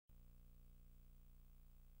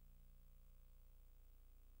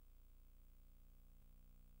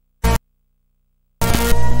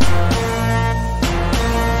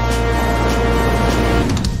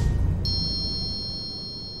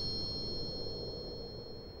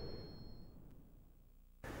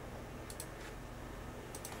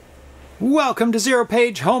Welcome to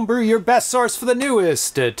ZeroPage Homebrew, your best source for the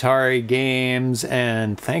newest Atari games,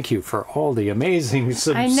 and thank you for all the amazing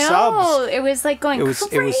subs. I know, it was like going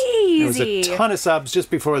crazy. It was a ton of subs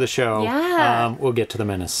just before the show. Yeah. We'll get to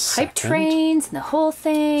them in a second. Hype trains and the whole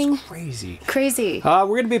thing. It's crazy. Crazy. We're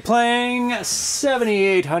going to be playing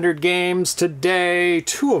 7,800 games today.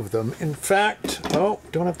 2 of them, in fact. Oh,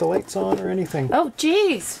 don't have the lights on or anything. Oh,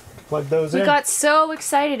 jeez. Plug those in. We got so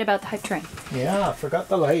excited about the hype train. Yeah, forgot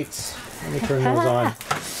the lights. Let me turn those on.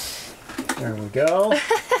 There we go.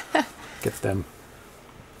 Get them.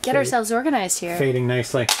 Get ourselves organized here. Fading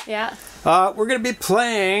nicely. Yeah. We're going to be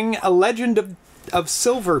playing A Legend of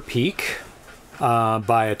Silverpeak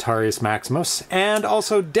by Atari Maximus, and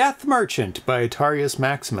also Death Merchant by Atari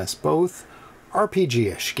Maximus, both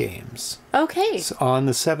RPG-ish games. Okay. So on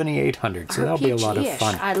the 7800, so that'll be a lot of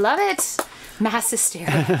fun. I love it. Mass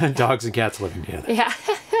hysteria. Dogs and cats living together. Yeah.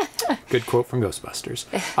 Good quote from Ghostbusters.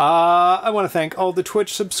 I want to thank all the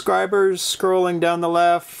Twitch subscribers scrolling down the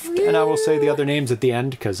left, and I will say the other names at the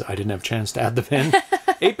end because I didn't have a chance to add them in.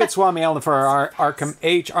 8-Bit Swami, Alan for Arkham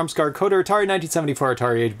H, Armscar Coder, Atari 1974,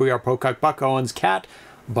 Atari Age, We Are Pocock, Buck Owens, Cat,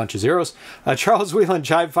 a bunch of zeros, Charles Whelan,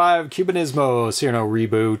 Chive 5, Cubanismo, Cyrano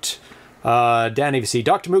Reboot, Dan AVC,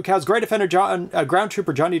 Dr. Mookhouse, Great Offender, Ground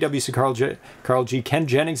Trooper, Johnny W.C., Carl G., Ken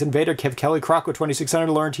Jennings, Invader, Kev Kelly, Croco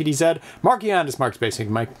 2600, Lauren TDZ, Mark Yandis, Mark's Basic,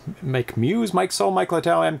 Mike Muse, Mike Soul, Mike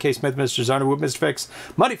Littell, MK Smith, Mr. Zarno, Wood, Mr. Fix,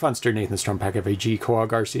 Muddy Funster, Nathan Storm, Pack FAG, Koag,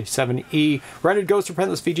 RC7E, Rented Ghost,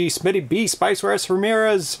 Repentless VG, Smitty B, Spiceware, S.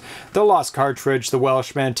 Ramirez, The Lost Cartridge, The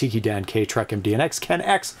Welshman, Tiki Dan K, Trek MDNX, Ken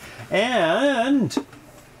X, and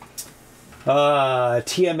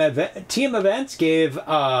TM Events gave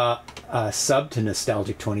a sub to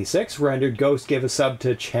Nostalgic 26. Rendered Ghost gave a sub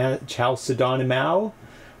to Chalcedon Mal.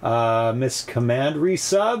 Miss Command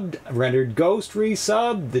resubbed. Rendered Ghost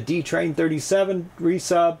resubbed. The D Train 37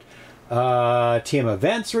 resubbed. TM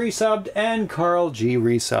Events resubbed. And Carl G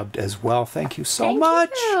resubbed as well. Thank you so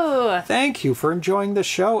much. Thank you for enjoying the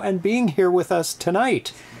show and being here with us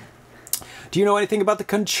tonight. Do you know anything about the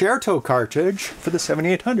Concerto cartridge for the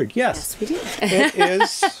 7800? Yes. Yes, we do. It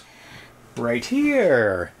is right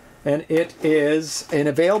here. And it is an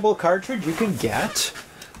available cartridge you can get.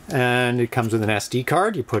 And it comes with an SD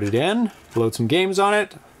card. You put it in, load some games on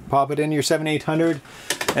it, pop it in your 7800,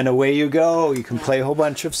 and away you go. You can play a whole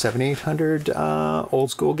bunch of 7800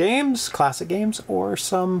 old school games, classic games, or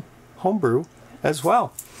some homebrew as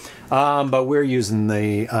well. But we're using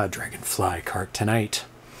the Dragonfly cart tonight.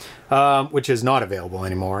 Which is not available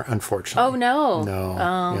anymore, unfortunately. Oh, no. No.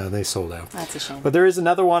 Oh. Yeah, they sold out. That's a shame. But there is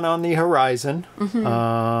another one on the horizon.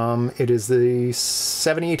 It is the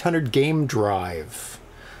 7800 Game Drive.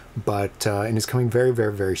 But, and it's coming very,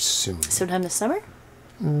 very, very soon. Sometime this summer?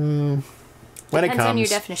 When Depends it comes. on your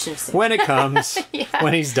definition of soon. When it comes. Yeah.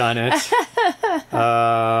 When he's done it.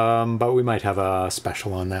 But we might have a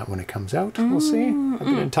special on that when it comes out. We'll see. I've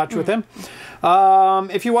been in touch with him.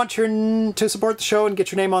 If you want to support the show and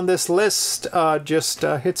get your name on this list, just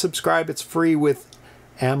hit subscribe. It's free with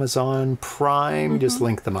Amazon Prime. Just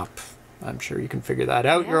link them up. I'm sure you can figure that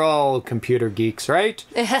out. Yeah. You're all computer geeks, right?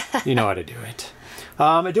 You know how to do it.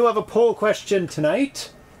 I do have a poll question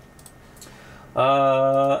tonight.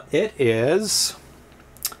 It is,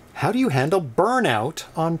 how do you handle burnout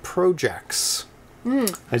on projects?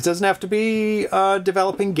 It doesn't have to be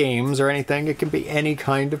developing games or anything. It can be any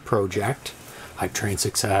kind of project. Hype Train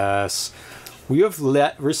success. We have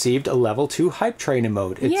received a level 2 Hype Train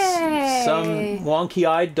emote. It's Yay. some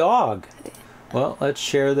wonky-eyed dog. Well, let's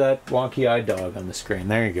share that wonky-eyed dog on the screen.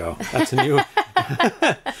 There you go. That's a new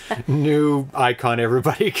new icon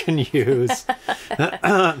everybody can use.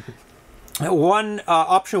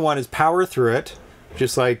 Option 1 is power through it.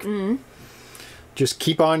 Just like, just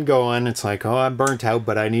keep on going. It's like, oh, I'm burnt out,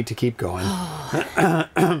 but I need to keep going.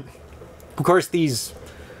 Of course, these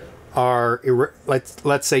are,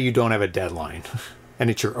 let's say you don't have a deadline and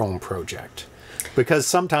it's your own project. Because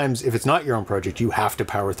sometimes if it's not your own project, you have to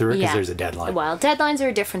power through it because there's a deadline. Well, deadlines are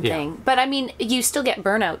a different thing. But I mean, you still get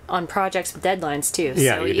burnout on projects with deadlines too.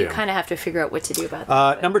 Yeah, so you kind of have to figure out what to do about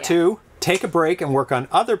that. Number 2, take a break and work on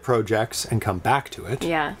other projects and come back to it.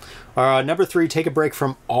 Yeah. Number 3, take a break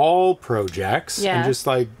from all projects and just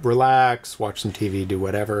like relax, watch some TV, do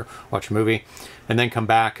whatever, watch a movie, and then come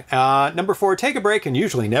back. Number 4, take a break and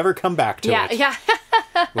usually never come back to it. Yeah.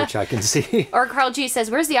 Which I can see. Or Carl G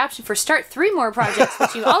says, where's the option for start 3 more projects,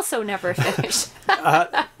 which you also never finish?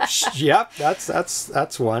 Yep,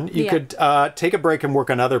 that's one. You could take a break and work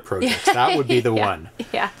on other projects. That would be the one.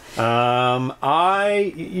 Yeah.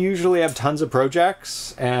 I usually have tons of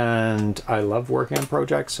projects, and I love working on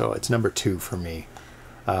projects, so it's number 2 for me.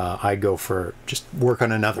 I go for just work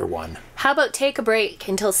on another one. How about take a break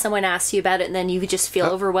until someone asks you about it, and then you just feel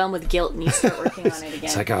overwhelmed with guilt and you start working on it again?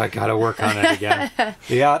 It's like, oh, I gotta work on it again.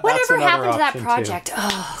 Yeah, whatever that's happened to that option, project? too.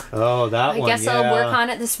 Oh, that one. I guess I'll work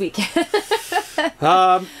on it this weekend.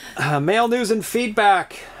 Mail news and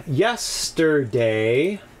feedback.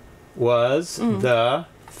 Yesterday was the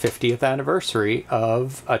 50th anniversary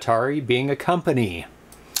of Atari being a company.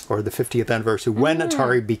 Or the 50th anniversary when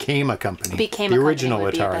Atari became a company. Became the a original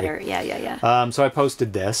company would Atari. be better. Yeah. So I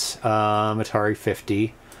posted this, Atari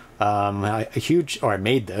 50. I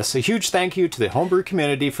made this. A huge thank you to the homebrew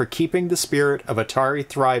community for keeping the spirit of Atari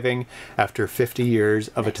thriving after 50 years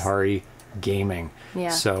of Atari gaming. Yeah.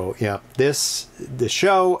 So yeah, the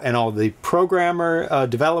show and all the programmer,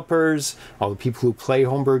 developers, all the people who play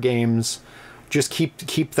homebrew games, just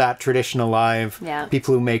keep that tradition alive. Yeah.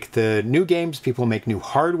 People who make the new games, people who make new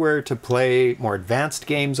hardware to play more advanced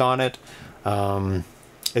games on it.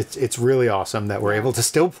 It's really awesome that we're able to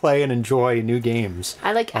still play and enjoy new games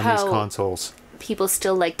I like on how these consoles. People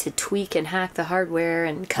still like to tweak and hack the hardware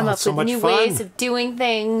and come up so with much new fun. ways of doing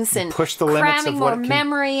things and Push the limits cramming of more what it can...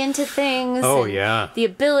 memory into things. Oh, and yeah. the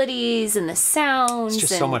abilities and the sounds. It's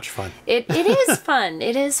just so much fun. It is fun.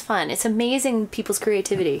 It is fun. It's amazing people's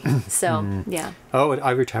creativity. So, yeah. Oh,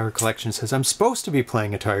 Ivory Tower Collection says, I'm supposed to be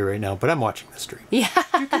playing Atari right now, but I'm watching the stream. Yeah.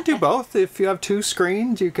 You can do both. If you have two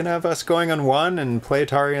screens, you can have us going on one and play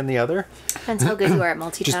Atari on the other. Depends how good you are at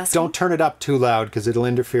multitasking. Just don't turn it up too loud because it'll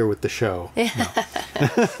interfere with the show. No.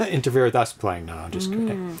 Interfere with us playing. No, I'm just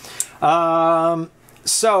kidding.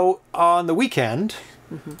 So on the weekend,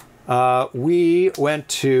 we went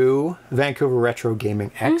to Vancouver Retro Gaming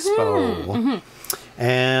Expo.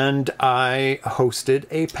 And I hosted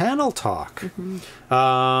a panel talk.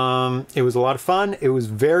 It was a lot of fun. It was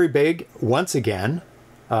very big. Once again,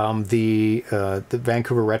 the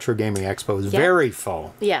Vancouver Retro Gaming Expo was very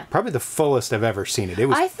full. Yeah. Probably the fullest I've ever seen it. It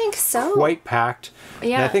was I think so. quite packed.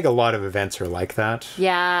 Yeah. And I think a lot of events are like that.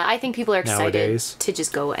 Yeah, I think people are excited Nowadays. to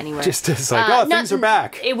just go anywhere. Just it's like, things are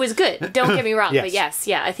back. It was good. Don't get me wrong. Yes. But yes,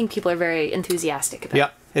 yeah, I think people are very enthusiastic about it. Yeah.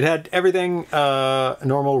 It had everything a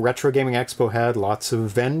normal Retro Gaming Expo had. Lots of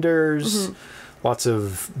vendors, lots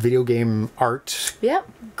of video game art, Yep.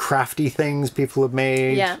 crafty things people have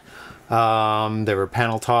made. Yeah. There were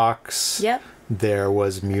panel talks. Yep. There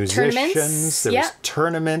was musicians. Tournaments. There was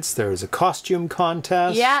tournaments. There was a costume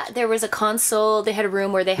contest. Yeah, there was a console. They had a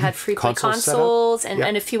room where they had free play Console consoles setup.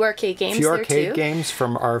 and a few arcade games A few there arcade too. games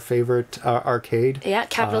from our favorite arcade. Yeah,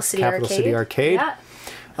 Capital City Capital Arcade. City Arcade. Yeah.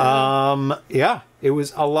 Yeah, it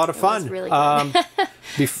was a lot of fun. was really good.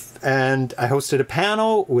 And I hosted a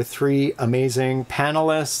panel with three amazing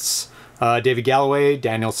panelists. David Galloway,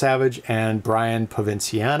 Daniel Savage, and Brian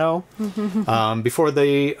Provinciano. Before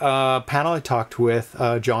the panel, I talked with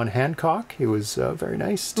John Hancock. It was very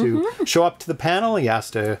nice to show up to the panel. He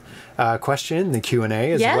asked a question in the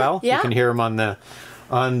Q&A as well. Yeah. You can hear him on the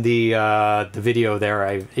video there.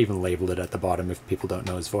 I even labeled it at the bottom if people don't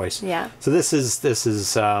know his voice. Yeah. So this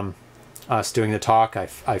is us doing the talk.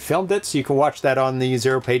 I filmed it, so you can watch that on the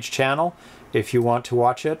ZeroPage channel if you want to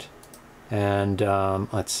watch it. And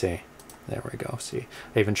let's see. There we go. See,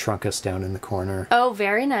 I even shrunk us down in the corner. Oh,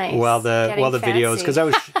 very nice. Well, the videos,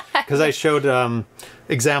 fancy. because I showed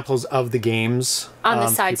examples of the games On the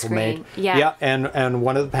side people screen. made. Yeah. And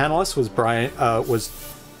one of the panelists was Brian.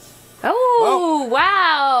 Oh,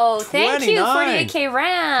 wow. Thank you, 29. 48K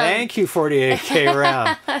RAM. Thank you, 48K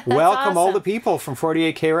RAM. Welcome all awesome. the people from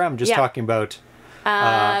 48K RAM. Just talking about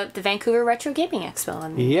the Vancouver Retro Gaming Expo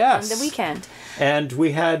on the weekend. And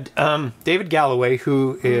we had David Galloway,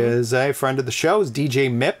 who is a friend of the show, is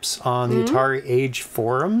DJ Mips on the Atari Age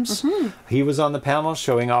forums. He was on the panel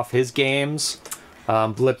showing off his games,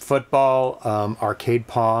 Blip Football, Arcade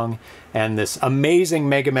Pong, and this amazing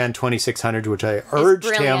Mega Man 2600, which I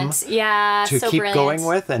urged him to keep going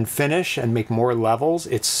with and finish and make more levels.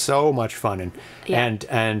 It's so much fun.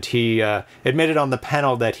 And he admitted on the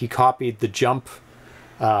panel that he copied the jump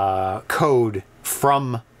code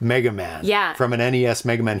from Mega Man. Yeah. From an NES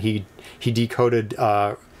Mega Man. He decoded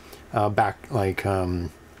back, like,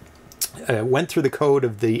 went through the code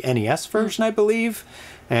of the NES version, I believe,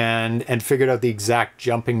 and figured out the exact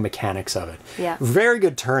jumping mechanics of it. Yeah. Very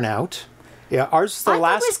good turnout. Yeah, ours was the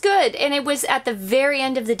last. It was good, and it was at the very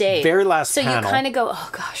end of the day. Very last so panel. You kind of go, oh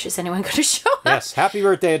gosh, is anyone going to show up? Yes, happy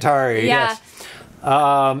birthday, Atari. Yeah.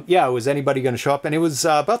 Yes. Was anybody going to show up? And it was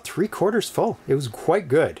about 3/4 full. It was quite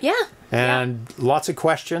good. Yeah. And lots of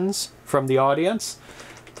questions from the audience.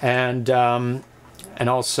 And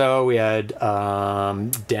also we had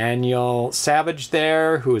Daniel Savage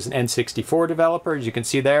there, who is an N64 developer, as you can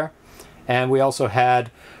see there. And we also had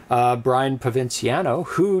Brian Provinciano,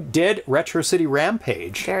 who did Retro City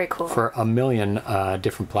Rampage. Very cool. For 1 million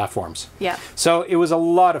different platforms. Yeah. So it was a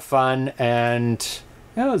lot of fun, and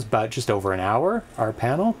it was about just over an hour, our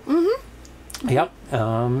panel. Mm-hmm. Yep.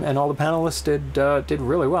 And all the panelists did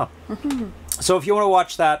really well. Mm-hmm. So if you want to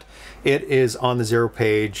watch that, it is on the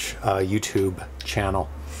ZeroPage YouTube channel.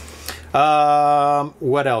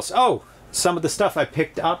 What else? Oh, some of the stuff I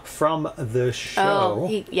picked up from the show.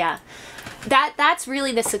 Oh, yeah. That's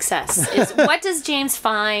really the success. Is what does James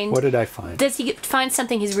find? What did I find? Does he find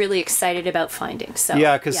something he's really excited about finding? So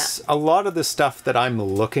yeah, because a lot of the stuff that I'm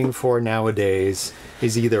looking for nowadays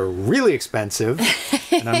is either really expensive,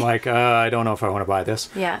 and I'm like, I don't know if I want to buy this.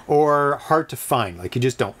 Yeah. Or hard to find, like you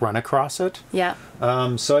just don't run across it. Yeah.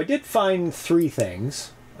 So I did find 3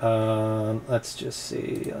 things. Let's just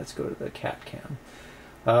see. Let's go to the cat cam.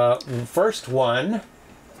 First one.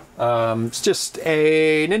 It's just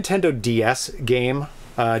a Nintendo DS game,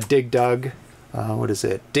 Dig Dug. What is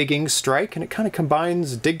it? Digging Strike, and it kind of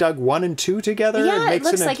combines Dig Dug 1 and 2 together. Yeah, and it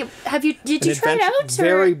looks like it. Did you try it out?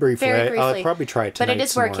 Very briefly. Very briefly. I'll probably try it tonight. But it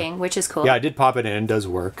is working, which is cool. Yeah, I did pop it in. It does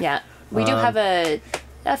work. Yeah, we do have a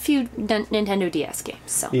few Nintendo DS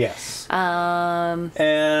games. So yes.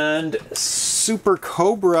 And Super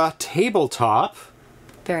Cobra Tabletop.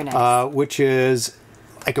 Very nice. Which is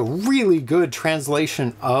like a really good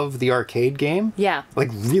translation of the arcade game. Yeah. Like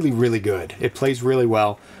really, really good. It plays really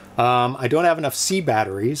well. I don't have enough C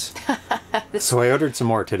batteries, so I ordered some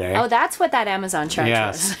more today. Oh, that's what that Amazon charge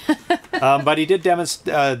yes. was. But he did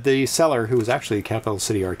demonstrate, the seller, who was actually Capital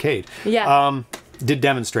City Arcade, did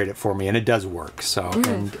demonstrate it for me, and it does work. So,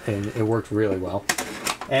 and it worked really well.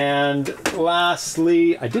 And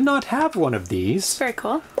lastly, I did not have one of these. Very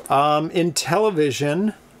cool.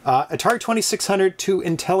 Intellivision, Atari 2600 to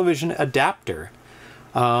Intellivision adapter.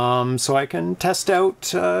 So I can test out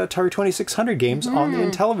Atari 2600 games on the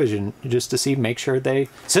Intellivision just to see, make sure they...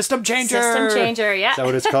 System changer! System changer, yeah. Is that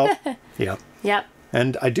what it's called? Yep. Yep.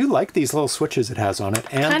 And I do like these little switches it has on it.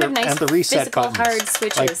 And kind of nice and the reset physical buttons. hard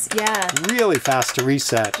switches, like, really fast to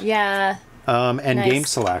reset. Yeah. And game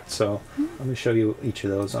select. So let me show you each of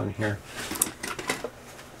those on here.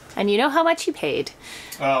 And you know how much you paid.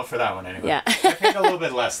 Well, for that one anyway. Yeah. I paid a little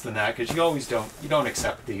bit less than that because you always don't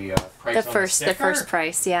accept the price on the sticker. The first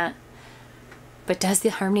price, yeah. But does the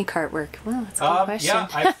Harmony cart work? Well, that's a good question.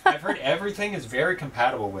 Yeah, I've heard everything is very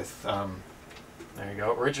compatible with. There you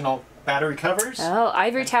go, original battery covers. Oh,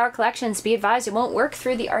 Ivory Tower Collections. Be advised, it won't work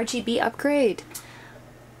through the RGB upgrade.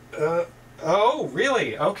 Oh,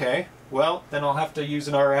 really? Okay. Well, then I'll have to use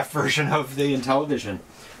an RF version of the Intellivision.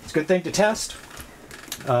 It's a good thing to test.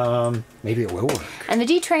 Maybe it will work. And the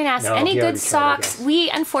D-Train asks, No, any he good already tried it, socks?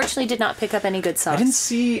 We unfortunately did not pick up any good socks.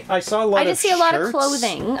 I saw a lot of shirts. I did see a lot of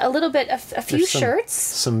clothing, a little bit, a few shirts.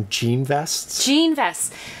 Some jean vests. Jean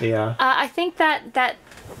vests. Yeah. I think that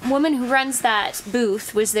woman who runs that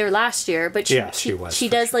booth was there last year, but she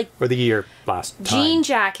does like or the year last time. Jean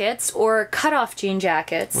jackets or cut-off jean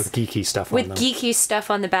jackets with geeky stuff on them. With geeky stuff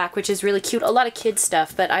on the back, which is really cute. A lot of kids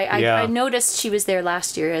stuff, but I noticed she was there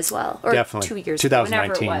last year as well, or definitely 2 years ago,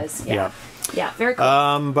 whenever 2019. it was. Yeah, very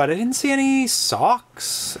cool. But I didn't see any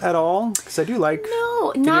socks at all because I do like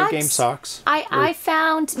video game socks. I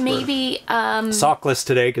found maybe sockless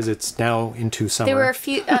today because it's now into summer. There were a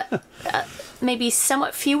few. Maybe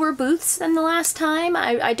somewhat fewer booths than the last time.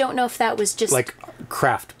 I don't know if that was just like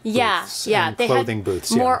craft booths and they clothing had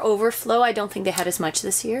booths. More overflow. I don't think they had as much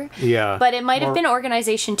this year. Yeah. But it might have been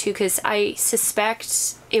organization too, because I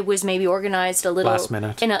suspect it was maybe organized a little last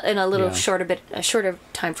minute in a little shorter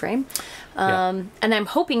time frame. And I'm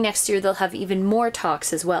hoping next year they'll have even more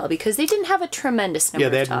talks as well, because they didn't have a tremendous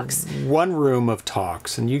number of talks. They had one room of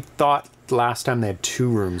talks, and you thought last time they had 2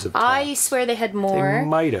 rooms of talks. I swear they had more. They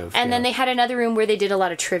might have. And then they had another room where they did a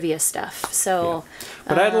lot of trivia stuff. So,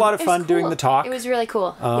 but I had a lot of fun doing the talk. It was really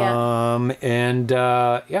cool. And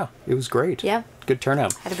it was great. Yeah. Good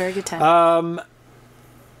turnout. Had a very good time.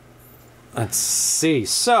 Let's see.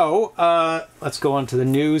 So, let's go on to the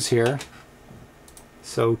news here.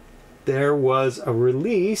 So, there was a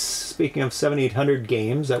release, speaking of 7800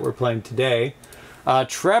 games that we're playing today.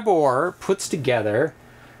 Trebor puts together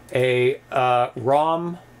a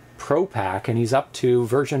ROM Pro Pack, and he's up to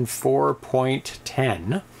version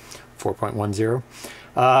 4.10. 4.10.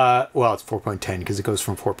 Well, it's 4.10 because it goes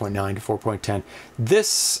from 4.9 to 4.10.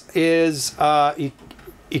 This is...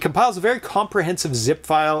 He compiles a very comprehensive zip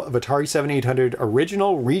file of Atari 7800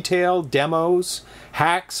 original retail demos,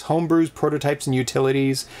 hacks, homebrews, prototypes, and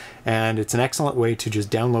utilities. And it's an excellent way to just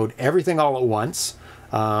download everything all at once,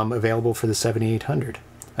 available for the 7800.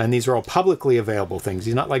 And these are all publicly available things.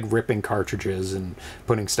 He's not like ripping cartridges and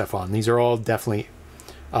putting stuff on. These are all definitely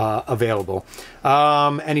available.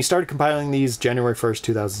 And he started compiling these January 1st,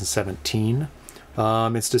 2017.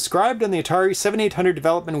 It's described in the Atari 7800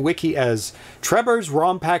 development wiki as Trebor's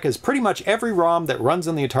ROM pack has pretty much every ROM that runs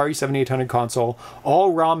on the Atari 7800 console.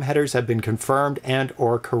 All ROM headers have been confirmed and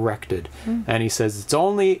or corrected. And he says it's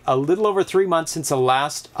only a little over 3 months since the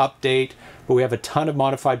last update, but we have a ton of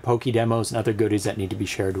modified Pokey demos and other goodies that need to be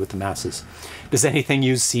shared with the masses. Does anything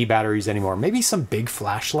use C batteries anymore? Maybe some big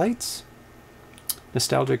flashlights?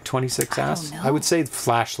 Nostalgic 26 asks. I would say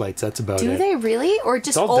flashlights. That's about it. Do they really, or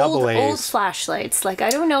just old flashlights? Like I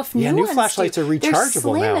don't know if new ones flashlights are rechargeable They're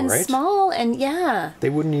slim now, and right? Small and yeah. They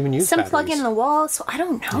wouldn't even use some batteries. plug in the wall. So I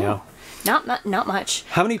don't know. Yeah. Not much.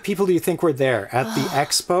 How many people do you think were there at the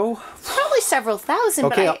expo? Probably several thousand.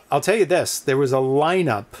 Okay, but I'll tell you this: there was a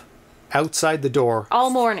lineup outside the door all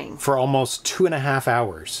morning for almost 2.5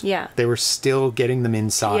 hours. Yeah. They were still getting them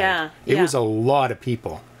inside. Yeah. It was a lot of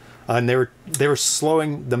people. And they were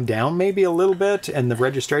slowing them down maybe a little bit, and the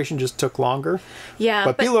registration just took longer. Yeah,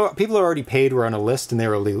 but people who already paid were on a list, and they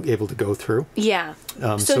were able to go through. Yeah.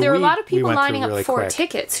 So there were a lot of people lining up for quick.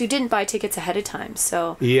 tickets who didn't buy tickets ahead of time.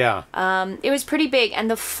 So yeah, it was pretty big, and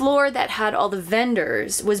the floor that had all the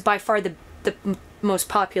vendors was by far the most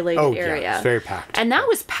populated area. Yeah, it's very packed. And that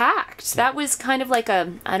was packed. That was kind of like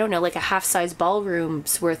a half-size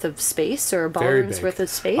ballroom's worth of space, or a ballroom's worth of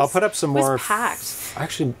space. I'll put up some more. Packed.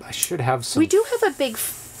 Actually, I should have some. We do have a big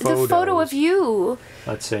the photo of you.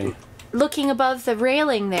 Let's see. Looking above the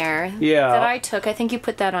railing there. Yeah. That I took. I think you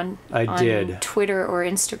put that on. I did. Twitter or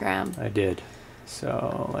Instagram. I did.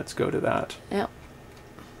 So let's go to that. Yep.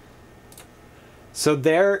 So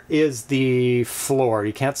there is the floor.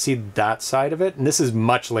 You can't see that side of it, and this is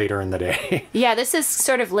much later in the day. Yeah, this is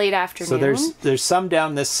sort of late afternoon. So there's some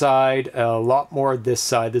down this side, a lot more this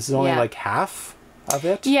side. This is only like half of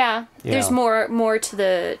it. Yeah, there's more to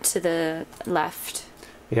the left.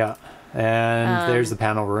 Yeah, and there's the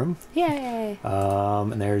panel room. Yay!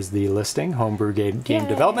 And there's the listing, homebrew game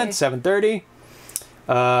development, 7:30.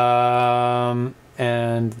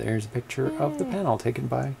 And there's a picture of the panel taken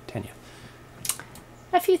by Tanya.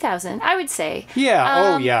 A few thousand, I would say.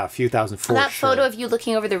 Yeah. A few thousand for that sure. photo of you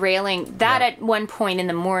looking over the railing, that at one point in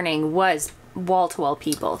the morning was wall-to-wall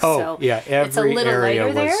people. So it's a little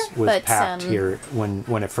lighter there, but packed here when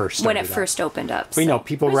it first started. When it first opened up. But,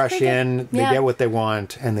 people rush in, they get what they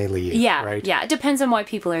want, and they leave. Yeah. Right. Yeah. It depends on why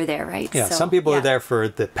people are there, right? Yeah. Some people are there for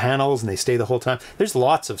the panels, and they stay the whole time. There's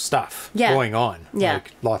lots of stuff going on. Yeah.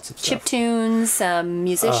 Like lots of stuff. Chiptunes,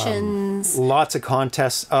 musicians. Lots of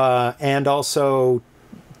contests, and also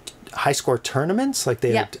high score tournaments. Like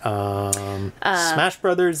they had Smash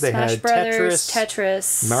Brothers, they had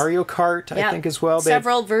Tetris, Mario Kart, I think as well.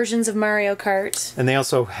 Several versions of Mario Kart. And they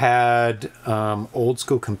also had old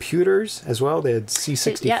school computers as well. They had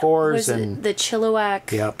C64s and the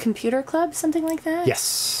Chilliwack Computer Club, something like that.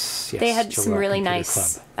 Yes. They had some really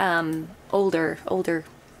nice older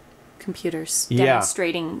computers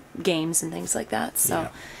demonstrating games and things like that. So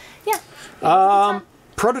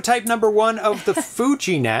prototype number 1 of the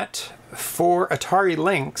FujiNet for Atari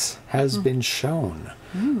Lynx has been shown.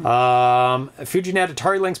 FujiNet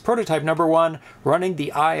Atari Lynx prototype number 1 running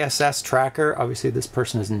the ISS tracker. Obviously, this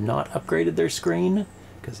person has not upgraded their screen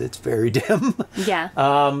because it's very dim. Yeah.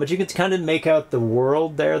 But you can kind of make out the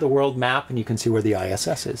world there, the world map, and you can see where the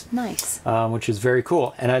ISS is. Nice. Which is very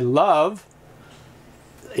cool. And I love...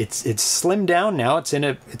 It's slimmed down now. It's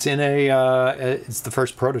the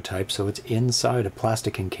first prototype, so it's inside a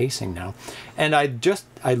plastic encasing now. And I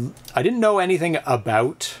didn't know anything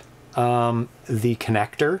about the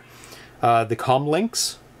connector, the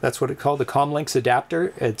Comlinks. That's what it's called, the Comlinks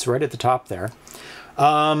adapter. It's right at the top there.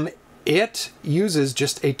 It uses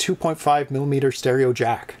just a 2.5 millimeter stereo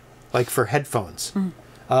jack, like for headphones.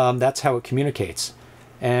 That's how it communicates.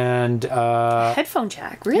 And headphone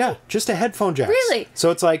jack, really? Yeah, just a headphone jack. Really?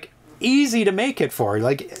 So it's like easy to make it for.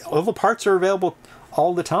 Like all the parts are available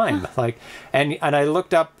all the time. Like and I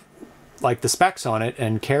looked up like the specs on it,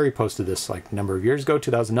 and Carrie posted this like a number of years ago,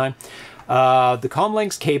 2009. The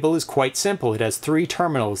Comlinks cable is quite simple. It has 3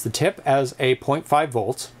 terminals. The tip has a 0.5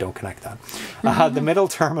 volts. Don't connect that. The middle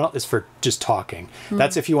terminal is for just talking.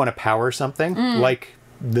 That's if you want to power something, like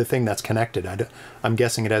the thing that's connected. I'm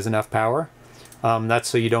guessing it has enough power. That's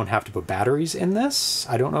so you don't have to put batteries in this.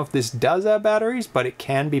 I don't know if this does have batteries, but it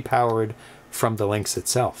can be powered from the Lynx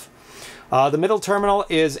itself. The middle terminal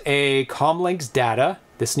is a Comlinks data.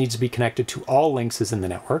 This needs to be connected to all links in the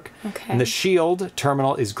network. Okay. And the shield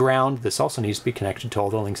terminal is ground. This also needs to be connected to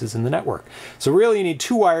all the links in the network. So really you need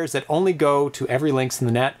 2 wires that only go to every links in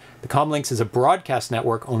the net. The comlinks is a broadcast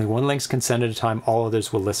network. Only 1 link's can send at a time. All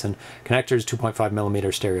others will listen. Connectors 2.5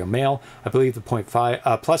 millimeter stereo male. I believe the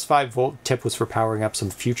plus 5 volt tip was for powering up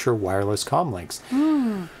some future wireless comlinks.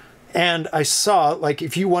 And I saw, like,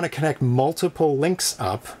 if you want to connect multiple links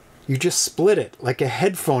up, you just split it like a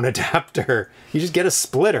headphone adapter. You just get a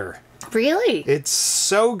splitter. Really? It's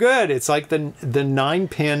so good. It's like the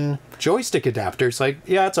 9-pin joystick adapter. It's like,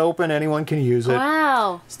 yeah, it's open. Anyone can use it.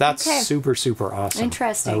 Wow. So that's super, super awesome.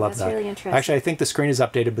 Interesting. I love that. Really interesting. Actually, I think the screen is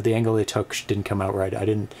updated, but the angle they took didn't come out right. I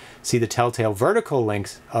didn't see the telltale vertical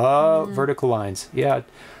links. Oh, vertical lines. Yeah,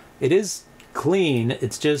 it is clean.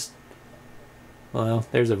 It's just, well,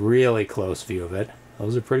 there's a really close view of it.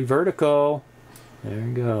 Those are pretty vertical. There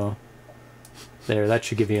you go. There, that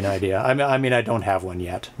should give you an idea. I mean, I don't have one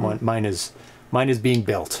yet. Mine is being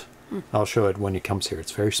built. I'll show it when it comes here.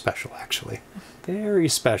 It's very special, actually. Very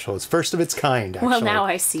special. It's first of its kind, actually. Well, now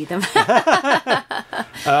I see them.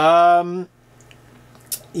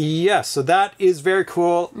 Yeah, so that is very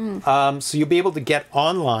cool. So you'll be able to get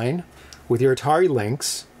online with your Atari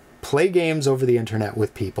links, play games over the internet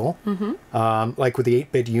with people, like with the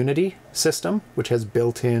 8-bit Unity system, which has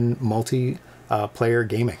built-in multi-player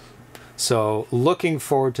gaming. So looking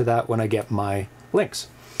forward to that when I get my links.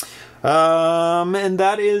 And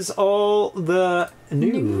that is all the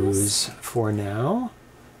news for now.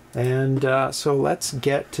 And so let's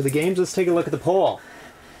get to the games. Let's take a look at the poll.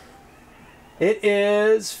 It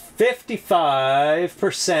is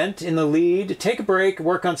 55% in the lead. Take a break,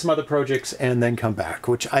 work on some other projects, and then come back,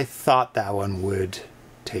 which I thought that one would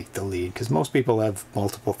take the lead because most people have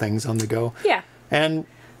multiple things on the go. Yeah. And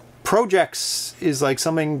projects is like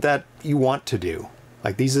something that you want to do.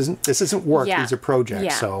 Like this isn't work, these are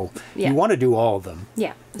projects. So you want to do all of them.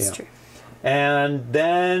 Yeah, that's true. And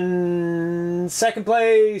then second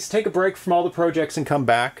place, take a break from all the projects and come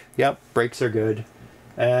back. Yep, breaks are good.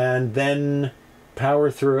 And then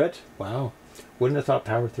power through it. Wow, wouldn't have thought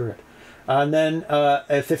power through it. And then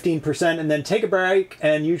 15%, and then take a break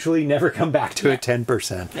and usually never come back to it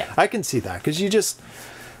 10%. Yeah. I can see that because you just,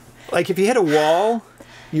 like if you hit a wall,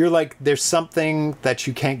 you're like, there's something that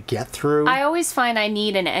you can't get through. I always find I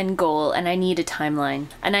need an end goal and I need a timeline.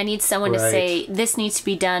 And I need someone to say, this needs to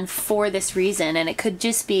be done for this reason. And it could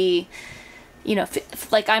just be, you know,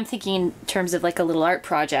 like I'm thinking in terms of like a little art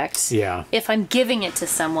project. Yeah. If I'm giving it to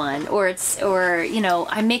someone or you know,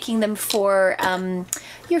 I'm making them for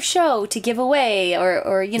your show to give away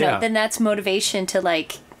or you know, then that's motivation to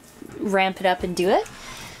like ramp it up and do it.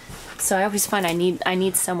 So I always find I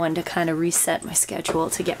need someone to kind of reset my schedule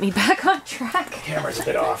to get me back on track. The camera's a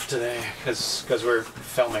bit off today because we're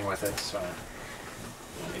filming with it. So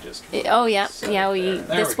let me just. Oh yeah,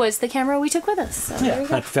 this was the camera we took with us. So yeah,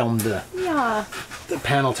 that filmed the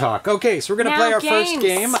panel talk. Okay, so we're gonna play our first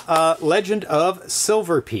game, Legend of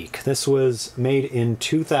Silverpeak. This was made in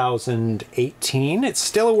 2018. It's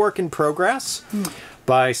still a work in progress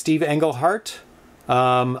by Steve Engelhardt.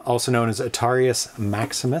 Also known as Atarius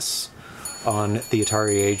Maximus on the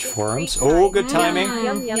Atari Age forums. Oh, good timing.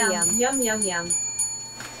 Yum, yum, yum, yum, yum, yum.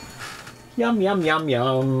 Yum, yum, yum,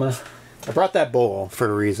 yum. I brought that bowl for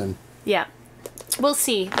a reason. Yeah. We'll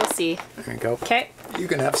see. There you go. Okay. You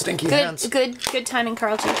can have stinky hands. Good timing,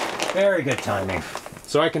 Carl G. Very good timing.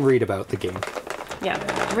 So I can read about the game.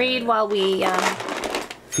 Yeah. Read while we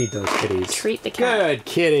feed those kitties. Treat the cat. Good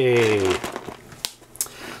kitty.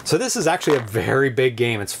 So this is actually a very big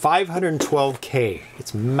game. It's 512K.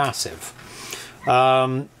 It's massive.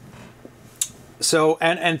 So,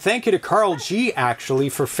 and thank you to Carl G, actually,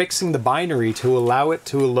 for fixing the binary to allow it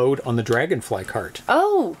to load on the Dragonfly cart.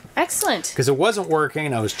 Oh, excellent. Because it wasn't working,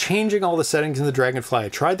 and I was changing all the settings in the Dragonfly. I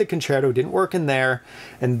tried the Concerto, didn't work in there.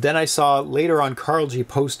 And then I saw later on Carl G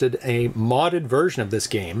posted a modded version of this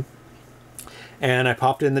game. And I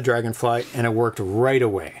popped it in the Dragonfly, and it worked right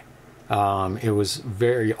away. It was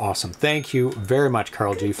very awesome. Thank you very much,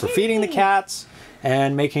 Carl G, for feeding the cats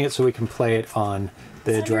and making it so we can play it on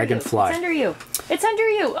the Dragonfly. It's under you. It's under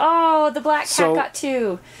you. Oh, the black cat got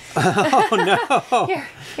two. Oh, no.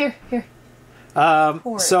 Here.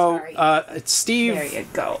 It's Steve. There you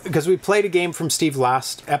go. Because we played a game from Steve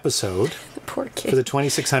last episode. The poor kid. For the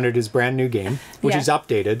 2600, his brand new game, which he's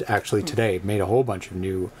updated actually today. Made a whole bunch of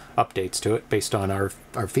new updates to it based on our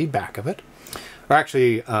feedback of it. Or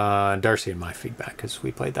actually, Darcy and my feedback, because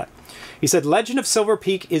we played that. He said, Legend of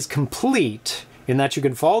Silverpeak is complete. in that you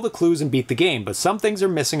can follow the clues and beat the game, but some things are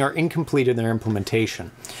missing or incomplete in their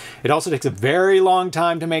implementation. It also takes a very long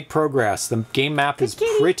time to make progress. The game map is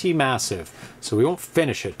pretty massive, so we won't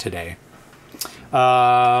finish it today.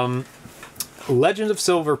 Legend of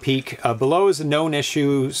Silverpeak. Below is known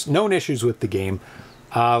issues with the game.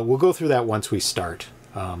 We'll go through that once we start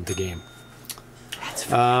the game.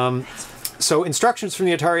 So instructions from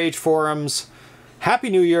the Atari Age forums. Happy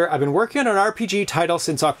New Year. I've been working on an RPG title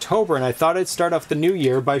since October, and I thought I'd start off the new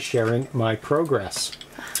year by sharing my progress.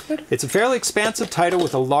 It's a fairly expansive title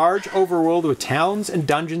with a large overworld with towns and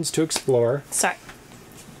dungeons to explore. Sorry.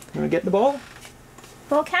 You want to get in the bowl?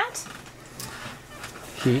 Bowl cat?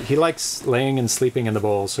 He likes laying and sleeping in the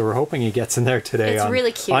bowl, so we're hoping he gets in there today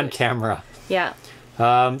really cute. On camera. Yeah.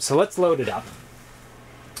 So let's load it up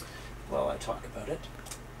while I talk about it.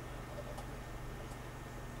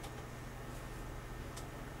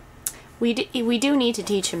 We do need to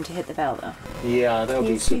teach him to hit the bell, though. Yeah, that'll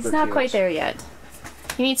be super He's not cute. quite there yet.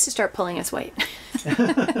 He needs to start pulling his weight.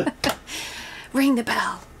 Ring the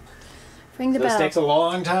bell. Ring the bell. This takes a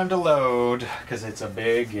long time to load because it's a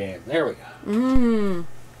big game. There we go.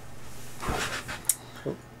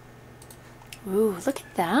 Ooh, look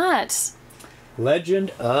at that.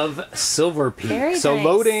 Legend of Silverpeak. Very so nice.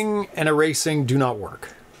 loading and erasing do not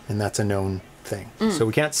work, and that's a known thing. So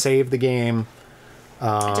we can't save the game.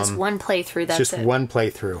 Just one playthrough, that's Just it. one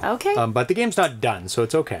playthrough. Okay. But the game's not done, so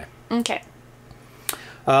it's okay. Okay.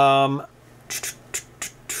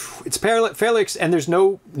 It's fairly and there's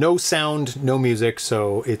no sound, no music,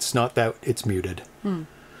 so it's not that it's muted.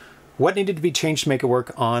 What needed to be changed to make it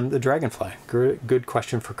work on the Dragonfly? Good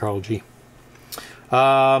question for Carl G.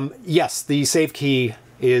 Yes, the save key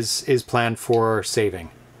is planned for saving.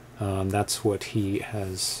 That's what he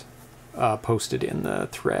has posted in the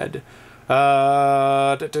thread.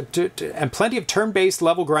 And plenty of turn-based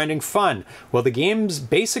level grinding fun. While the game's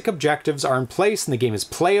basic objectives are in place and the game is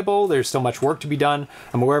playable, there's still much work to be done.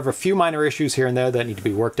 I'm aware of a few minor issues here and there that need to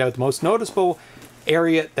be worked out. The most noticeable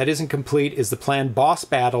area that isn't complete is the planned boss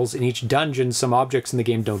battles in each dungeon. Some objects in the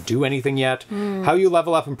game don't do anything yet. How you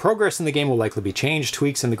level up and progress in the game will likely be changed.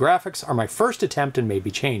 Tweaks in the graphics are my first attempt and may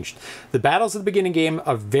be changed. The battles at the beginning game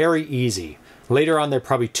are very easy. Later on, they're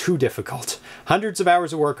probably too difficult. Hundreds of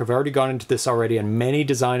hours of work have already gone into this already, and many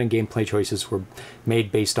design and gameplay choices were made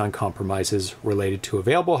based on compromises related to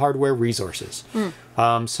available hardware resources.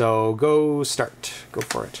 So go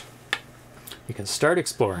for it. You can start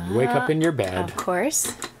exploring. You wake up in your bed. Of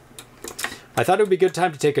course. I thought it would be a good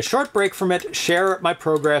time to take a short break from it, share my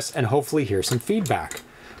progress, and hopefully hear some feedback.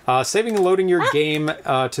 Saving and loading your game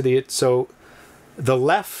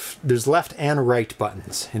there's left and right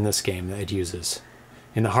buttons in this game that it uses.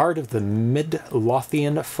 In the heart of the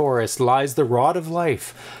Midlothian forest lies the rod of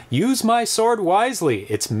life. Use my sword wisely.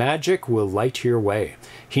 Its magic will light your way.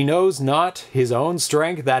 He knows not his own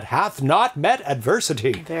strength that hath not met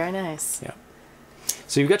adversity. Very nice. Yeah.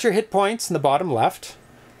 So you've got your hit points in the bottom left.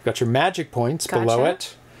 You've got your magic points below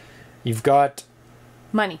it. You've got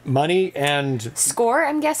money and score,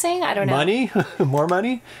 I'm guessing. I don't know. Money? More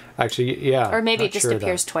money? Actually, yeah. Or maybe it just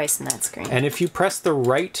appears twice in that screen. And if you press the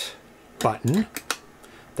right button,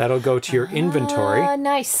 that'll go to your inventory.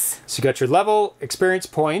 Nice. So you got your level, experience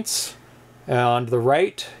points. On the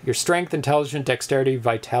right, your strength, intelligence, dexterity,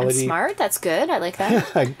 vitality. And smart. That's good. I like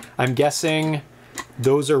that. I'm guessing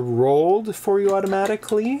those are rolled for you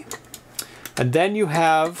automatically. And then you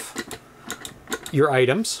have your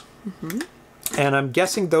items. And I'm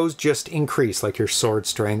guessing those just increase, like your sword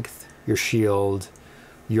strength, your shield,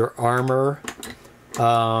 your armor.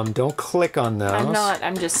 Don't click on those. I'm not.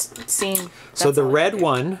 I'm just seeing. So the red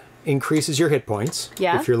one increases your hit points.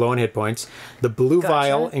 Yeah. If you're low on hit points. The blue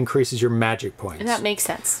vial increases your magic points. And that makes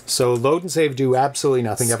sense. So load and save do absolutely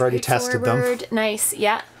nothing. I've already tested them. Nice.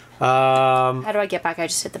 Yeah. How do I get back? I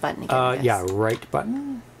just hit the button again. Yeah, right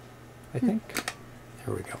button, I think.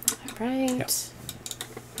 There we go. Right. Yep.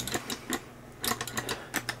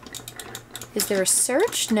 Is there a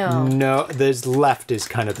search? No. No, there's left is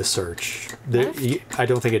kind of the search. I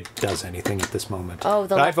don't think it does anything at this moment. Oh, the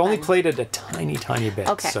but left I've only button. played it a tiny bit.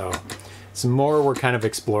 Okay. So some more we're kind of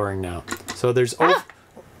exploring now. So there's...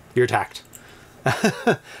 You're attacked.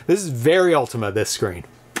 This is very Ultima, this screen.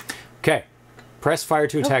 Okay. Press fire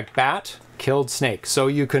to attack bat, killed snake. So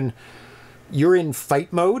you're in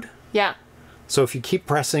fight mode. Yeah. So if you keep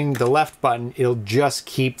pressing the left button, it'll just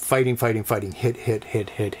keep fighting.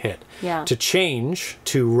 Hit. Yeah. To change,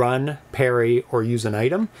 to run, parry, or use an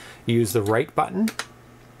item, you use the right button.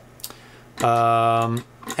 An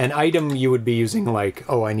item you would be using like,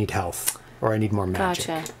 oh, I need health, or I need more magic.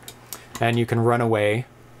 Gotcha. And you can run away.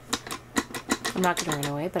 I'm not going to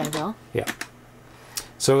run away, but I will. Yeah.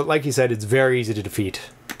 So like you said, it's very easy to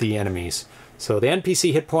defeat the enemies. So the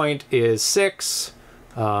NPC hit point is 6.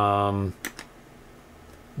 Damage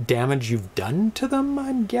you've done to them,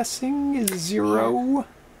 I'm guessing, is 0. Oh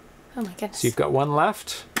my goodness. So you've got 1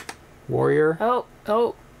 left. Warrior. Oh.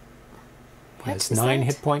 Has 9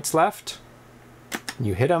 hit points left.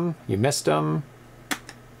 You hit him. You missed him.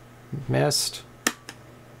 Missed.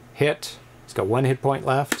 Hit. He's got 1 hit point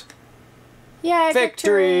left. Yeah,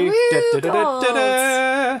 victory!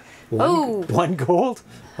 Woo, 1 gold.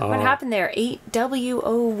 Oh. What happened there?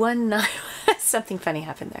 8W019. Something funny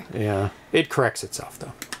happened there. Yeah, it corrects itself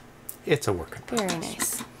though. It's a work in progress. Very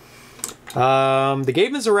nice. The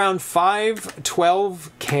game is around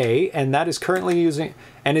 512K, and that is currently using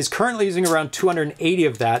around 280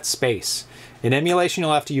 of that space. In emulation,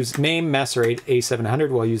 you'll have to use MAME, MES, or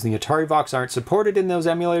A700. While using the Atari Vox aren't supported in those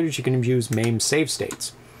emulators, you can use MAME save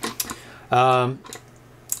states.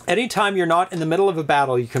 Anytime you're not in the middle of a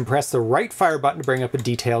battle, you can press the right fire button to bring up a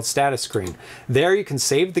detailed status screen. There you can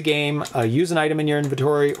save the game, use an item in your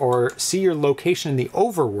inventory, or see your location in the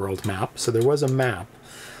overworld map. So there was a map.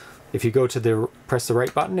 If you go to press the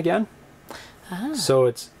right button again. Ah. So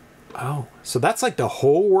it's, so that's like the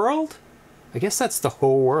whole world? I guess that's the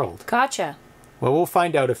whole world. Gotcha. Well, we'll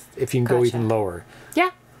find out if you can go even lower.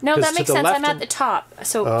 Yeah. No, that makes sense. I'm at and... the top.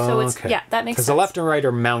 So it's, okay. Yeah, that makes sense. Because the left and right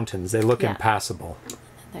are mountains. They look impassable.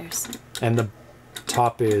 And the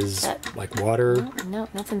top is like water. No,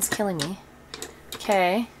 nothing's killing me.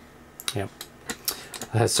 Okay. Yep.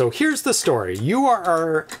 So here's the story. You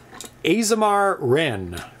are Azamar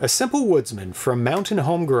Wren, a simple woodsman from Mountain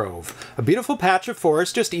Home Grove, a beautiful patch of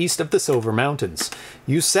forest just east of the Silver Mountains.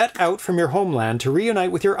 You set out from your homeland to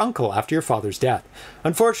reunite with your uncle after your father's death.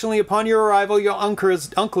 Unfortunately, upon your arrival, your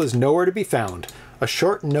uncle is nowhere to be found. A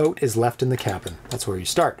short note is left in the cabin. That's where you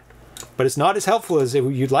start. But it's not as helpful as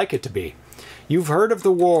you'd like it to be. You've heard of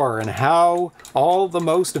the war and how all the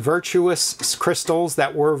most virtuous crystals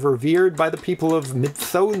that were revered by the people of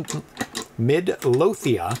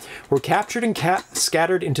Midlothian were captured and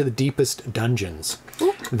scattered into the deepest dungeons.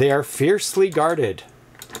 Ooh. They are fiercely guarded.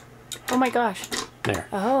 Oh my gosh. There.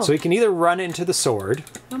 Oh. So you can either run into the sword.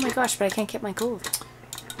 Oh my gosh, but I can't get my gold.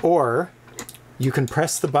 Or you can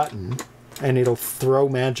press the button and it'll throw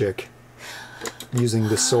magic using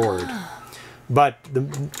the sword. But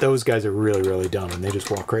those guys are really, really dumb and they just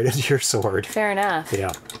walk right into your sword. Fair enough.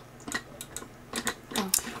 Yeah.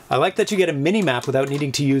 I like that you get a mini-map without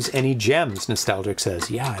needing to use any gems, Nostalgic says.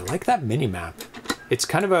 Yeah, I like that mini-map. It's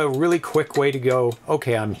kind of a really quick way to go,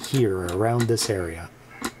 okay, I'm here, around this area.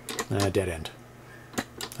 Dead end.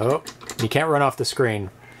 Oh, you can't run off the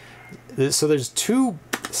screen. So there's 2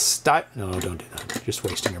 No, don't do that. You're just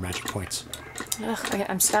wasting your magic points. Ugh,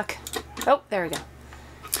 I'm stuck. Oh, there we go.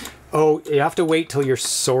 Oh, you have to wait till your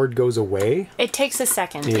sword goes away? It takes a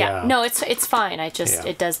second. Yeah. No, it's fine. It does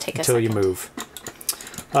take a second. Until you move.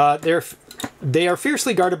 They are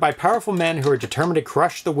fiercely guarded by powerful men who are determined to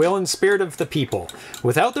crush the will and spirit of the people.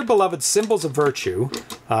 Without their beloved symbols of virtue,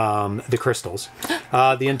 the crystals,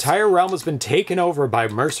 the entire realm has been taken over by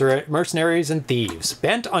mercenaries and thieves,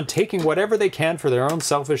 bent on taking whatever they can for their own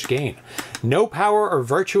selfish gain. No power or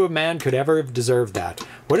virtue of man could ever have deserved that.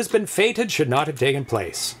 What has been fated should not have taken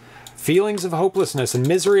place. Feelings of hopelessness and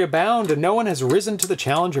misery abound, and no one has risen to the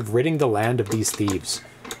challenge of ridding the land of these thieves.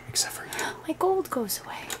 Except for you. My gold goes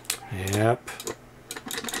away. Yep.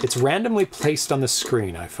 It's randomly placed on the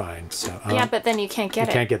screen, I find. So yeah, but then you can't get it.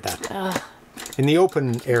 You can't get that. In the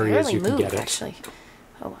open areas, you can get it. Actually.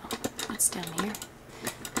 Oh, well. What's down here?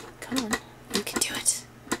 Come on. You can do it.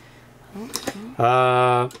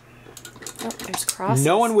 Oh, there's crosses.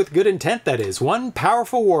 No one with good intent, that is. One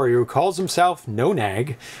powerful warrior who calls himself No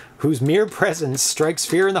Nag, whose mere presence strikes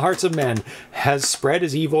fear in the hearts of men, has spread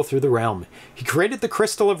his evil through the realm. He created the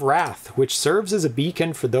Crystal of Wrath, which serves as a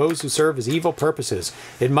beacon for those who serve his evil purposes.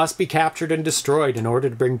 It must be captured and destroyed in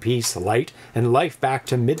order to bring peace, light, and life back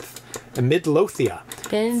to Midlothian.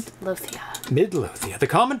 Midlothian. The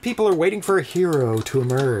common people are waiting for a hero to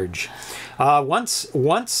emerge.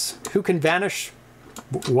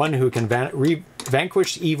 One who can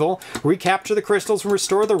vanquish evil, recapture the crystals, and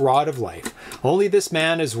restore the rod of life. Only this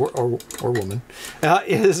man or woman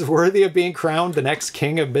is worthy of being crowned the next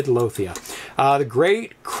king of Midlothian. The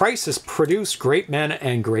great crisis produced great men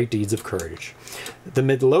and great deeds of courage. The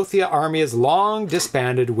Midlothian army is long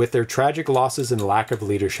disbanded with their tragic losses and lack of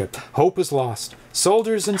leadership. Hope is lost.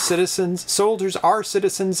 Soldiers are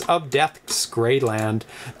citizens of death's grey land,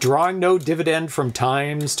 drawing no dividend from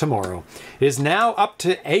time's tomorrow. It is now up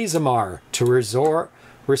to Azamar to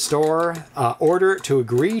restore, order to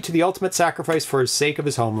agree to the ultimate sacrifice for the sake of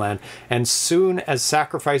his homeland. And soon as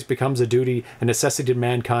sacrifice becomes a duty, a necessity to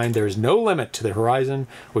mankind, there is no limit to the horizon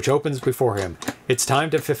which opens before him. It's time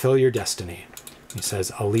to fulfill your destiny. He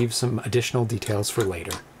says, I'll leave some additional details for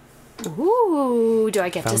later. Ooh, do I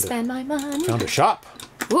get to spend my money? Found a shop.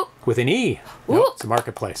 Ooh. With an E. No, it's a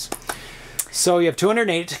marketplace. So you have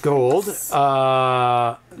 208 gold.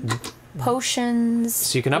 Potions.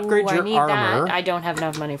 So you can upgrade your armor. That. I don't have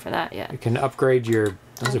enough money for that yet. You can upgrade your...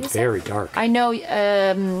 Those are very dark. I know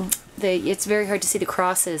it's very hard to see the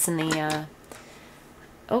crosses in the...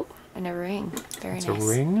 Oh, and a ring. Very nice. It's a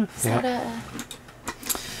ring? Is that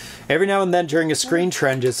Every now and then during a screen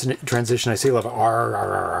transition, I see a lot of R, R,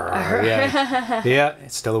 R, R. Yeah. Yeah,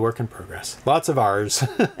 it's still a work in progress. Lots of R's.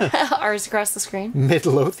 R's across the screen.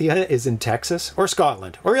 Midlothian is in Texas or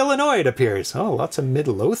Scotland or Illinois, it appears. Oh, lots of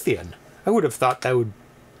Midlothian. I would have thought that would...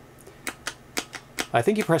 I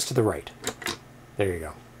think you press to the right. There you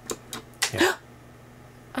go. Yeah.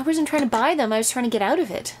 I wasn't trying to buy them. I was trying to get out of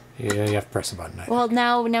it. Yeah, you have to press a button. Well,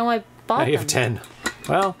 now I bought them. Now you have 10.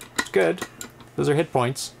 Well, good. Those are hit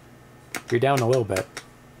points. You're down a little bit.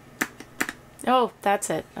 Oh, that's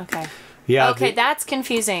it. Okay. Yeah. Okay, that's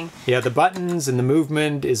confusing. Yeah, the buttons and the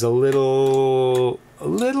movement is a little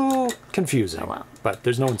confusing. Oh, wow. But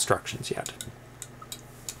there's no instructions yet.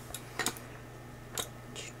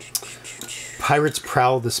 Pirates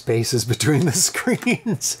prowl the spaces between the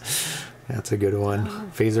screens. That's a good one.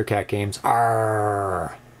 Oh. Phaser Cat Games.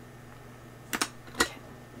 Arrgh.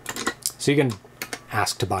 So you can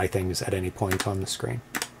ask to buy things at any point on the screen.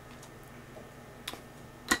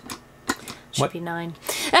 Should be 9.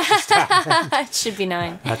 It should be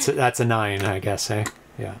 9. That's a 9, I guess, eh?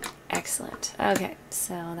 Yeah. Excellent. Okay,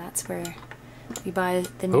 so that's where we buy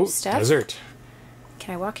the new stuff. Desert.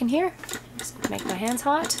 Can I walk in here? Just make my hands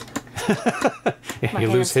hot. Yeah, you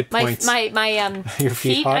lose hit points. My your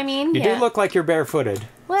feet hot? I mean, you do look like you're barefooted.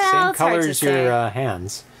 Well, same color as your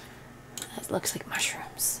hands. That looks like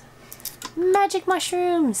mushrooms. Magic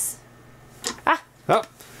mushrooms. Ah. Oh,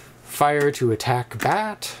 fire to attack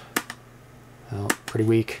bat. Oh, pretty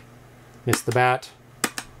weak. Miss the bat.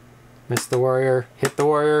 Miss the warrior. Hit the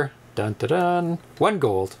warrior. Dun dun dun. 1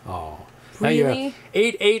 gold. Oh. Really? Now you have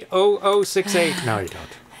 880068. No, you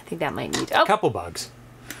don't. I think that might need... A couple bugs.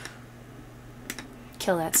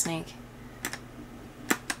 Kill that snake.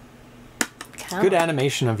 Come. Good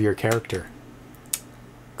animation of your character.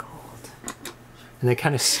 Gold. And they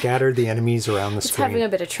kind of scattered the enemies around the screen. It's having a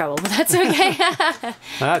bit of trouble, but that's okay.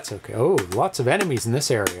 That's okay. Oh, lots of enemies in this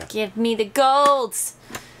area. Give me the golds.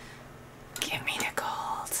 Give me the gold.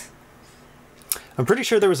 I'm pretty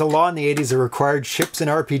sure there was a law in the 80s that required ships in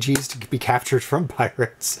RPGs to be captured from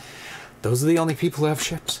pirates. Those are the only people who have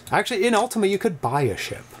ships. Actually, in Ultima, you could buy a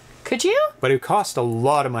ship. Could you? But it cost a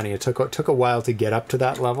lot of money. It took a while to get up to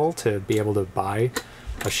that level to be able to buy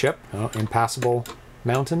a ship. Oh, impassable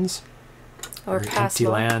mountains. Or empty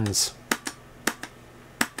lands.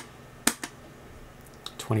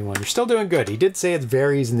 21. You're still doing good. He did say it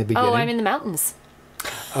varies in the beginning. Oh, I'm in the mountains.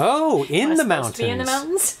 Oh, in the mountains. To be in the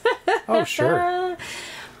mountains? Oh, sure.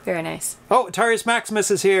 Very nice. Oh, Atari's Maximus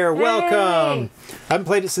is here. Hey. Welcome. I haven't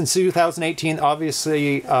played it since 2018.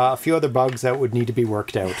 Obviously, a few other bugs that would need to be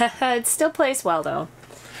worked out. It still plays well, though.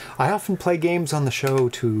 I often play games on the show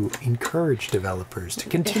to encourage developers to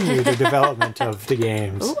continue the development of the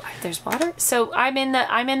games. Oh, there's water. So I'm in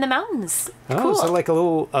the mountains. Oh, cool. so like a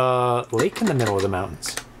little lake in the middle of the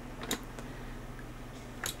mountains.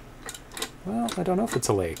 Well, I don't know if it's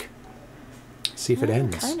a lake. See if it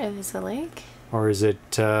ends. Kind of is a lake. Or is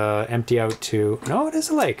it empty out to... No, it is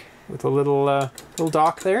a lake with a little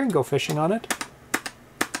dock there and go fishing on it.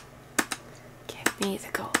 Give me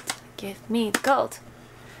the gold. Give me the gold.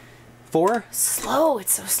 4? Slow.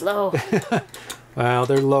 It's so slow. Well,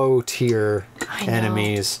 they're low tier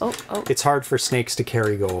enemies. Oh. It's hard for snakes to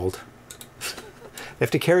carry gold. They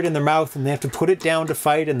have to carry it in their mouth and they have to put it down to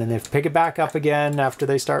fight and then they have to pick it back up again after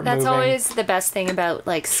they start moving. That's always the best thing about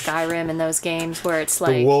like Skyrim and those games where it's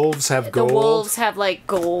like... The wolves have gold. The wolves have like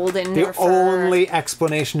gold in their fur. The only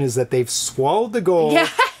explanation is that they've swallowed the gold. Yeah.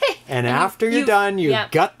 And after you're done, you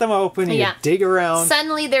gut them open, you dig around.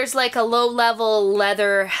 Suddenly there's like a low-level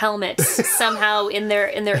leather helmet somehow in their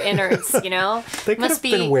innards, you know? They could have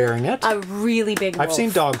been wearing it. A really big wolf. I've seen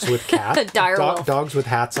dogs with cats. Dogs with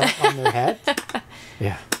hats on their head.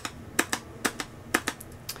 Yeah.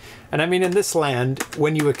 And I mean, in this land,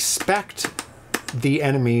 when you expect the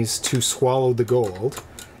enemies to swallow the gold,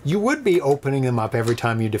 you would be opening them up every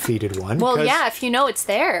time you defeated one. Well, yeah, if you know it's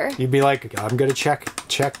there. You'd be like, I'm going to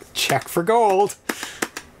check for gold.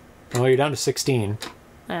 Oh, you're down to 16.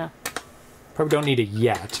 Yeah. Probably don't need it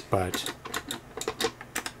yet, but...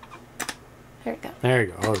 There we go. There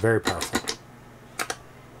you go. Oh, very powerful.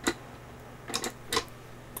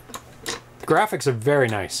 The graphics are very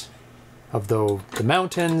nice. Of the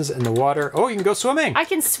mountains and the water. Oh, you can go swimming. I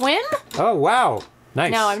can swim? Oh, wow. Nice.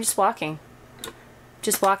 No, I'm just walking.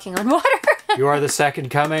 Just walking on water. You are the second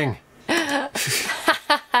coming.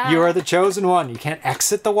 You are the chosen one. You can't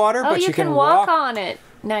exit the water, but you can walk on it.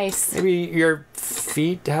 Nice. Maybe your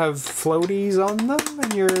feet have floaties on them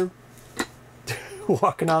and you're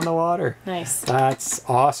walking on the water. Nice. That's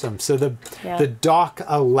awesome. So the dock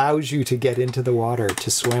allows you to get into the water to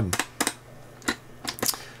swim.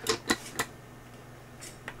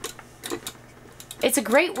 It's a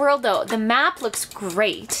great world, though. The map looks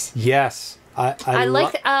great. Yes. I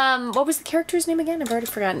like... what was the character's name again? I've already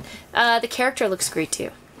forgotten. The character looks great,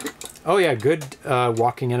 too. Oh, yeah. Good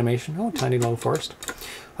walking animation. Oh, tiny little forest.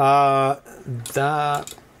 The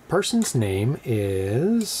person's name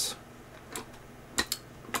is...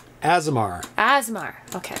 Azamar. Azamar.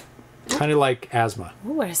 Okay. Kind of like asthma.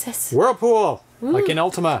 Ooh, what is this? Whirlpool. Ooh. Like in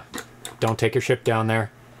Ultima. Don't take your ship down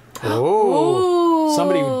there. Oh. Ooh.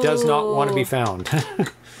 Somebody who does not want to be found.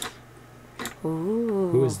 Ooh.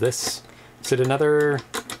 Who is this? Is it another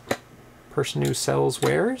person who sells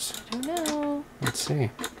wares? I don't know. Let's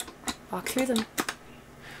see. Walk through them.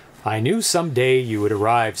 I knew someday you would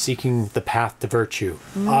arrive seeking the path to virtue.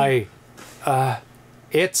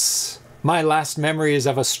 It's... My last memory is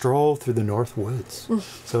of a stroll through the North Woods.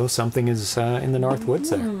 So something is in the North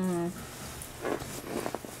Woods there.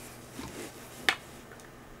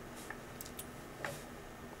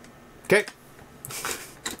 Okay.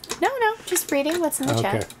 No, just reading what's in the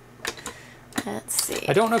chat. Let's see.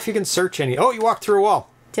 I don't know if you can search any... Oh, you walked through a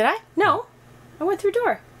wall. Did I? No. I went through a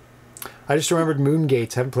door. I just remembered Moon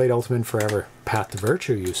Gates. Haven't played Ultima in forever. Path to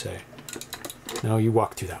virtue, you say. No, you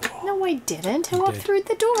walked through that wall. No, I didn't. I walked through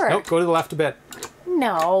the door. Nope, go to the left a bit.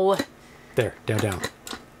 No. There, down.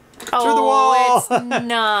 Oh, through the wall! It's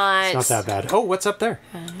not. It's not that bad. Oh, what's up there?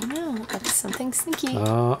 I don't know. That's something sneaky.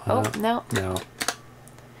 No. No.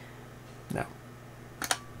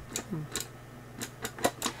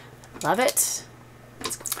 Love it.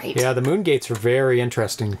 It's great. Yeah, the Moon Gates are very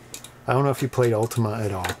interesting. I don't know if you played Ultima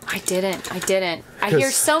at all. I didn't. I hear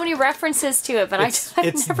so many references to it, but I've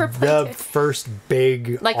never played it. It's the first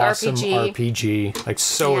big, like awesome RPG. Like,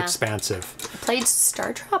 so expansive. I played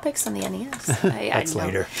Star Tropics on the NES. That's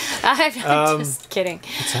later. I'm just kidding.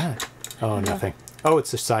 What's that? Oh, nothing. Oh, it's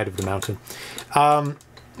the side of the mountain.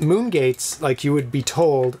 Moon Gates, like you would be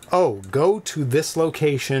told, oh, go to this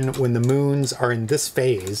location when the moons are in this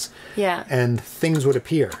phase. Yeah. And things would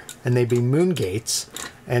appear. And they'd be moon gates.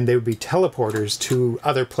 And they would be teleporters to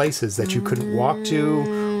other places that you couldn't walk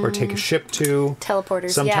to or take a ship to. Teleporters,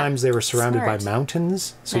 Sometimes they were surrounded by Smart.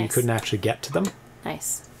 Mountains, so you couldn't actually get to them.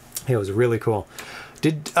 Nice. It was really cool.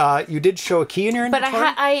 You did show a key in your inventory?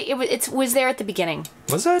 But it was there at the beginning.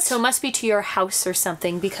 Was it? So it must be to your house or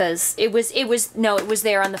something because it was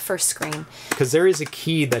there on the first screen. Because there is a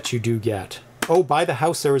key that you do get. Oh, by the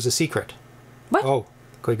house there was a secret. What? Oh,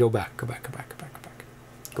 okay, go back. Go back.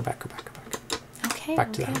 Okay.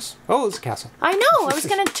 Back to the house. Oh, it's a castle. I know. I was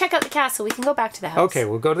gonna check out the castle. We can go back to the house. Okay,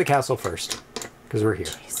 we'll go to the castle first because we're here.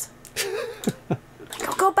 Jeez.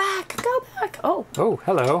 Go back. Go back. Oh. Oh,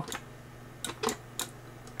 hello.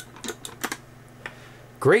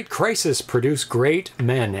 Great crisis produce great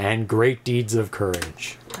men and great deeds of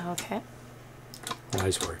courage. Okay.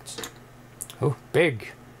 Wise words. Oh,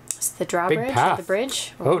 big. It's the drawbridge path. or the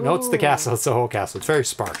bridge? Oh, no, it's the castle. It's the whole castle. It's very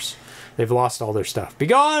sparse. They've lost all their stuff.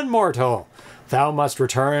 Begone, mortal! Thou must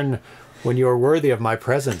return when you are worthy of my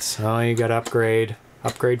presence. Oh, you got to upgrade.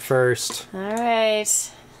 Upgrade first. All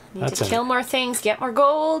right. Need to kill more things, get more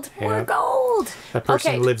gold. Yeah. More gold. That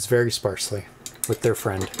person lives very sparsely with their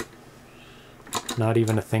friend. Not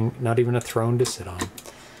even a thing, not even a throne to sit on.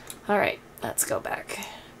 All right, let's go back.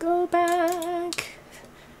 Go back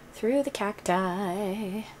through the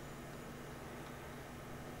cacti.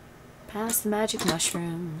 Past the magic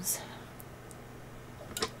mushrooms.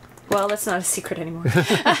 Well, that's not a secret anymore. Where's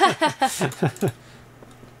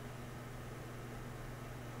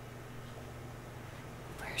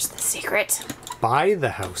the secret? By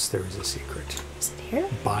the house, there is a secret. Is it here?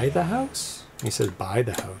 By the house? He says by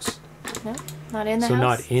the house. No, not in the house. So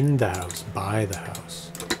not in the house, by the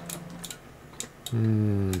house.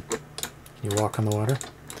 Can you walk on the water?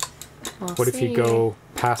 What if you go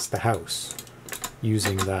past the house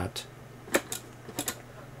using that?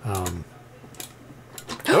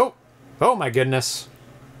 Oh my goodness.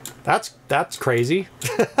 That's crazy.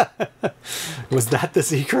 Was that the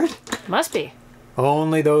secret? Must be.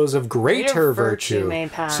 Only those of greater virtue may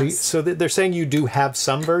pass. So they're saying you do have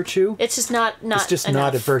some virtue. It's just not It's just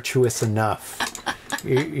enough. not virtuous enough.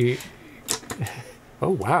 Oh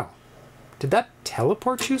wow! Did that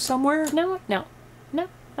teleport you somewhere? No, I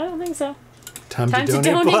don't think so. Time to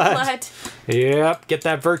donate blood. Yep, get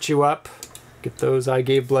that virtue up. Get those I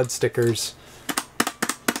gave blood stickers.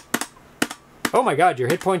 Oh my God, your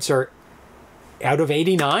hit points are out of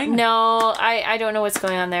 89? No, I don't know what's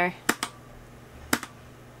going on there.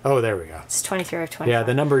 Oh, there we go. It's 23 or 24. Yeah,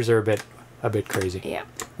 the numbers are a bit crazy. Yeah.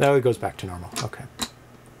 That goes back to normal. Okay.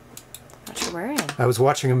 Not sure where I am. I was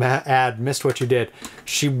watching an ad, missed what you did.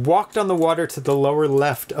 She walked on the water to the lower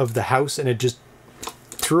left of the house, and it just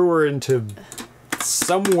threw her into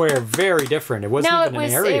somewhere very different. It wasn't even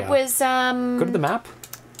an area. It was, Go to the map.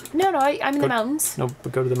 No, I'm in the mountains. No,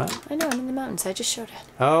 but go to the map. I know, I'm in the mountains. I just showed it.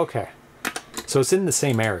 Oh, okay. So it's in the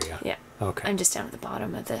same area. Yeah. Okay. I'm just down at the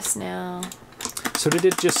bottom of this now. So did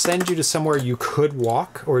it just send you to somewhere you could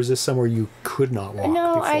walk, or is this somewhere you could not walk?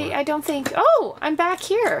 No, before? I don't think... Oh, I'm back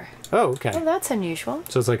here. Oh, okay. Oh, that's unusual.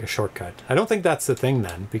 So it's like a shortcut. I don't think that's the thing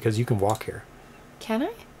then, because you can walk here. Can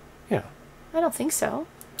I? Yeah. I don't think so.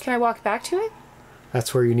 Can I walk back to it?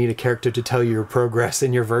 That's where you need a character to tell you your progress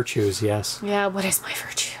and your virtues, yes. Yeah, what is my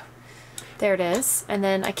virtue? There it is. And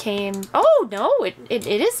then I came... Oh, no, it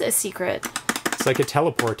is a secret. It's like a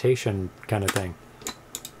teleportation kind of thing.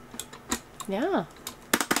 Yeah.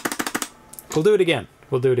 We'll do it again.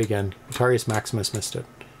 We'll do it again. Atarius Maximus missed it.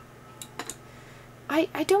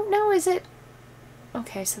 I don't know, is it...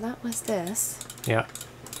 Okay, so that was this. Yeah.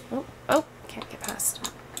 Oh, can't get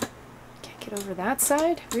past. Can't get over that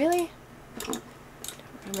side? Really? Don't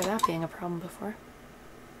remember that being a problem before.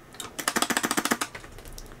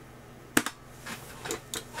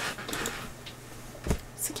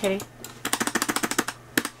 It's a kitty.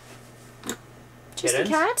 Just a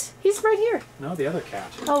cat? He's right here. No, the other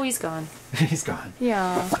cat. Oh, he's gone. He's gone.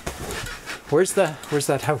 Yeah. Where's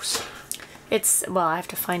that house? It's... Well, I have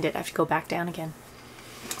to find it. I have to go back down again.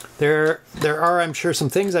 There are, I'm sure, some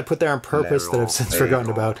things I put there on purpose that I've since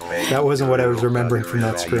forgotten about. That wasn't what I was remembering from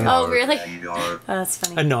that screen. Oh, really? Oh, that's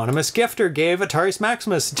funny. Anonymous Gifter gave Atarius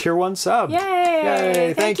Maximus a tier 1 sub. Yay!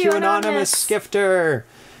 Yay! Thank you, Anonymous Gifter.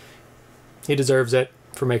 He deserves it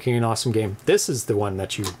for making an awesome game. This is the one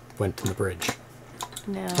that you went in the bridge.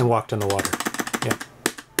 No. And walked on the water. Yeah.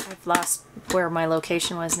 I've lost where my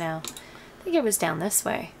location was now. I think it was down this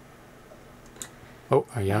way. Oh,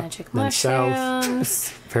 yeah. Magic then mushrooms.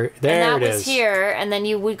 South. There it is. And that was here, and then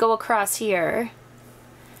you would go across here.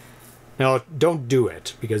 No, don't do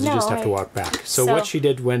it, because you just have to walk back. So what she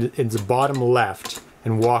did went in the bottom left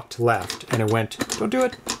and walked left, and it went, don't do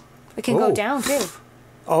it. It can go down, too.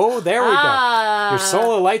 Oh, there we go. Your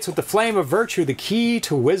soul lights with the flame of virtue. The key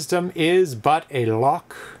to wisdom is but a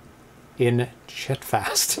lock in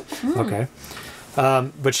Chitfast. Okay.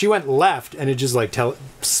 But she went left, and it just like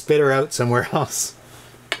spit her out somewhere else.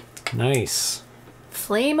 Nice.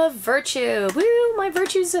 Flame of virtue. Woo, my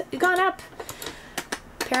virtue's gone up.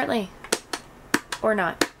 Apparently. Or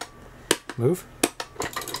not. Move.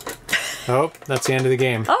 Oh, that's the end of the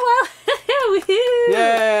game. Oh, well. Woohoo.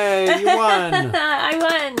 Yay, you won. I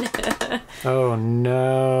won. Oh,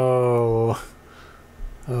 no.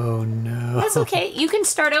 Oh, no. That's okay. You can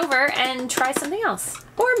start over and try something else.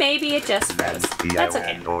 Or maybe it just froze. That's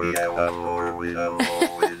okay.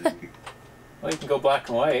 Well, you can go black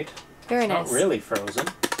and white. Very nice. Not really frozen.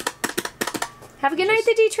 Have a good night,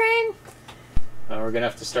 the D-Train. We're going to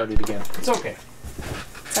have to start it again. It's okay.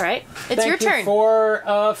 It's all right. It's your turn. Thank you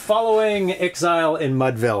for following Exile in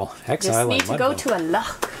Mudville. Exile in Mudville. Just need to go to a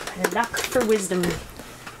lock. A lock for wisdom.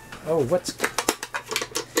 Oh, what's...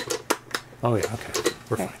 Oh, yeah, okay.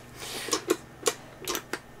 We're fine.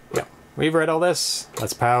 Yeah. We've read all this.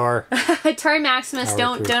 Let's power. Atari Maximus,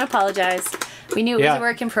 don't apologize. We knew it was a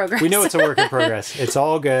work in progress. We know it's a work in progress. It's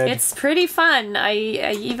all good. It's pretty fun. I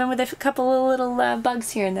even with a couple of little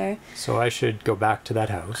bugs here and there. So I should go back to that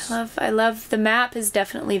house. I love the map is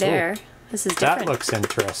definitely there. Ooh, this is different. That looks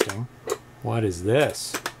interesting. What is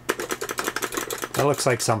this? That looks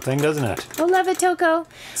like something, doesn't it? Oh, love it, Toko.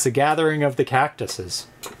 It's a gathering of the cactuses.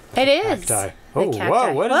 It is. Cacti. Oh,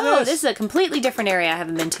 whoa, what is this? Whoa, this is a completely different area I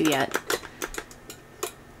haven't been to yet.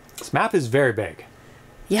 This map is very big.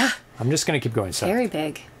 Yeah. I'm just going to keep going south. Very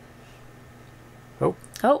big. Oh.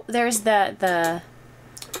 Oh, there's the...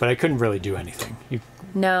 But I couldn't really do anything.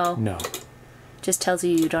 No. No. Just tells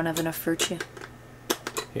you don't have enough virtue.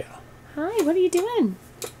 Yeah. Hi, what are you doing?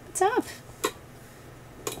 What's up?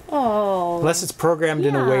 Oh. Unless it's programmed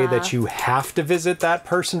in a way that you have to visit that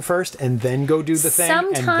person first and then go do the thing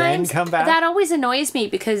and then come back. That always annoys me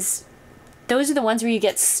because those are the ones where you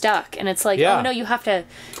get stuck, and it's like, Yeah. oh no, you have to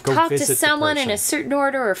Go talk to visit the someone in a person. certain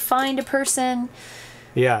order or find a person.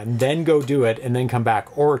 Yeah, and then go do it and then come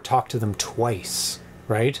back or talk to them twice,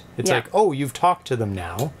 right? It's Yeah. like, oh, you've talked to them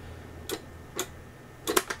now.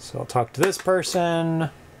 So I'll talk to this person.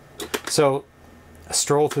 So a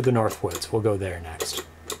stroll through the North Woods. We'll go there next.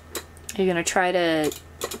 Are you gonna try to?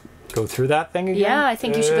 Go through that thing again? Yeah, I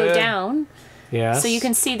think you should go down. Yes. So you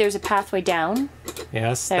can see there's a pathway down.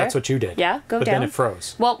 Yes, There. that's what you did. Yeah, go but down. then it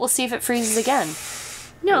froze. Well, we'll see if it freezes again.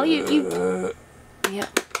 No, you. Yeah.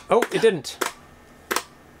 Oh, it didn't.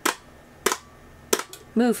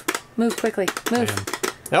 Move quickly. Move.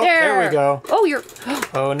 Oh, there we go. Oh, you're.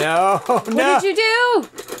 Oh no! Oh, What no! did you do?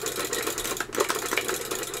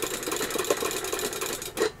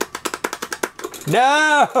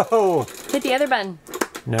 No! Hit the other button.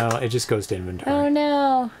 No, it just goes to inventory. Oh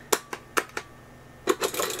no.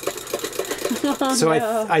 Oh, So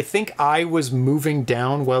no. I think I was moving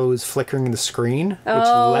down while it was flickering the screen,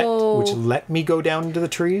 Oh. which let me go down into the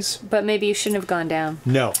trees. But maybe you shouldn't have gone down.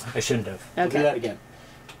 No, I shouldn't have. I'll do Okay. that again.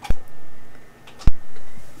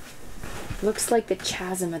 Looks like the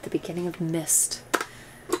chasm at the beginning of Myst.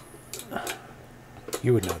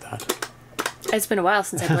 You would know that. It's been a while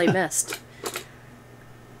since I played Myst.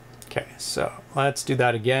 Okay, so let's do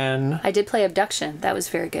that again. I did play Abduction. That was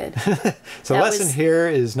very good. So that lesson was- here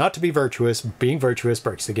is not to be virtuous. Being virtuous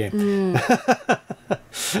breaks the game.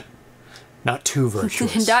 Not too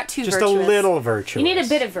virtuous. Not too just virtuous. a little virtuous. You need a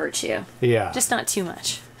bit of virtue. Yeah. Just not too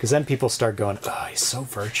much. Because then people start going, oh, he's so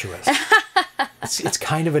virtuous. it's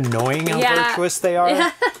kind of annoying how Yeah. virtuous they are.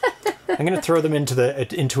 I'm going to throw them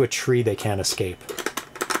into a tree they can't escape.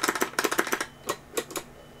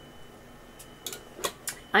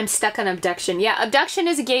 I'm stuck on Abduction. Yeah, Abduction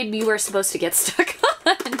is a game you were supposed to get stuck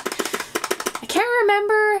on. I can't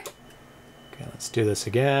remember. Okay, let's do this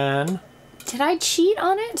again. Did I cheat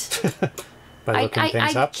on it? By looking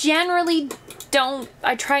things I up. generally don't.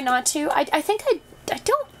 I try not to. I think I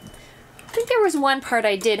don't. I think there was one part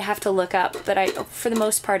I did have to look up, but for the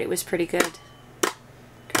most part it was pretty good.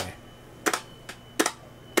 Okay.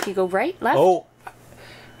 You go right, left. Oh,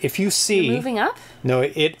 if you see... You're moving up. No,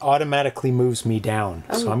 it automatically moves me down.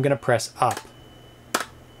 Oh. So I'm going to press up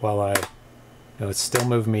while I... No, it's still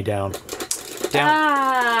moving me down. Down.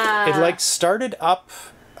 Ah. It like started up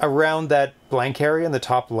around that blank area in the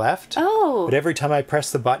top left. Oh. But every time I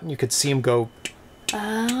press the button, you could see him go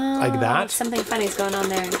like that. Something funny's going on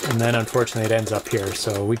there. And then unfortunately it ends up here.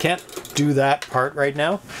 So we can't do that part right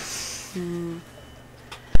now.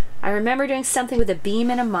 I remember doing something with a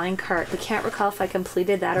beam and a minecart. We can't recall if I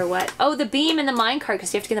completed that or what. Oh, the beam and the minecart,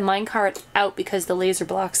 because you have to get the minecart out because the laser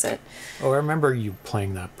blocks it. Oh, I remember you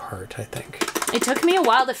playing that part, I think. It took me a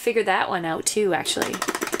while to figure that one out too, actually.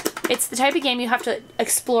 It's the type of game you have to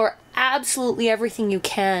explore absolutely everything you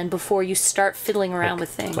can before you start fiddling around with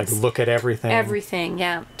things. Like look at everything. Everything,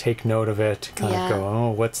 yeah. Take note of it. Kind Yeah. of go,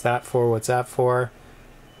 oh, what's that for? What's that for?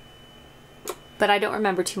 But I don't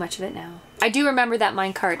remember too much of it now. I do remember that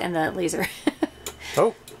minecart and the laser.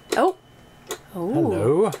 Oh, Oh. Oh.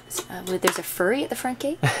 hello. There's a furry at the front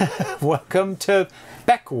gate. Welcome to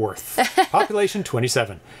Beckworth, population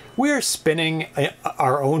 27. We're spinning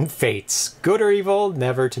our own fates, good or evil,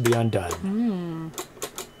 never to be undone.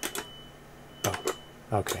 Oh,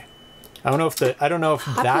 okay. I don't know if that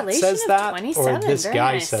Population says of that or 27, this very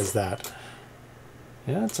guy nice. says that.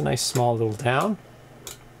 Yeah, it's a nice small little town.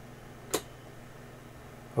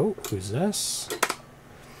 Oh, who's this?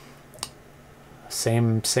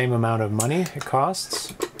 Same amount of money it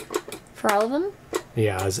costs. For all of them?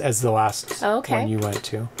 Yeah, as the last Oh, okay. one you went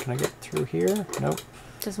to. Can I get through here? Nope.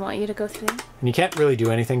 Doesn't want you to go through there? And you can't really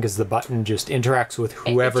do anything because the button just interacts with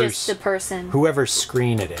Just the person. whoever's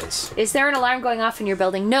screen it is. Is there an alarm going off in your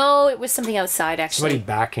building? No, it was something outside, actually. Somebody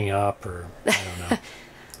backing up or I don't know.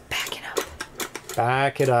 Backing up.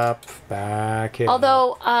 Back it up. Back it up.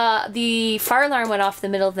 Although the fire alarm went off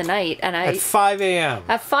in the middle of the night, and At 5 a.m.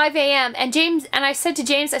 at 5 a.m. and I said to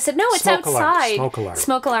James, I said, no, it's Smoke alarm, outside. smoke alarm.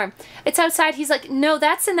 Smoke alarm. It's outside. He's like, no,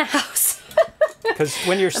 that's in the house. Because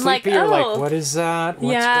when you're I'm like, sleepy, you're oh. like, what is that?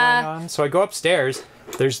 What's Yeah. going on? So I go upstairs.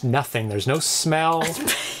 There's nothing. There's no smell.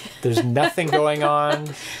 There's nothing going on.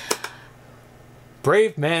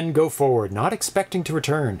 Brave men go forward, not expecting to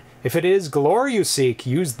return. If it is glory you seek,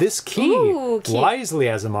 use this key Ooh, key. wisely,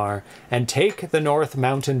 Azamar, and take the North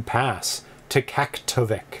Mountain Pass to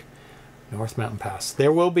Kaktovik. North Mountain Pass.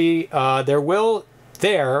 There will be, there will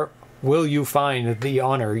you find the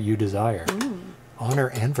honor you desire. Honor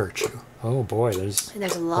and virtue. Oh boy, there's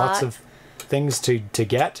There's a lots lot. of things to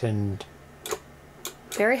get and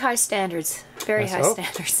Very high standards. Very Yes, high oh,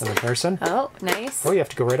 standards. another person. Oh, nice. Oh, you have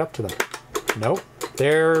to go right up to them. Nope.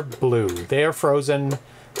 They're blue. They are frozen.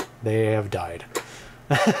 They have died.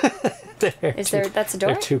 That's a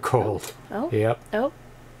door? They're too cold. Oh. Yep. Oh.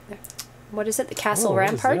 What is it? The castle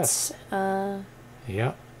ramparts?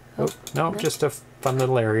 Yeah. Oh, no, just a fun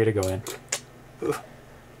little area to go in.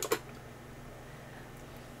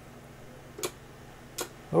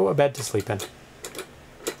 Oh, a bed to sleep in.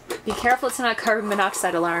 Be careful it's not a carbon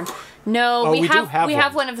monoxide alarm. No, we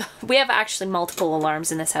have one of the, we have actually multiple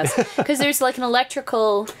alarms in this house because there's like an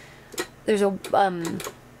electrical. There's a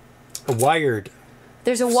wired.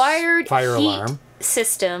 There's a wired fire heat alarm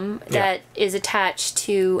system that is attached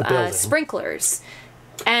to sprinklers.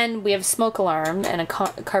 And we have a smoke alarm and a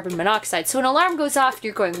carbon monoxide. So an alarm goes off,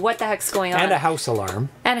 you're going, what the heck's going on? And a house alarm.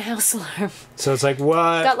 And a house alarm. So it's like,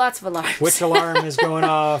 what? Got lots of alarms. Which alarm is going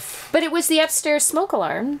off? But it was the upstairs smoke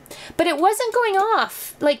alarm. But it wasn't going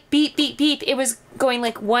off like beep, beep, beep. It was going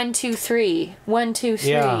like 1, 2, 3, 1, 2,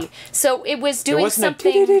 3. Yeah. So it was doing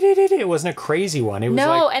something. It wasn't a crazy one. It was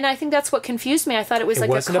and I think that's what confused me. I thought it was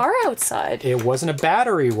like a car outside. It wasn't a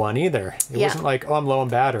battery one either. It wasn't like, oh, I'm low on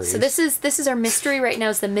batteries. So this is our mystery right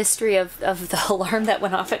now. Is the mystery of the alarm that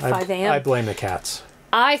went off at 5 a.m. I blame the cats.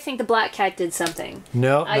 I think the black cat did something.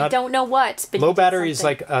 No, I don't know what. But low battery is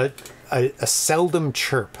like a seldom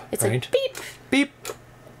chirp. It's right? like beep, beep,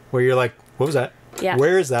 where you're like, what was that? Yeah.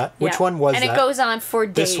 Where is that? Which one was that? And it goes on for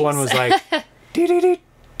days. This one was like,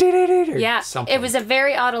 yeah, something. It was a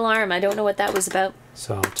very odd alarm. I don't know what that was about.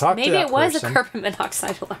 So talk Maybe to that it was person a carbon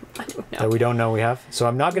monoxide alarm. I don't know. That we don't know we have. So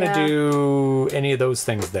I'm not going to do any of those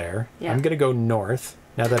things there. Yeah. I'm going to go north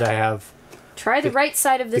now that I have. Try the right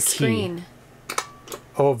side of the screen.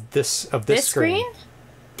 Oh, of this screen?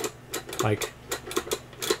 Like.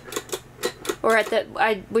 Or at the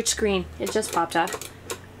which screen? It just popped up.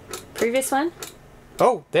 Previous one?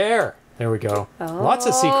 Oh, there. There we go. Oh, lots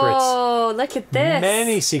of secrets. Oh, look at this.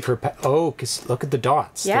 Many secret. Because look at the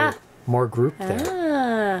dots. Yeah. They're more grouped there.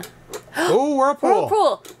 Ah. Oh, whirlpool.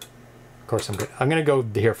 Whirlpool. Of course, I'm going to go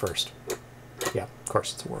here first. Yeah, of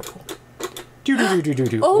course, it's a whirlpool. Do.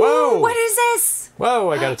 Oh, whoa! What is this? Whoa!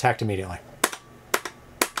 I got attacked immediately.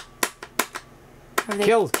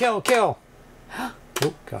 Kill!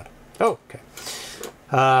 Oh God. Oh, okay.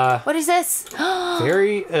 What is this?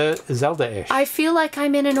 Very Zelda-ish. I feel like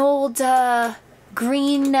I'm in an old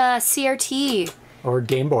green CRT. Or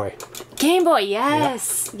Game Boy. Game Boy,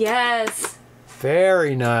 yes. Yep. Yes.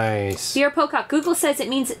 Very nice. Dear Pocock, Google says it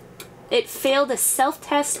means it failed a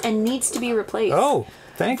self-test and needs to be replaced. Oh,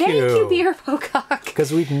 thank you. Thank you, Dear Pocock.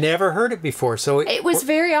 Because we've never heard it before, so it was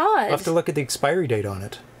very odd. We'll have to look at the expiry date on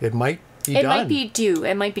it. It might be done. It might be due.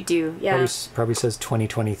 It might be due. Yeah. Probably says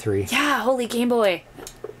 2023. Yeah, holy Game Boy.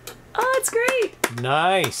 Oh, it's great.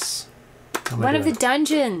 Nice. One of the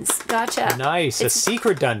dungeons. Gotcha. Nice. A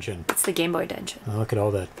secret dungeon. It's the Game Boy dungeon. Oh, look at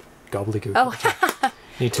all that gobbledygook. Oh.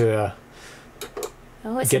 Need to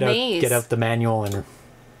it's a maze. Get out the manual and...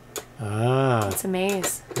 It's a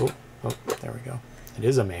maze. Oh, there we go. It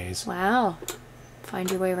is a maze. Wow. Find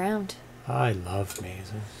your way around. I love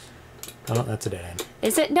mazes. Oh, that's a dead end.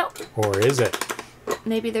 Is it? No. Or is it?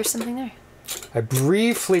 Maybe there's something there. I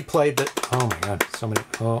briefly played the... Oh my god, so many...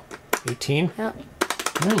 Oh, 18? Yeah.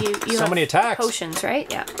 You so many attacks. Potions,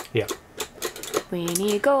 right? Yeah. Yeah. We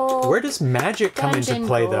need gold. Where does magic come into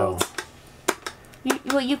play, gold. though?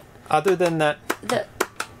 Other than that...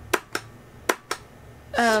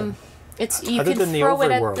 It's you can throw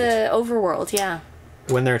it at the overworld, yeah.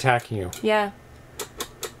 When they're attacking you. Yeah.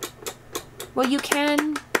 Well, you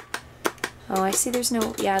can... Oh, I see there's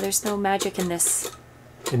no magic in this.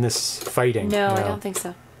 In this fighting. No, I don't think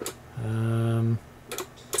so.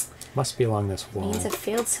 Must be along this wall. Means a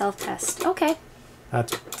failed self-test. Okay.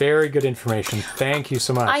 That's very good information. Thank you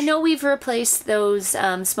so much. I know we've replaced those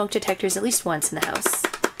smoke detectors at least once in the house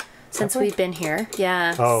since we've been here.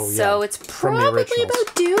 Yeah. Oh, yeah. So it's probably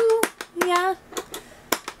about due. Yeah.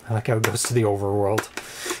 I like how it goes to the overworld.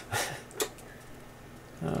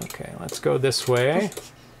 Okay, let's go this way.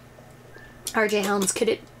 RJ Helms, could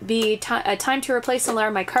it be time to replace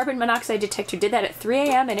alarm? My carbon monoxide detector did that at 3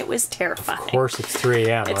 a.m. and it was terrifying. Of course it's 3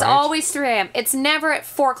 a.m., It's always 3 a.m. It's never at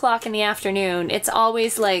 4 o'clock in the afternoon. It's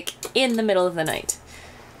always like in the middle of the night.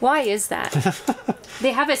 Why is that?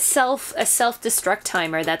 They have a self-destruct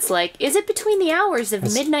timer that's like, is it between the hours of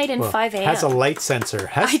midnight and 5 a.m.? Has a light sensor.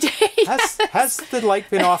 Has the light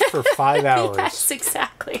been off for 5 hours? Yes,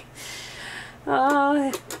 exactly.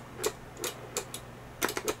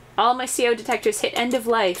 All my CO detectors hit end of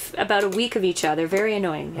life about a week of each other. Very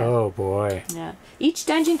annoying. Yeah. Oh, boy. Yeah. Each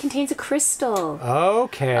dungeon contains a crystal.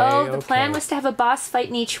 Okay. Oh, the plan was to have a boss fight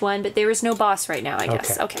in each one, but there is no boss right now, I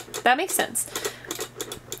guess. Okay. That makes sense.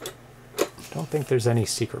 Don't think there's any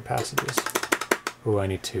secret passages. Oh, I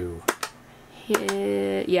need to...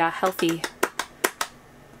 Yeah, healthy.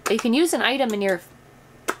 You can use an item in your...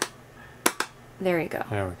 There you go.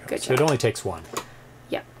 There we go. Good so job. it only takes one.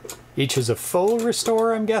 Yep. Each is a full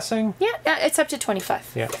restore, I'm guessing? Yeah, it's up to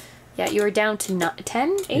 25. Yeah. Yeah, you were down to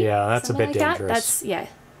 10, 8? Yeah, that's a bit like dangerous. That. That's, yeah.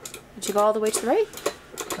 Did you go all the way to the right?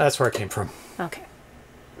 That's where it came from. Okay.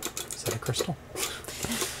 Is that a crystal?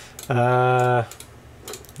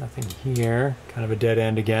 Nothing here. Kind of a dead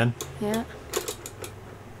end again. Yeah.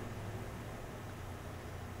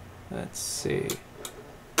 Let's see.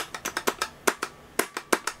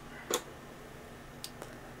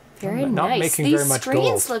 Very not nice. making These very much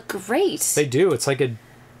screens gold. look great. They do. It's like a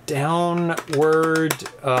downward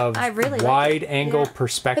of wide angle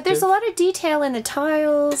perspective. But there's a lot of detail in the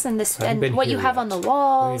tiles and this and what you have on the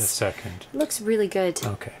walls. Wait a second. It looks really good.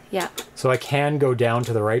 Okay. Yeah. So I can go down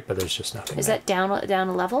to the right, but there's just nothing. Is there. that down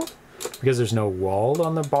a level? Because there's no wall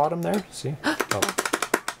on the bottom there. See? Oh.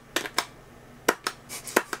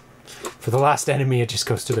 For the last enemy, it just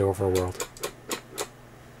goes to the overworld.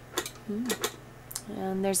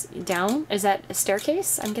 And there's down. Is that a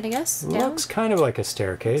staircase? I'm gonna guess. Down? Looks kind of like a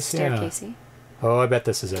staircase. Staircasey. Yeah. Oh, I bet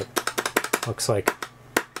this is it. Looks like.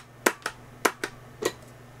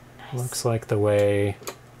 Nice. Looks like the way.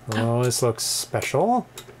 Oh, this looks special.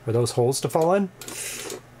 Are those holes to fall in?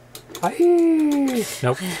 Aye.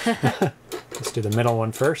 Nope. Let's do the middle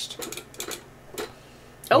one first.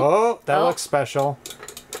 Oh, that looks special.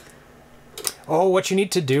 Oh, what you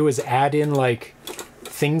need to do is add in like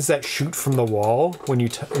things that shoot from the wall when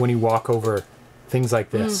you walk over things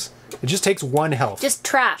like this. It just takes 1 health. Just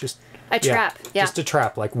trap. Just a trap. Yeah. Just a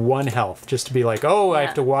trap, like 1 health, just to be like, oh, I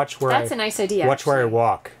have to watch where That's a nice idea. Watch where I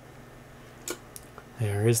walk.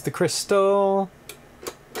 There is the crystal.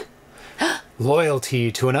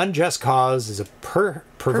 Loyalty to an unjust cause is a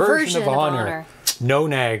perversion of honor. No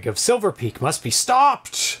nag of Silverpeak must be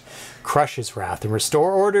stopped. Crush his wrath and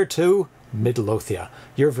restore order to Midlothian.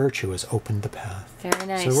 Your virtue has opened the path. Very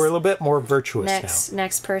nice. So we're a little bit more virtuous now.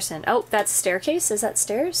 Next person. Oh, that's staircase. Is that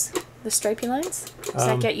stairs? The stripy lines? Does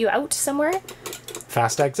that get you out somewhere?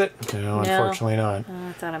 Fast exit? No, unfortunately not. Oh,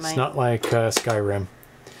 I thought it might. It's not like Skyrim.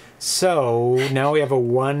 So now we have a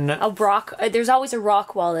rock. There's always a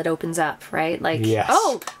rock wall that opens up, right? Like, yes.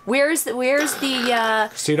 Oh, where's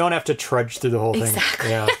the? So you don't have to trudge through the whole thing.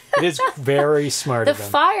 Exactly. Yeah, it is very smart. The of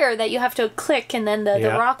them. fire that you have to click, and then the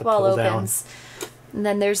rock wall opens. And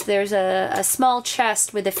then there's a small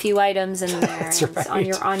chest with a few items in there. That's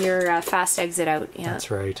right. On your fast exit out. Yeah.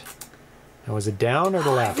 That's right. Now was it down or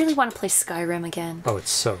the left? I really want to play Skyrim again. Oh,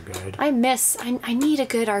 it's so good. I need a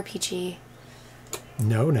good RPG.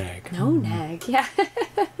 No nag. No nag. Yeah.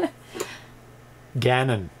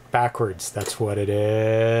 Ganon. Backwards. That's what it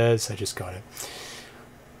is. I just got it.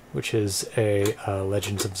 Which is a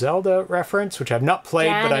Legends of Zelda reference, which I've not played,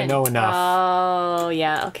 but I know enough. Oh,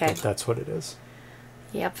 yeah. Okay. But that's what it is.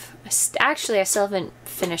 Yep. Actually, I still haven't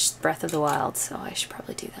finished Breath of the Wild, so I should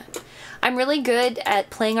probably do that. I'm really good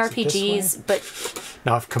at playing RPGs, but...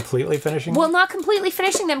 Not completely finishing them? Well, not completely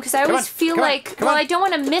finishing them, because I always feel like, I don't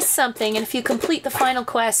want to miss something, and if you complete the final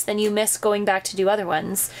quest, then you miss going back to do other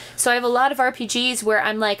ones. So I have a lot of RPGs where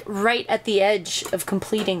I'm, like, right at the edge of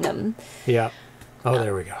completing them. Yeah. Oh,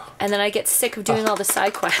 there we go. And then I get sick of doing all the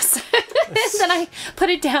side quests. And then I put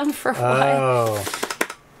it down for a while.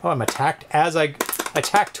 Oh, I'm attacked as I...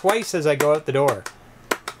 Attack twice as I go out the door.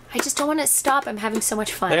 I just don't want to stop. I'm having so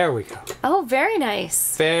much fun. There we go. Oh, very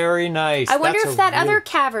nice. Very nice. I wonder if that other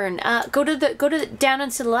cavern. Go to down and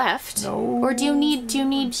to the left. No. Or do you need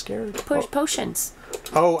I'm scared. Potions?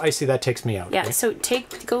 Oh, I see. That takes me out. Yeah. Right? So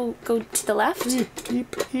go to the left.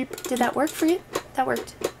 Eep, eep. Did that work for you? That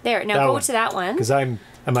worked. There. Now that go one. to that one. Because am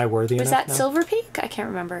I worthy enough? Was that now? Silverpeak? I can't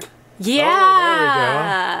remember.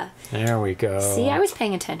 Yeah. Oh, there we go. See, I was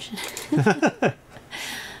paying attention.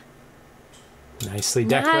 Nicely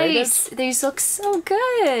decorated. Nice. These look so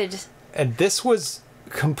good. And this was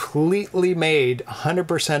completely made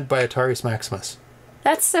 100% by Atari's Maximus.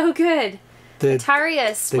 That's so good.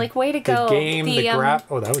 Atarius, like, way to go. The game,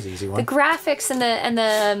 oh, that was an easy one. The graphics and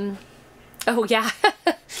the oh yeah.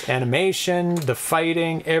 Animation, the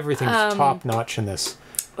fighting, everything's top notch in this.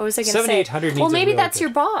 What was I going to say? 7800 well, maybe really that's good.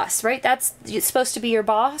 your boss, right? That's supposed to be your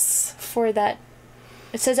boss for that.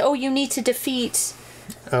 It says, "Oh, you need to defeat."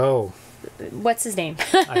 Oh. What's his name?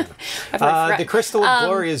 I don't know. The crystal of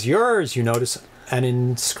glory is yours. You notice an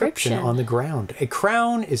inscription on the ground. A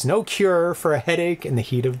crown is no cure for a headache in the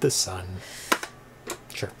heat of the sun.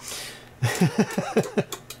 Sure.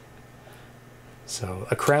 So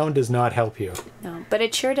a crown does not help you. No, but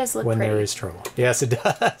it sure does look when pretty. there is trouble. Yes, it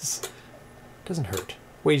does. Doesn't hurt.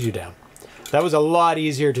 Weighs you down. That was a lot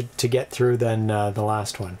easier to get through than the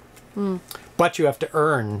last one. But you have to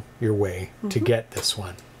earn your way to get this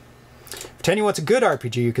one. If Tanya wants a good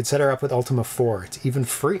RPG, you could set her up with Ultima 4. It's even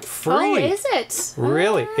free. Oh, is it?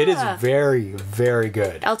 Really? It is very, very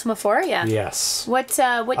good. Ultima 4, yeah. Yes. What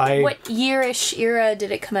year-ish era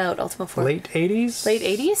did it come out, Ultima 4? Late 80s? Late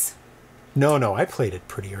 80s? No, I played it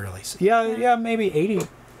pretty early. So yeah, maybe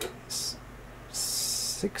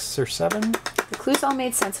 86 or 7. The clues all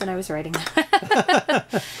made sense when I was writing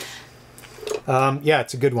that. Yeah,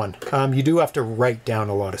 it's a good one. You do have to write down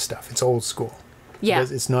a lot of stuff. It's old school. Yeah.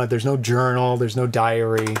 It's not. There's no journal. There's no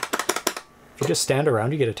diary. If you just stand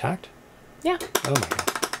around, you get attacked. Yeah. Oh my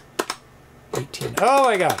god. 18. Oh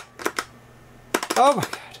my god. Oh my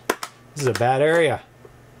god. This is a bad area.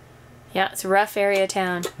 Yeah, it's a rough area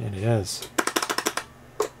town. It is.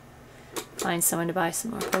 Find someone to buy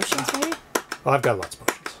some more potions, maybe? Oh, I've got lots of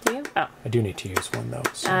potions. Do you? Oh. I do need to use one though.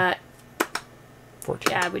 So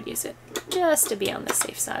 14. Yeah, I would use it just to be on the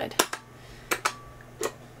safe side.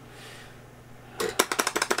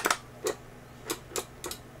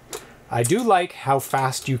 I do like how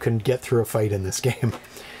fast you can get through a fight in this game.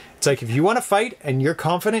 It's like if you want to fight and you're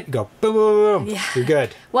confident, you go boom, boom, boom. Yeah. You're good.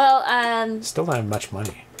 Well, Still don't have much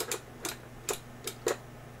money.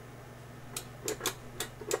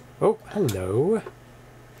 Oh, hello.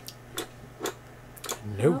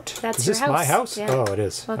 Note. that's is your this house. my house? Yeah. Oh, it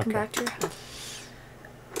is. Welcome okay. back to your house.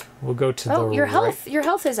 We'll go to the Oh, your right. health. Your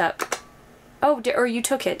health is up. Oh, or you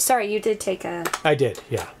took it. Sorry, you did take a... I did,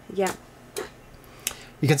 yeah. Yeah.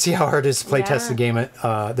 You can see how hard it is to play test Yeah. the game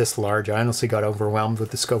at this large. I honestly got overwhelmed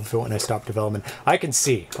with the scope of it when I stopped development. I can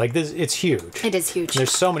see, like this, it's huge. It is huge.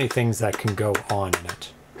 There's so many things that can go on in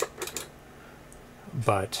it.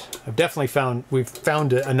 But I've definitely we've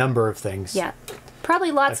found a number of things. Yeah.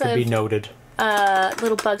 Probably lots that could of be noted.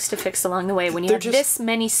 little bugs to fix along the way when you They're have just- this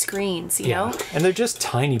many screens, you know? And they're just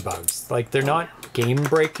tiny bugs. Like they're not game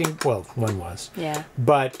breaking. Well, one was. Yeah.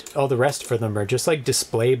 But all the rest for them are just like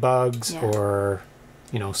display bugs Yeah. or,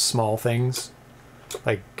 small things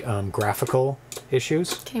like graphical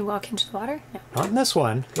issues. Can you walk into the water? No. Not in this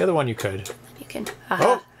one. The other one you could. You can.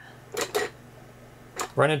 Oh!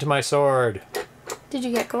 Run into my sword. Did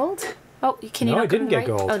you get gold? Oh, can you No, not I go to didn't the get right?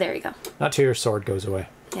 gold. Oh, there you go. Not till your sword goes away.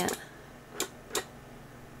 Yeah.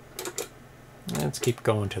 Let's keep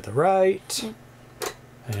going to the right. Yeah.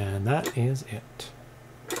 And that is it.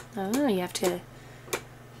 Oh, you have to...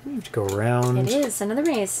 You have to go around. It is another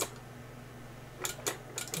maze.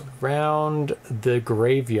 Around the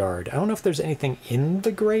graveyard. I don't know if there's anything in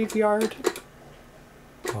the graveyard.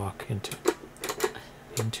 Walk into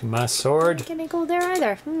my sword. Didn't get any gold there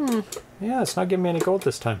either. Yeah, it's not giving me any gold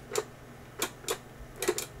this time.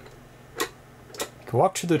 You can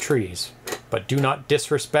walk through the trees, but do not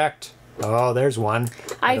disrespect. Oh, there's one.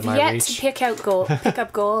 I've yet to pick up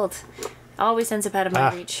gold. Always ends up out of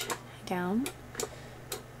my reach. Down.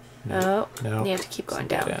 No, You have to keep going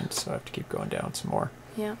it's a dead down. end, so I have to keep going down some more.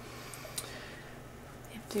 Yeah.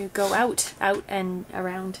 You have to go out and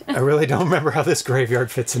around. I really don't remember how this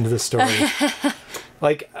graveyard fits into the story.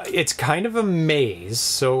 Like, it's kind of a maze,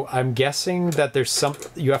 so I'm guessing that there's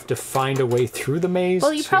you have to find a way through the maze.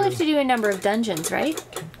 Well, you probably have to do a number of dungeons, right?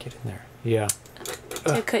 Can't get in there. Yeah.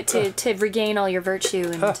 To regain all your virtue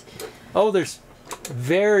and... Oh, there's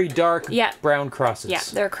very dark Yeah. brown crosses. Yeah,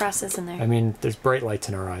 there are crosses in there. I mean, there's bright lights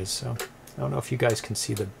in our eyes, so I don't know if you guys can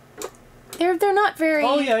see them. They're not very...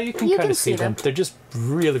 Oh, yeah, you can kind of see them. They're just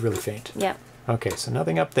really, really faint. Yep. Okay, so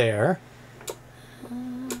nothing up there.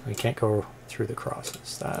 We can't go through the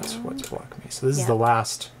crosses. That's what's blocking me. So this is the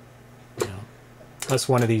last, unless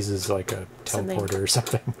one of these is like a teleporter or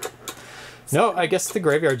something. No, I guess the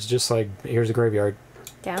graveyard's just like, here's a graveyard.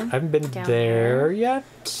 Down? I haven't been Down there yet.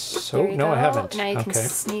 So, There you no, go. I haven't. Now you can Okay.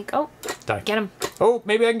 sneak... Oh, Die. get him. Oh,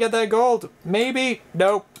 maybe I can get that gold. Maybe.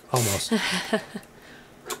 Nope. Almost.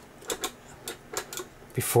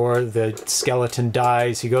 Before the skeleton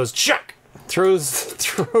dies, he goes, chuck!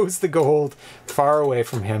 Throws the gold far away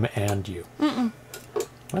from him and you.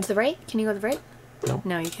 To the right? Can you go to the right? Nope.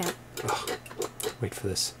 No, you can't. Wait for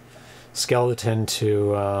this skeleton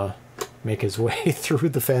to make his way through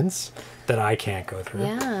the fence that I can't go through.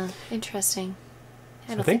 Yeah, interesting.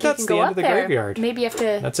 I don't think you that's can the go end up of the there. graveyard. Maybe you have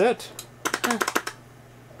to... That's it.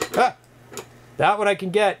 Ah! That one I can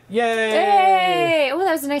get. Yay! Hey! Oh,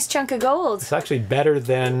 that was a nice chunk of gold. It's actually better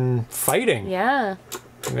than fighting. Yeah.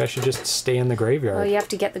 Maybe I should just stay in the graveyard. Oh, you have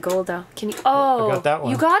to get the gold, though. Can you... Oh! I got that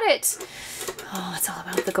one. You got it! Oh, it's all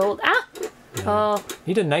about the gold. Ah! Yeah. Oh.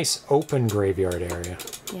 Need a nice open graveyard area.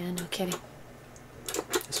 Yeah, no kidding.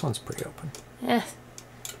 This one's pretty open. Eh.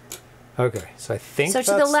 Okay, so I think So that's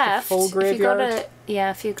to the left, full graveyard. if you go to...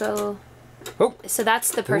 Yeah, if you go... Oh. So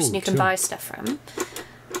that's the person Ooh, you can buy stuff from.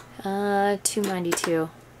 292.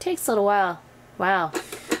 Takes a little while. Wow.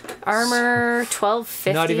 Armor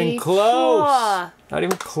 1250. Not even close. Whoa. Not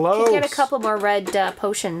even close. Could get a couple more red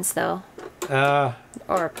potions though. Or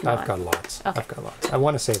not. I've got lots. Okay. I've got lots. I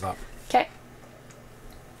want to save up. Okay.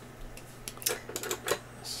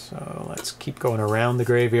 So let's keep going around the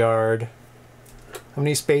graveyard. How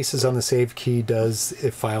many spaces on the save key does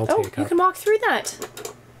a file take up? You can walk through that.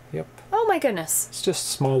 Yep. Oh my goodness. It's just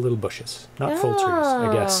small little bushes, not full trees,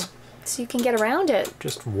 I guess. So you can get around it.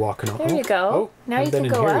 Just walking on. There you go. Oh, Now you can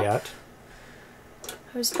go here up. Yet.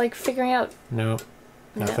 I was like figuring out. No,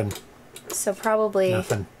 nothing. No. So probably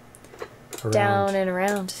Nothing. Around. down and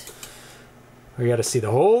around. We got to see the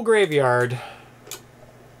whole graveyard.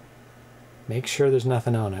 Make sure there's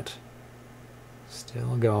nothing on it.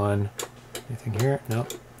 Still going. Anything here?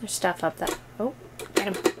 Nope. There's stuff up there. Oh,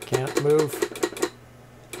 get him. Can't move.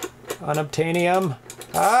 Unobtainium.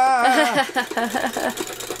 Ah!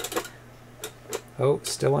 Oh,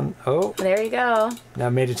 still on. Oh, There you go. now I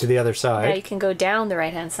made it to the other Now side. you can go down the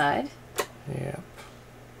right hand side. Yep.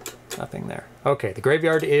 Nothing there. Okay, the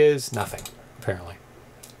graveyard is nothing, apparently.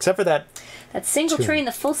 Except for that. That single Tomb. tree in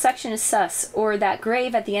the full section is sus, or that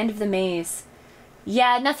grave at the end of the maze.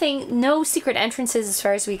 Yeah, nothing, no secret entrances as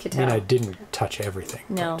far as we could I tell. mean, I didn't touch everything.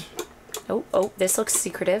 No. but Oh, this looks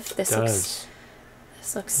secretive. This It looks. does.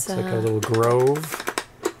 This looks. It's like a little grove.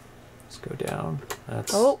 Let's go down.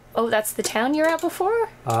 That's. Oh, that's the town you were at before.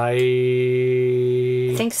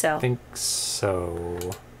 I Think so. think so.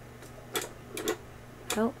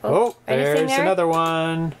 Oh, anything there's there? another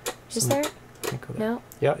one. Is there? Can't go there. No.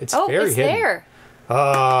 Yeah, it's Oh, very it's hidden. there.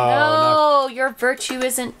 Oh, No, your virtue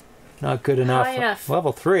isn't. not good enough. High enough.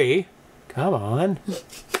 Level 3. Come on.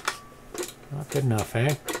 Not good enough,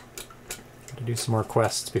 eh? Gotta do some more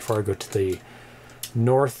quests before I go to the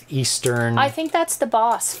northeastern. I think that's the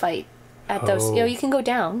boss fight at those. Oh. You know, you can go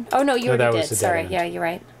down. Oh no, you No, that already was did. the dead Sorry. end. Yeah, you're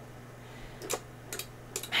right.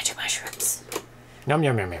 Magic mushrooms. Yum,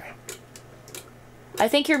 yum, yum, yum. I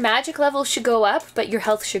think your magic level should go up, but your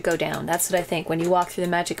health should go down. That's what I think when you walk through the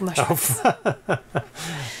magic mushrooms.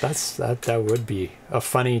 That would be a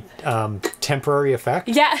funny temporary effect.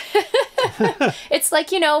 Yeah. It's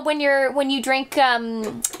like, you know, when you drink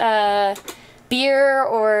beer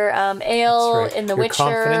or ale right. in The Your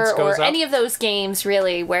confidence Witcher goes or up. any of those games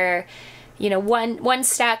really where, you know, one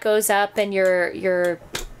stat goes up and your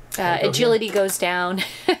agility goes down.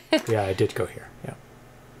 Yeah, I did go here. Yeah.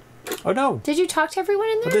 Oh no. Did you talk to everyone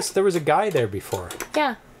in there? There was a guy there before.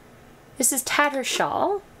 Yeah. This is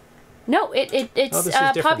Tattershall. No, it's this is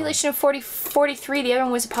a different population of 43. The other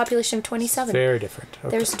one was a population of 27. Very different. Okay.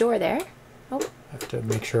 There's a door there. Oh. I have to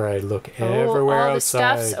make sure I look everywhere all the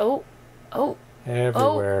outside. stuffs. Oh.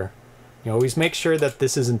 Everywhere. You always make sure that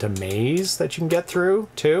this isn't a maze that you can get through,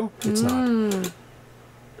 too. It's not.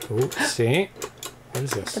 Oh, see? What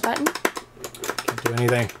is this? The button? Can't do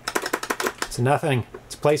anything. It's nothing.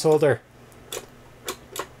 It's a placeholder.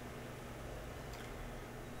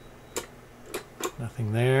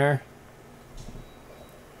 Nothing there.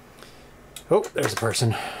 Oh, there's a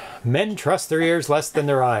person. Men trust their ears less than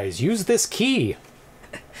their eyes. Use this key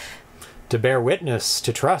to bear witness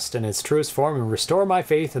to trust in its truest form and restore my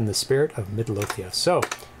faith in the spirit of Midlothian. So,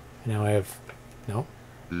 now I have... No.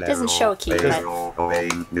 Doesn't show a key, but...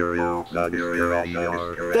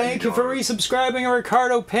 Thank you for resubscribing,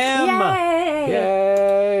 Ricardo Pim! Yay!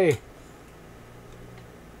 Yay!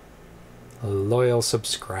 A loyal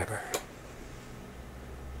subscriber.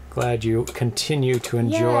 Glad you continue to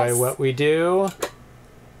enjoy Yes. what we do.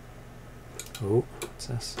 Oh, what's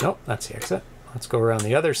this? Nope, that's the exit. Let's go around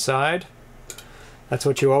the other side. That's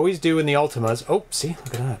what you always do in the Ultimas. Oh, see,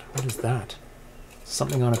 look at that. What is that?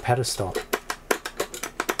 Something on a pedestal.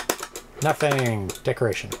 Nothing.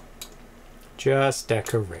 Decoration. Just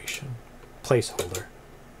decoration. Placeholder.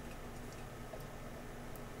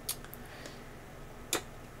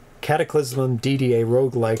 Cataclysm DDA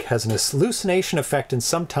roguelike has an hallucination effect, and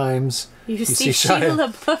sometimes You see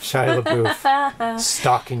Shia LaBeouf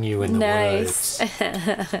stalking you in the Nice. woods.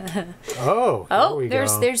 Oh, there we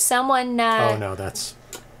go. there's someone Oh no, that's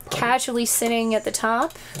casually sitting at the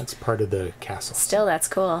top. that's part of the castle. Still, that's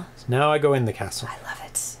cool. So now I go in the castle. I love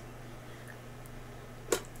it.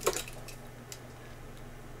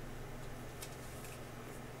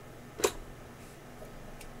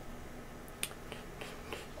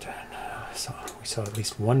 We saw at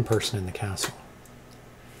least one person in the castle.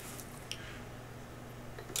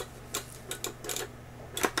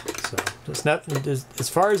 So there's not, as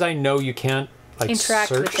far as I know, you can't like Interact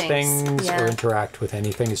with search things. things Yeah. or interact with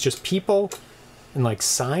anything. It's just people and like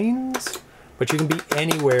signs, but you can be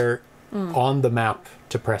anywhere on the map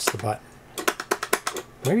to press the button.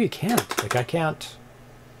 Maybe you can't. Like, I can't.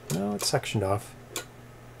 No, it's sectioned off.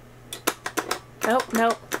 Oh,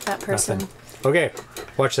 no, that person. Nothing. Okay,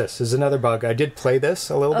 watch this. This is another bug. I did play this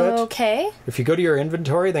a little bit. Okay. If you go to your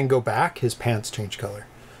inventory, then go back, his pants change color.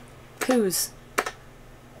 Whose?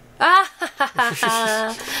 It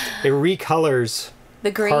recolors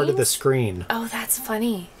The green part of the screen. Oh, that's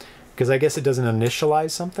funny. Because I guess it doesn't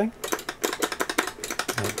initialize something.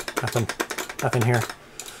 No, nothing here.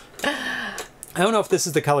 I don't know if this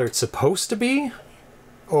is the color it's supposed to be,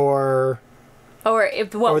 or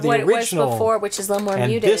if what the it was original, before, which is a little more and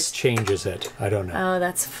muted. this changes it. I don't know. Oh,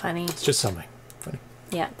 that's funny. It's just something funny.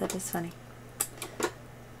 Yeah, that is funny.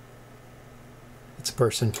 It's a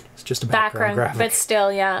person. It's just a background graphic. But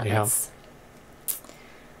still, yeah. Yeah.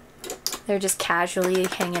 They're just casually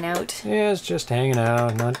hanging out. Yeah, it's just hanging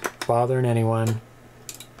out, not bothering anyone.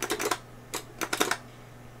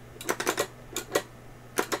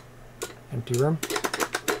 Empty room.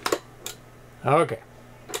 Okay.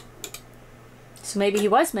 So maybe he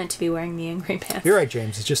was meant to be wearing the angry pants. You're right,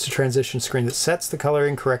 James. It's just a transition screen that sets the color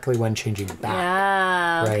incorrectly when changing back.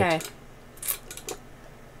 Yeah, okay. Right.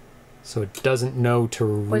 So it doesn't know to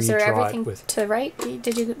redraw Was there everything it with... to the right?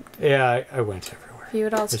 Did you... Yeah, I went everywhere. View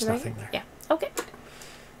it all to There's the right? nothing there. Yeah, okay.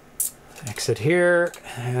 Exit here,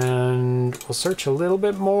 and we'll search a little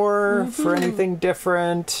bit more for anything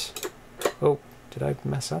different. Oh, did I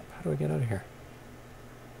mess up? How do I get out of here?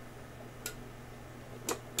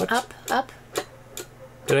 What? Up.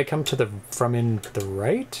 Did I come to from in the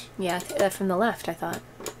right? Yeah, from the left, I thought.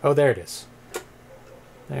 Oh, there it is.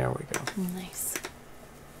 There we go. Nice.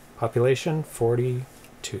 Population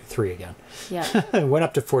 42, 3 again. Yeah. It went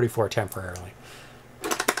up to 44 temporarily.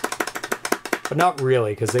 But not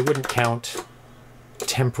really, because they wouldn't count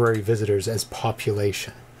temporary visitors as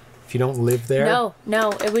population. If you don't live there...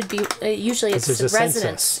 No, it would be... usually it's there's a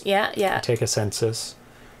residents. census. Yeah. Take a census.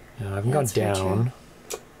 I haven't gone That's very down.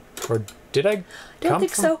 Or did I Don't come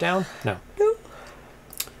think from so. down? No.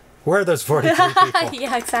 Where are those 43 people?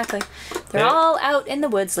 Yeah, exactly. They're all out in the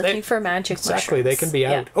woods looking for magic Exactly, mushrooms. they can be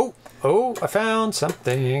out. Yeah. Oh, I found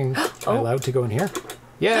something. Am I allowed to go in here?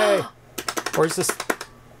 Yay! Or is this...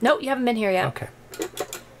 No, you haven't been here yet. Okay.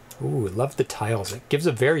 Ooh, I love the tiles. It gives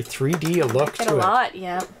a very 3D look Get to a it. lot,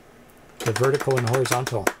 yeah. The vertical and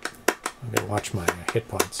horizontal. I'm going to watch my hit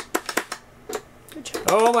points. Good job.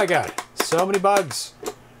 Oh my god. So many bugs.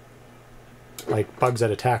 Like bugs that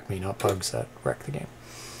attack me, not bugs that wreck the game.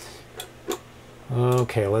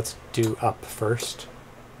 Okay, let's do up first.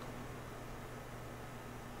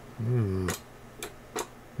 Nope.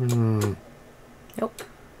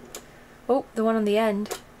 Oh, the one on the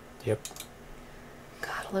end. Yep.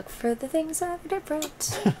 Gotta look for the things that are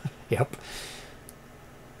different. Yep.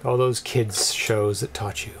 All those kids shows that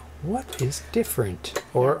taught you what is different,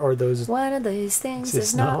 or those. One of these things It's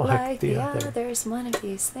is not like like the the other. others. One of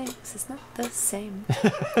these things is not the same.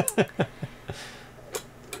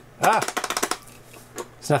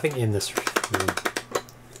 There's nothing in this room.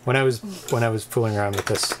 When I was fooling around with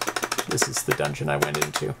this is the dungeon I went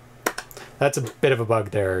into. That's a bit of a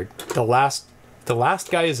bug there. The last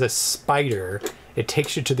guy is a spider. It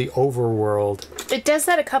takes you to the overworld. It does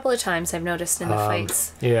that a couple of times, I've noticed in the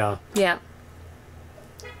fights. Yeah. Yeah.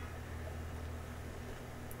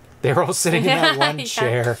 They were all sitting in that one Yeah.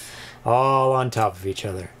 chair, all on top of each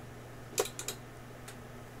other.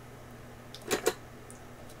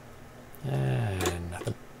 And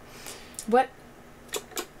nothing. What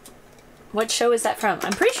show is that from?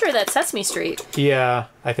 I'm pretty sure that's Sesame Street. Yeah,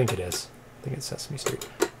 I think it is. I think it's Sesame Street.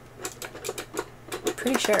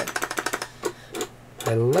 Pretty sure.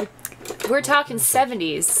 I like... We're talking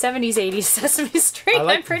 70s, 80s Sesame Street,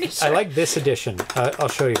 I'm pretty sure. I like this edition. I'll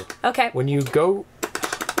show you. Okay. When you go...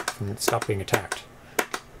 Stop being attacked.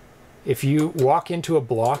 If you walk into a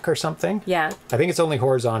block or something... Yeah. I think it's only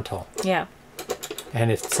horizontal. Yeah.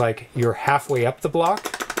 And it's like you're halfway up the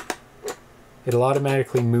block, it'll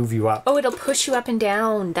automatically move you up. Oh, it'll push you up and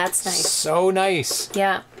down. That's nice. So nice.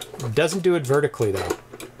 Yeah. It doesn't do it vertically, though.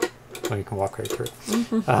 Well, you can walk right through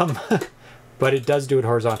it. But it does do it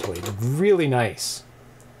horizontally. Really nice.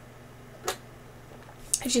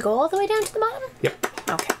 Did you go all the way down to the bottom? Yep.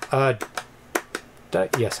 Okay.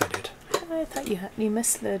 Yes, I did. I thought you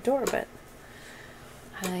missed the door, but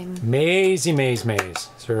I'm... Mazy maze. Is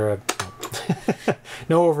there a...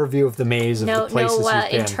 no overview of the maze of the places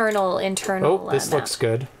you've been. internal. Oh, this map. looks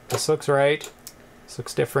good. This looks right. This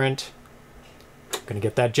looks different. I'm gonna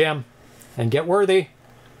get that gem. And get worthy.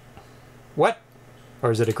 What?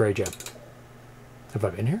 Or is it a gray gem? Have I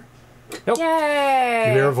been here? Nope. Yay!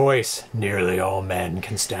 You hear a voice. Nearly all men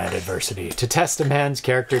can stand adversity. To test a man's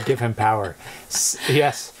character, give him power.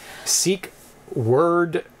 Yes. Seek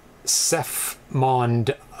word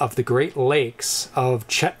Sephmond of the Great Lakes of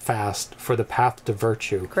Chetfast for the path to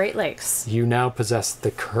virtue. Great Lakes. You now possess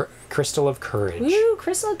the Crystal of Courage. Woo!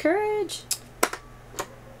 Crystal of Courage.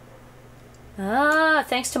 Ah,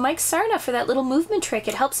 thanks to Mike Sarna for that little movement trick.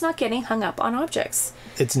 It helps not getting hung up on objects.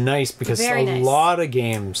 It's nice because Very a nice. lot of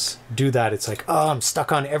games do that. It's like, oh, I'm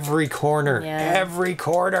stuck on every corner. Yeah. Every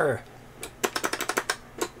corner.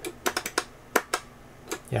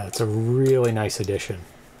 Yeah, it's a really nice addition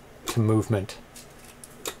to movement.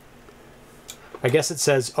 I guess it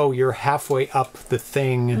says, oh, you're halfway up the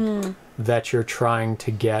thing that you're trying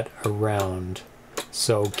to get around.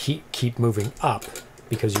 So keep moving up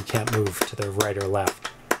because you can't move to the right or left.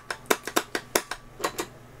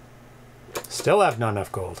 Still have not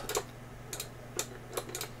enough gold.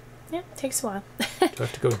 Yeah, takes a while. Do I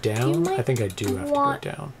have to go down? might I think I do have to go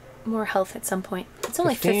down. More health at some point. It's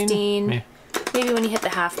only 15? 15. Meh. Maybe when you hit the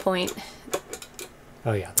half point.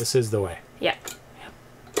 Oh yeah, this is the way. Yeah.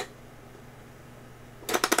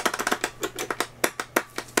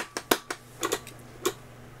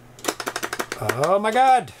 Oh my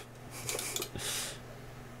god!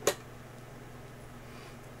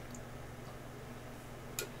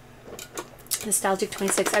 Nostalgic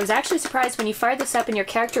 26. I was actually surprised when you fired this up and your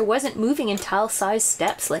character wasn't moving in tile-sized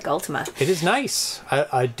steps like Ultima. It is nice.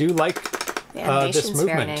 I do like The animation's this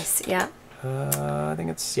movement. very nice. Yeah. I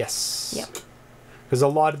think it's, yes. Yep. Because a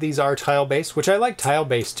lot of these are tile-based, which I like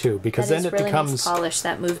tile-based too, because That then is it really becomes... nice polish,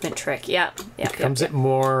 that movement trick. Yeah. Yep, becomes yep, it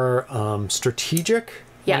more strategic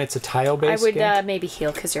Yeah. when it's a tile-based I would game. maybe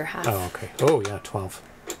heal because you're half. Oh, okay. Oh, yeah, 12.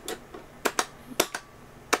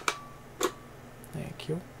 Thank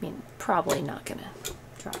you. I mean, probably not going to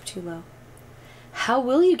drop too low. How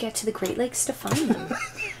will you get to the Great Lakes to find them?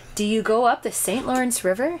 Do you go up the St. Lawrence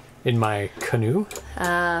River? In my canoe?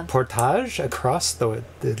 Portage across the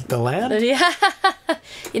land? Yeah.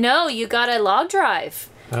 You got a log drive.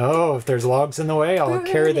 Oh, if there's logs in the way, I'll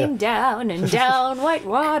carry Burning the... down and down white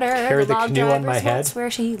water. Carry the log canoe on my driver's head. waltz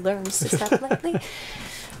where she learns to step lightly.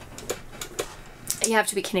 You have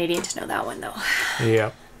to be Canadian to know that one, though.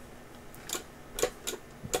 Yep.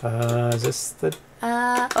 Is this the...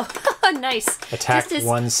 Oh, nice. Attack Just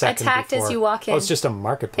 1 second attacked before. as you walk in. Oh, it's just a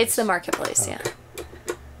marketplace. It's the marketplace, Okay. yeah.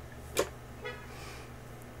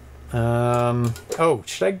 Oh,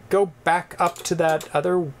 should I go back up to that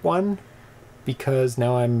other one? Because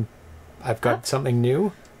now I've got something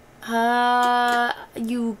new?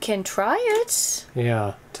 You can try it.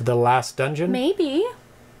 Yeah. To the last dungeon Maybe.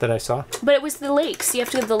 that I saw? But it was the lakes. You have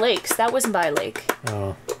to go to the lakes. That wasn't by a lake.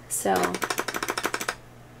 Oh. So...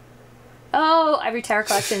 Oh, Ivory Tower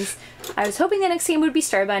Collections. I was hoping the next game would be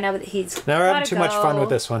started by now, but he's Now we're having gotta too much fun go. with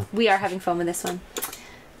this one. We are having fun with this one.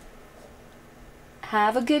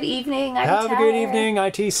 Have a good evening, Ivory Have a good Tower. evening,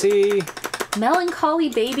 ITC. Melancholy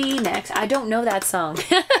Baby next. I don't know that song.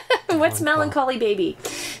 What's Melancholy Baby?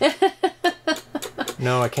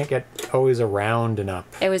 No, I can't get always around and up.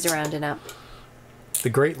 It was around and up. The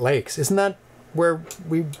Great Lakes. Isn't that where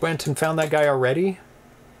we went and found that guy already?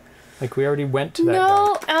 Like, we already went to that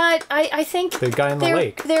No, guy. I think... The guy in the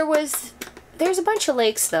lake. There's a bunch of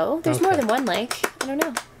lakes, though. There's more Okay. than one lake. I don't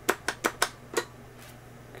know.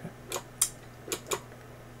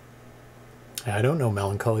 I don't know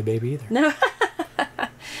Melancholy Baby either. No.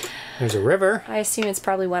 There's a river. I assume it's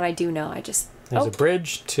probably one I do know. I just... There's a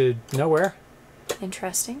bridge to nowhere.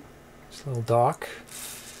 Interesting. There's a little dock.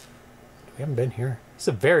 We haven't been here. It's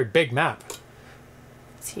a very big map.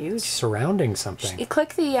 It's huge. Surrounding something. You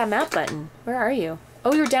click the map button. Where are you?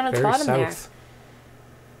 Oh, you're down at the Very bottom south.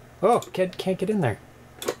 Oh, can't get in there.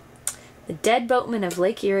 there. The dead boatman of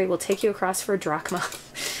Lake Erie will take you across for a drachma.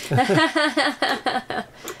 I'm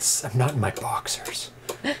not in my boxers.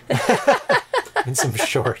 In some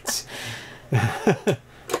shorts.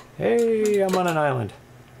 Hey, I'm on an island.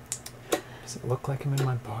 Does it look like I'm in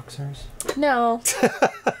my boxers? No.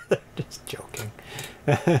 Just joking.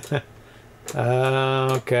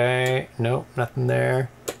 Okay. Nope, nothing there.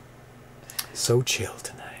 So chill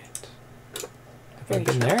tonight. Have I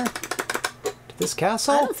been there? To this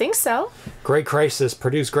castle? I don't think so. Great crisis.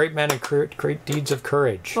 Produce great men and great deeds of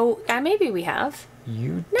courage. Oh, maybe we have.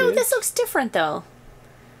 You No, did? this looks different, though.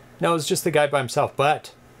 No, it's just the guy by himself.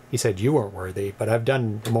 But he said you weren't worthy, but I've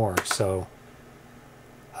done more, so...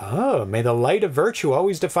 Oh, may the light of virtue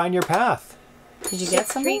always define your path. Did you get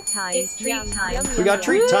something? Treat time. Treat time. We got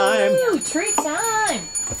treat time. Woo, treat time.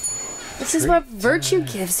 This is what virtue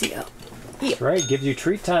gives you. That's right, gives you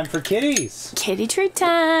treat time for kitties. Kitty treat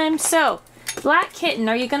time. So, Black Kitten,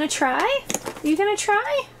 are you gonna try? Are you gonna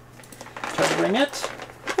try? Try to ring it.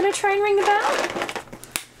 Gonna try and ring the bell?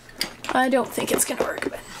 I don't think it's gonna work,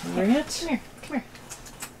 but Ring it. come here, come here.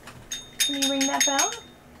 Can you ring that bell?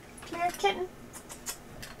 Come here, kitten.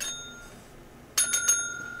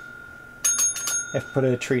 I have to put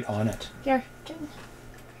a treat on it. Here, kitten.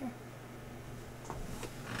 Here.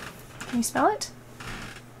 Can you smell it?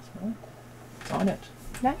 It's on it.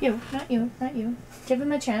 Not you, not you, not you. Give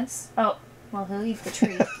him a chance. Oh, well, he'll eat the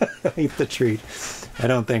treat. Eat the treat. I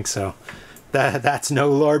don't think so. That's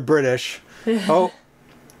no Lord British. Oh.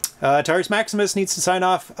 Atari's Maximus needs to sign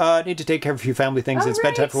off. Need to take care of a few family things and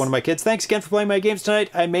spend time for one of my kids. Thanks again for playing my games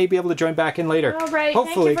tonight. I may be able to join back in later. All right.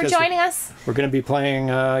 Hopefully, thank you for joining us. We're going to be playing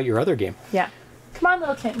your other game. Yeah. Come on,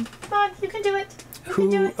 little kitten. Come on, you can do it. You can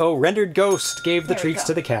do it. Oh, Rendered Ghost gave the There we treats go.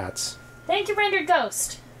 to the cats. Thank you, Rendered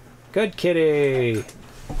Ghost. Good kitty.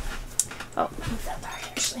 Oh, move that back,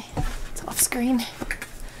 actually. It's off screen.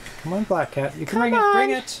 Come on, Black Cat. You can Come ring it. on. Ring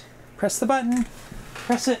it. Press the button.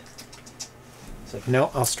 Press it. It's like,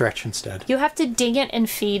 no, I'll stretch instead. You have to ding it and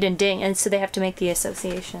feed and ding, and so they have to make the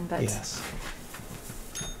association, but Yes.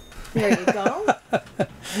 there you go.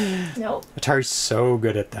 Nope. Atari's so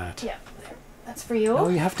good at that. Yeah, there. That's for you. Oh,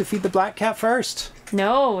 you have to feed the Black Cat first.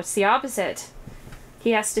 No, it's the opposite.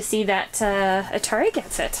 He has to see that Atari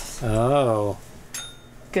gets it. Oh.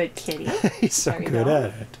 Good kitty. He's so There you good go. at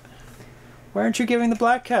it. Why aren't you giving the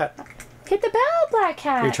Black Cat? Hit the bell, Black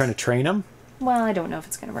Cat. You're trying to train him? Well, I don't know if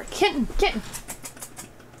it's gonna work. Kitten, kitten.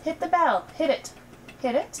 Hit the bell. Hit it.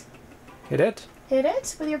 Hit it. Hit it? Hit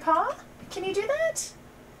it with your paw. Can you do that?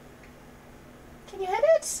 Can you hit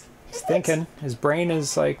it? He's thinking. His brain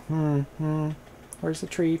is like, where's the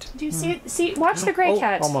treat? Do you see? Watch the gray Oh,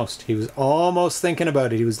 cat. almost. He was almost thinking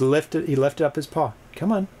about it. He lifted up his paw.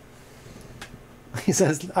 Come on. He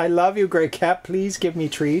says, I love you, gray cat. Please give me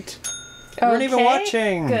treat. You weren't even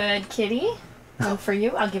watching. Good kitty. One for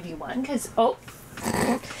you. I'll give you one because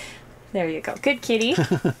there you go. Good kitty.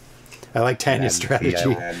 I like Tanya's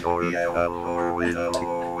strategy.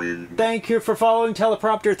 Thank you for following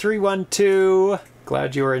Teleprompter 312.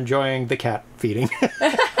 Glad you are enjoying the cat feeding.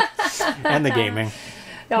 And the gaming.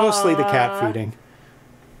 Mostly the cat feeding.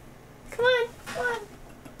 Come on, come on.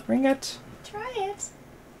 Ring it. Try it.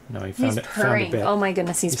 No, he He's found a purring. bit. Oh my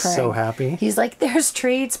goodness, he's purring. so happy. He's like, there's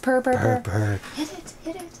treats. Purr, purr, purr. Purr. Hit it,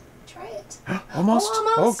 hit it. Try it. Almost.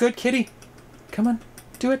 Oh, Oh, almost. good kitty. Come on.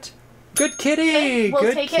 Do it. Good kitty. Okay, we'll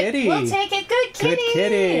good take kitty. It. We'll take it. Good kitty. Good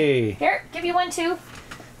kitty. Here, give you one too.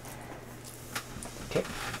 Okay.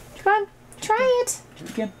 Come on, try it. Do it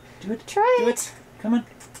again. Do it. Try Do it. it. Come on.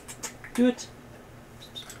 Do it.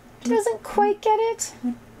 Doesn't quite get it.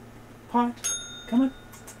 Pot. Come on.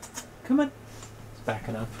 Come on. It's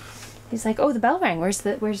backing up. He's like, oh, the bell rang. Where's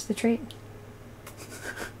the treat?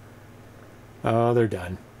 Oh, they're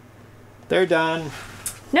done. They're done.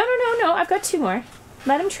 No. I've got two more.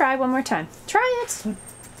 Let him try one more time. Try it.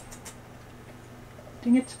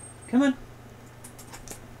 Dang it. Come on.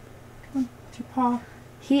 Come on. With your paw.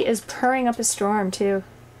 He is purring up a storm too.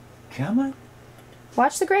 Come on.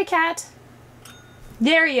 Watch the gray cat.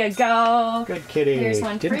 There you go. Good kitty. Here's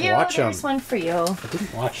one Didn't for you. watch him. There's one for you. I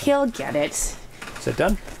didn't watch him. He'll get it. Is it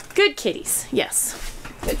done? Good kitties. Yes.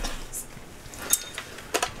 Good kitties.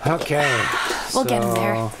 Okay. We'll get him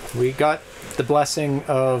there. We got the blessing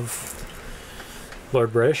of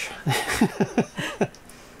Lord British.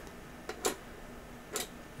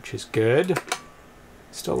 Which is good.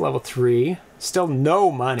 Still level 3. Still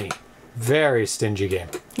no money. Very stingy game.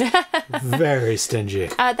 Very stingy.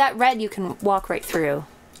 That red you can walk right through.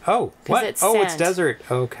 Oh, what? it's Oh, it's sand. desert.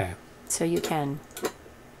 Okay. So you can.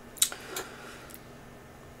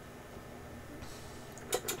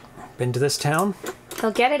 Been to this town?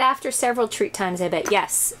 He'll get it after several treat times, I bet.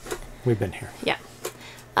 Yes. We've been here. Yeah.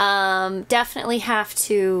 Definitely have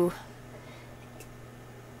to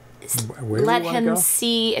Where do let we wanna him go?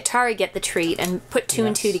 see Atari get the treat and put two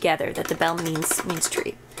and two Yes. together that the bell means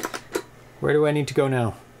treat. Where do I need to go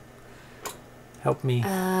now? Help me.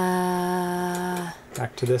 Uh,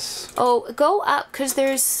 Back to this. oh, go up because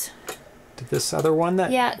there's To this other one that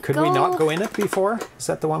Yeah, could we not go- go in it before? Is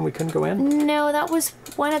that the one we couldn't go in? no, that was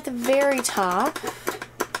one at the very top.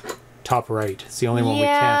 Top right. It's the only one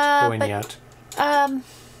Yeah, we can't go in but-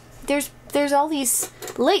 yet. There's all these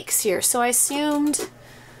lakes here, so I assumed,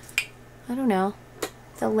 I don't know,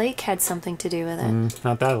 the lake had something to do with it.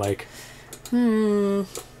 Not that like.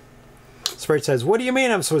 Sprite says, what do you mean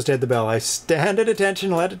I'm supposed to hit the bell? I stand at attention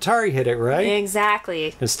and let Atari hit it, right?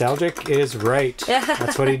 Exactly. Nostalgic is right.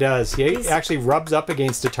 That's what he does. He actually rubs up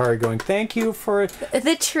against Atari going, thank you for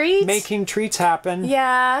The treats. making treats happen.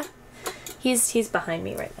 Yeah. He's behind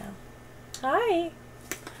me right now. Hi.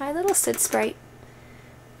 Hi, little Sid Sprite.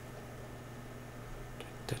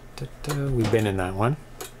 We've been in that one.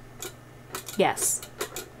 Yes.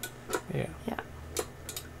 Yeah. Yeah.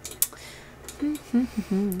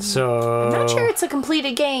 So I'm not sure it's a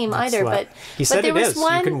completed game either, but he said there it was is.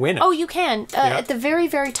 one. You can win it. Oh, you can at the very,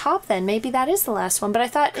 very top. Then maybe that is the last one. But I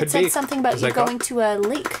thought Could it said be. something about Is you that go- going to a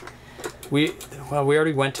lake. We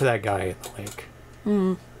already went to that guy at the lake.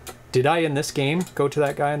 Did I in this game go to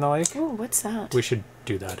that guy in the lake? Oh, what's that? We should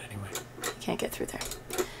do that anyway. You can't get through there.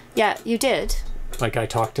 Yeah, you did. Like I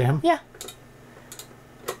talked to him? Yeah,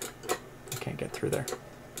 I can't get through there.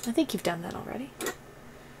 I think you've done that already.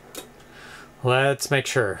 Let's make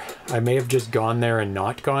sure. I may have just gone there and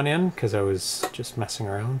not gone in because I was just messing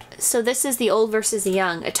around. So this is the old versus the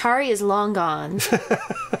young. Atari is long gone.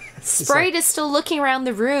 Sprite is still looking around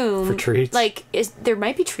the room. For treats? Like, there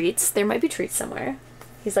might be treats. There might be treats somewhere.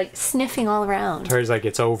 He's like sniffing all around. Terry's like,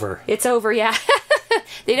 it's over. It's over, yeah.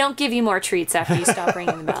 They don't give you more treats after you stop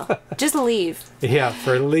ringing the bell. Just leave. Yeah,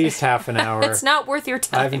 for at least half an hour. It's not worth your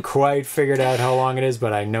time. I haven't quite figured out how long it is,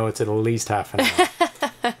 but I know it's at least half an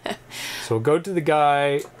hour. So we'll go to the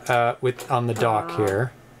guy on the dock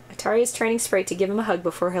here. Atari is training Sprite to give him a hug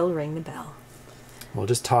before he'll ring the bell. We'll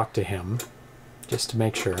just talk to him, just to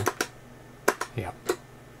make sure. Yeah.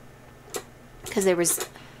 Because there was,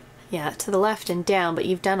 to the left and down, but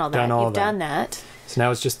you've done all that. You've done that. So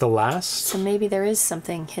now it's just the last? So maybe there is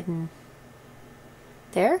something hidden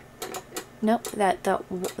there? Nope, that.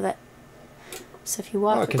 So if you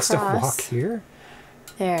walk across... I can still walk here?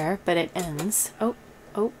 There, but it ends. Oh.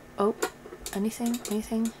 Anything?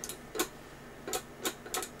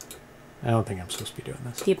 I don't think I'm supposed to be doing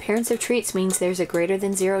this. The appearance of treats means there's a greater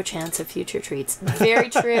than zero chance of future treats. Very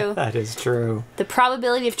true. That is true. The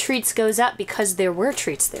probability of treats goes up because there were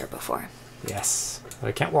treats there before. Yes. But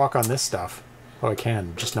I can't walk on this stuff. Oh, I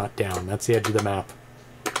can, just not down. That's the edge of the map.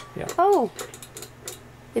 Yeah. Oh.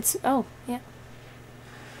 Yeah.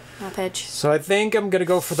 Map edge. So I think I'm going to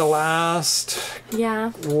go for the last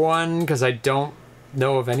one because I don't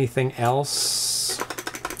know of anything else.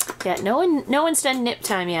 Yeah, no one's done nip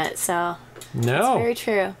time yet, so no. That's very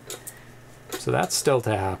true. So that's still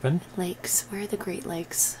to happen. Lakes. Where are the Great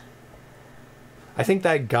Lakes? I think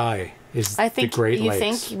that guy is the Great Lakes.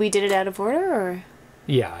 You think we did it out of order, or?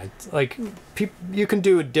 Yeah, it's like you can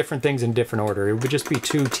do different things in different order. It would just be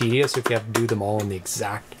too tedious if you have to do them all in the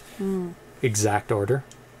exact order.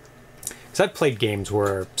 Because I've played games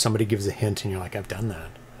where somebody gives a hint and you're like, I've done that.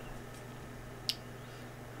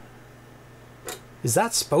 Is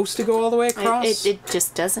that supposed to go all the way across? It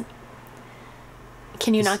just doesn't.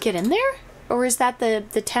 Can you not get in there? Or is that the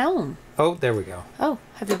town? Oh, there we go. Oh,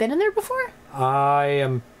 have you been in there before? I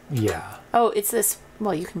am, yeah. Oh, it's this,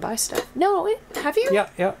 well, you can buy stuff. No, have you?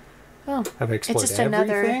 Yeah. Oh, have I explored it's just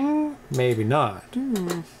everything? Maybe not.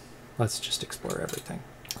 Let's just explore everything.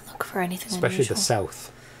 Look for anything especially unusual. The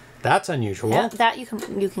south. That's unusual. Yeah, that you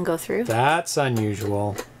can go through. That's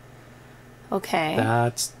unusual. Okay.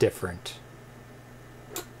 That's different.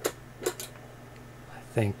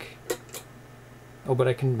 I think. Oh, but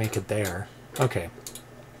I can make it there. Okay.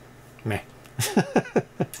 Meh.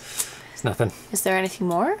 It's nothing. Is there anything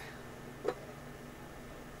more? Well,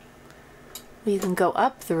 you can go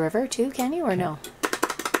up the river too, can you, or no?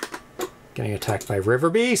 Getting attacked by river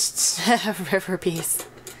beasts. River beasts.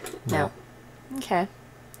 No. Okay.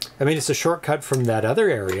 I mean, it's a shortcut from that other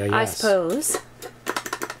area, yes. I suppose.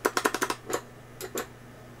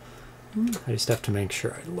 I just have to make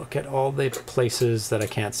sure I look at all the places that I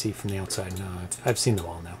can't see from the outside. No, I've seen them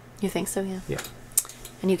all now. You think so, yeah? Yeah.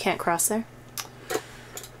 And you can't cross there?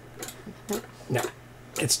 Nope. No.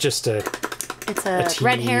 It's just a... It's a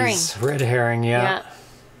red herring. Red herring, yeah.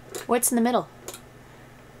 What's in the middle?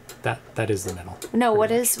 That is the middle. No,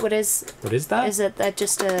 what is What is that? Is it that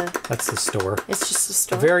just a... That's the store. It's just a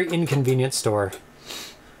store? A very inconvenient store.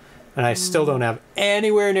 And I still don't have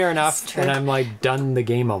anywhere near enough, and I'm like done the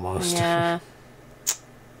game almost. Yeah.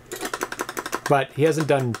 But he hasn't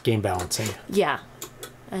done game balancing. Yeah.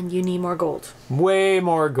 And you need more gold. Way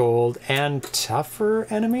more gold and tougher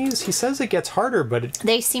enemies. He says it gets harder, but it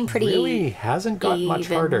they seem pretty really hasn't got much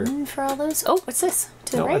harder. For all those. Oh, what's this?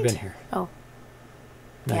 To the right? I've been here. Oh.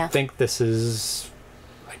 And I think this is...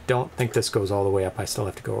 I don't think this goes all the way up. I still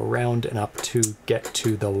have to go around and up to get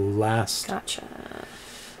to the last... Gotcha.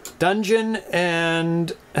 Dungeon,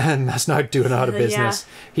 and that's not doing out of business.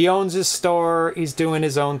 Yeah. He owns his store. He's doing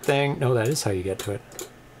his own thing. No, that is how you get to it.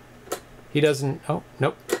 He doesn't... Oh,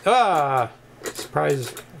 nope. Ah!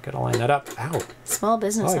 Surprise. I gotta line that up. Ow. Small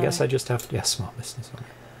business owner. I guess I just have to... Yeah, small business owner.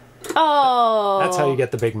 Oh! That's how you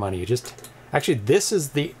get the big money. You just... Actually, this is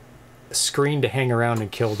the screen to hang around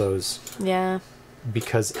and kill those. Yeah.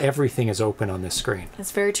 Because everything is open on this screen.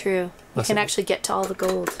 That's very true. You can actually get to all the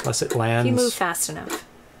gold. Unless it lands. If you move fast enough.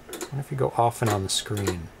 I wonder if you go off and on the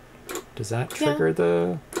screen. Does that trigger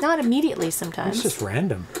the... Not immediately sometimes. It's just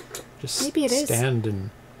random. Just maybe it stand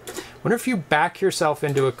and... Wonder if you back yourself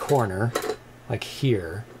into a corner, like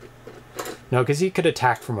here. No, because you could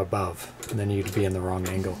attack from above, and then you'd be in the wrong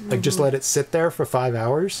angle. Like, just let it sit there for 5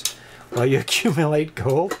 hours while you accumulate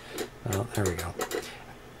gold. Oh, there we go.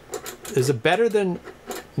 There's a better than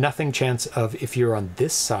nothing chance of, if you're on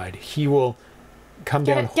this side, he will come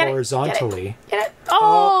down horizontally. Get it.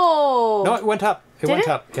 Oh! No, it went up. It went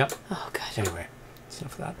up. Yep. Oh, good. Anyway, that's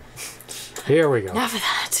enough of that. Here we go. Enough of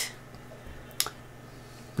that.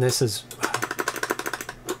 This is...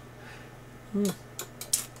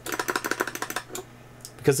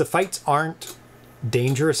 Because the fights aren't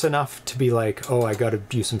dangerous enough to be like, oh, I got to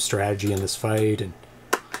do some strategy in this fight. And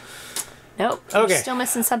nope. Okay. You're still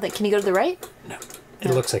missing something. Can you go to the right? No. It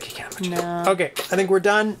looks like you can't. But No. Okay, I think we're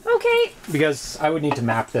done. Okay. Because I would need to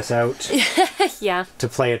map this out. Yeah. To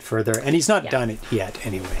play it further. And he's not done it yet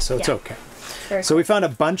anyway, so it's okay. Very so we found a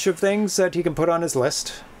bunch of things that he can put on his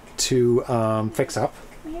list to fix up.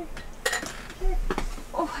 Come here.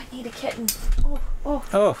 Oh, I need a kitten. Oh.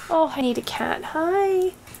 Oh, I need a cat.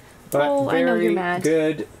 Hi. But I know you're mad.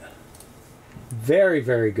 Good. Very,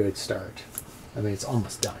 very good start. I mean, it's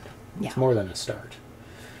almost done. Yeah. It's more than a start.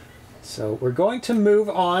 So we're going to move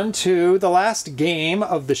on to the last game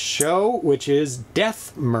of the show, which is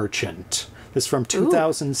Death Merchant. This is from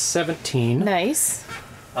 2017. Nice.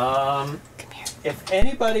 Come here. If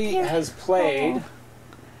anybody has played... Oh.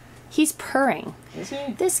 He's purring. Is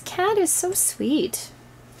he? This cat is so sweet.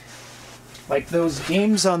 Like those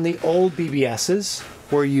games on the old BBSs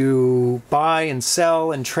where you buy and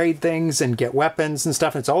sell and trade things and get weapons and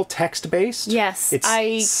stuff. And it's all text-based. Yes.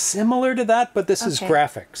 It's similar to that, but this is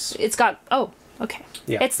graphics. It's got... Oh, okay.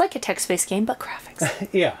 Yeah. It's like a text-based game, but graphics.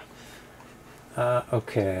 Yeah.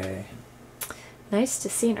 Okay. Nice to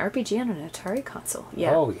see an RPG on an Atari console.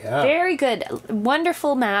 Yeah. Oh, yeah. Very good.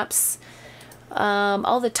 Wonderful maps.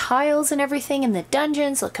 All the tiles and everything in the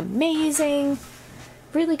dungeons look amazing.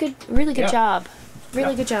 Really good job.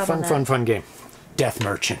 Really good job on that. Fun game. Death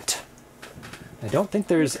Merchant. I don't think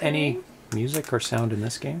there's any music or sound in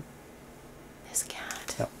this game. This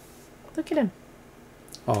cat. Yep. Look at him.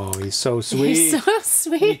 Oh, he's so sweet. He's so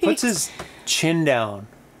sweet. He puts his chin down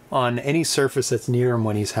on any surface that's near him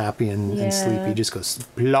when he's happy and sleepy. He just goes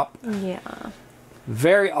plop. Yeah.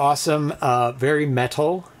 Very awesome, very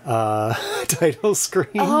metal title screen.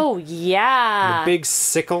 Oh, yeah. The big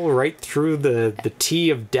sickle right through the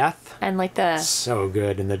T of death. And like the... So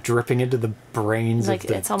good. And the dripping into the brains of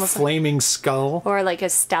the it's almost flaming skull. Or like a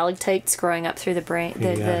stalactite growing up through the brain,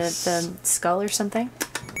 the skull or something.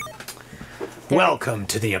 Welcome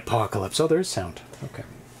to the apocalypse. Oh, there's sound. Okay.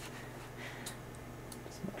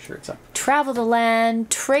 Sure it's up. Travel the land,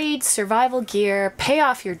 trade survival gear, pay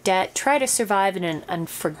off your debt, try to survive in an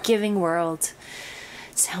unforgiving world.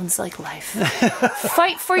 Sounds like life.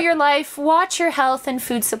 Fight for your life, watch your health and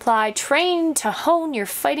food supply, train to hone your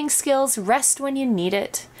fighting skills, rest when you need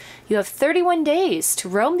it. You have 31 days to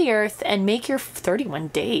roam the earth and make your 31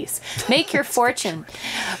 days. Make your fortune.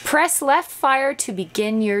 Press left fire to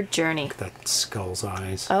begin your journey. Look at that skull's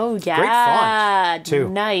eyes. Oh yeah. Great font, too.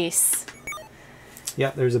 Nice.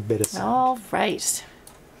 Yeah, there's a bit of sound. All right.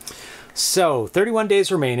 So, 31 days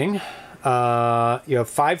remaining. You have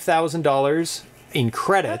 $5,000 in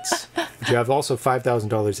credits, but you have also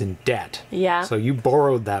 $5,000 in debt. Yeah. So you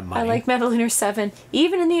borrowed that money. I like Metaliner 7.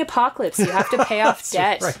 Even in the apocalypse, you have to pay off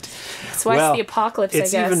debt. Right. That's why it's the apocalypse, I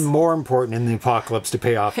guess. It's even more important in the apocalypse to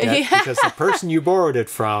pay off debt because the person you borrowed it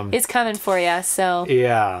from... It's coming for you, so...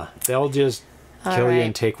 Yeah. They'll just kill you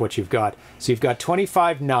and take what you've got. So you've got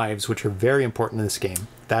 25 knives, which are very important in this game.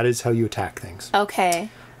 That is how you attack things. Okay.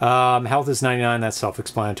 Health is 99, that's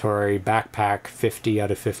self-explanatory. Backpack, 50 out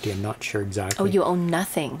of 50, I'm not sure exactly. Oh, you own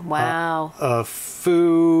nothing. Wow.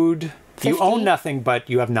 Food, 50? You own nothing, but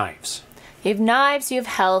you have knives. You have knives, you have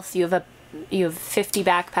health, you have 50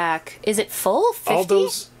 backpack. Is it full? 50? All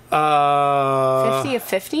those... 50 of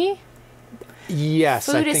 50? Yes,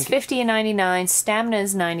 Food is 50 and 99. Stamina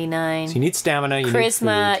is 99. So you need stamina, you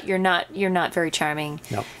Charisma, need food. you're not very charming.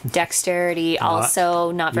 No. Dexterity,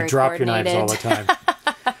 also not very coordinated. You drop your knives all the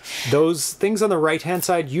time. Those things on the right-hand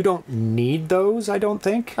side, you don't need those, I don't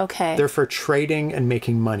think. Okay. They're for trading and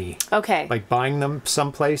making money. Okay. Like buying them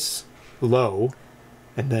someplace low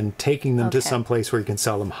and then taking them to someplace where you can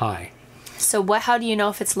sell them high. So how do you know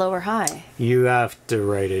if it's low or high? You have to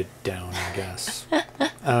write it down, I guess. I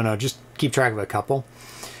don't know, just keep track of a couple.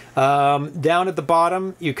 Down at the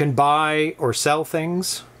bottom, you can buy or sell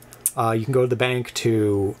things. You can go to the bank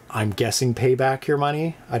to, I'm guessing, pay back your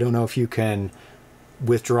money. I don't know if you can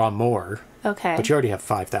withdraw more. Okay. But you already have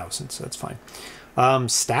 5,000, so that's fine.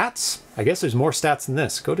 Stats. I guess there's more stats than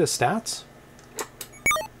this. Go to stats.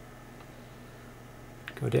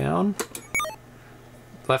 Go down.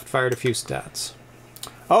 Left fired a few stats.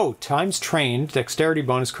 Oh, times trained, dexterity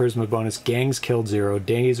bonus, charisma bonus, gangs killed 0,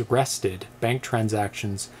 days rested, bank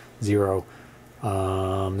transactions 0.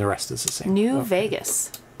 The rest is the same. New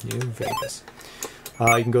Vegas. New Vegas.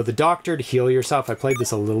 You can go to the doctor to heal yourself. I played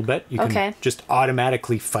this a little bit. You can just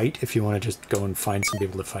automatically fight if you want to just go and find some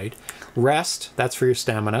people to fight. Rest, that's for your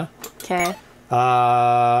stamina. Okay.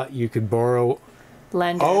 You could borrow...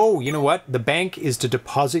 Lender. Oh, you know what? The bank is to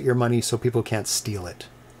deposit your money so people can't steal it.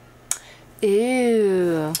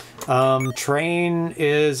 Ew. Train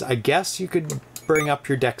is, I guess you could bring up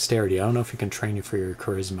your dexterity. I don't know if you can train you for your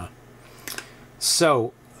charisma.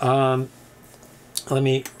 So, let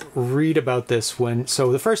me read about this when...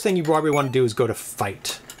 So the first thing you probably want to do is go to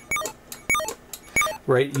fight.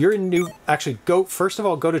 Right? You're in new... Actually, go... First of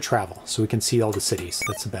all, go to travel so we can see all the cities.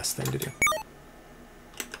 That's the best thing to do.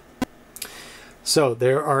 So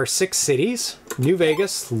there are 6 cities: New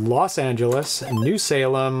Vegas, Los Angeles, New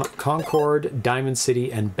Salem, Concord, Diamond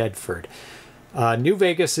City, and Bedford. New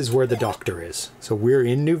Vegas is where the doctor is. So we're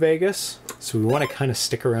in New Vegas, so we want to kind of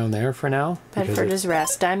stick around there for now. Bedford is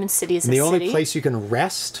rest. Diamond City is a city. The only place you can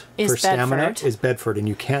rest for stamina is Bedford, and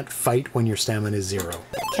you can't fight when your stamina is 0.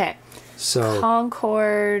 Okay. So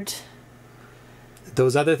Concord...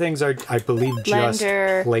 Those other things are, I believe, just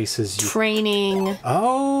Lender, places you... Training.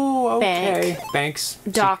 Oh, okay. Bank. Banks.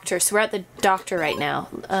 Doctor. So we're at the doctor right now.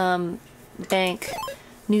 Bank.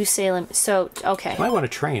 New Salem. So, okay. You might want to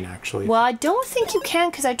train, actually. Well, I don't think you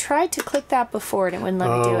can because I tried to click that before and it wouldn't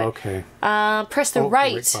let me do it. Okay. Press the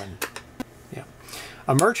right. Button. Yeah.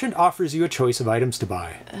 A merchant offers you a choice of items to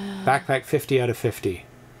buy. Backpack 50 out of 50.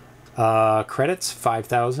 Credits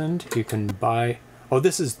 5,000. You can buy... Oh,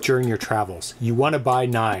 this is during your travels. You want to buy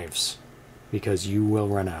knives because you will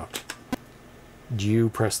run out. You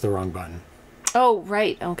pressed the wrong button. Oh,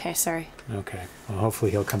 right. Okay, sorry. Okay. Well,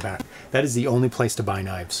 hopefully he'll come back. That is the only place to buy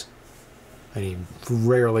knives. And he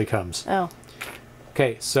rarely comes. Oh.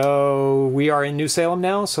 Okay, so we are in New Salem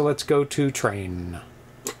now, so let's go to train.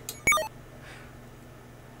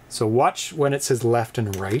 So watch when it says left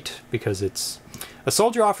and right, because it's... A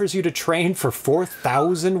soldier offers you to train for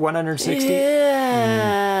 4,160.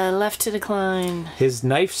 Yeah, left to decline. His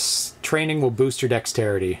knife's training will boost your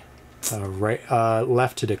dexterity.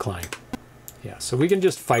 Left to decline. Yeah, so we can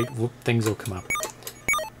just fight. Things will come up.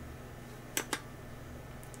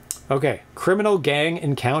 Okay, criminal gang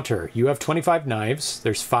encounter. You have 25 knives.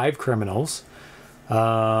 There's 5 criminals.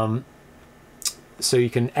 So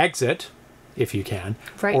you can exit, if you can.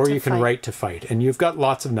 Or you can right to fight. And you've got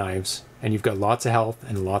lots of knives. And you've got lots of health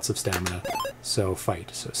and lots of stamina. So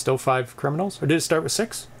fight. So still 5 criminals? Or did it start with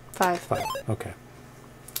 6? 5. 5. Okay.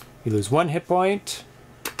 You lose 1 hit point.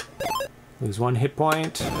 Lose 1 hit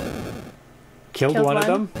point. Killed one of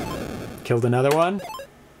them. Killed another one.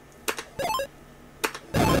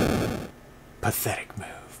 Pathetic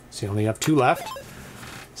move. So you only have 2 left.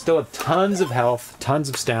 Still have tons of health, tons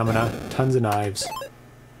of stamina, tons of knives.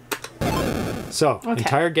 So,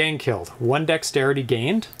 entire gang killed. 1 dexterity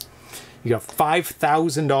gained. You got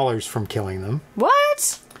 $5,000 from killing them.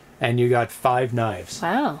 What? And you got 5 knives.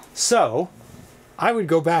 Wow. So, I would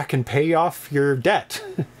go back and pay off your debt.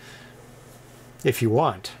 If you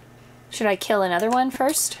want. Should I kill another one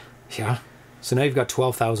first? Yeah. So now you've got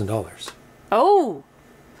 $12,000. Oh!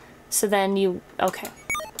 So then you... Okay.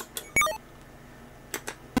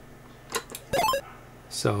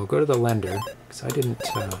 So, go to the lender. Because I didn't...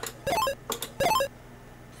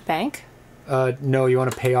 Bank? No, you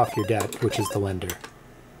want to pay off your debt, which is the lender.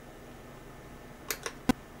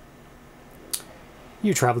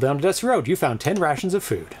 You traveled down to Dusty Road. You found 10 rations of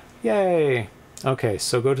food. Yay! Okay,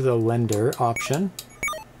 so go to the lender option.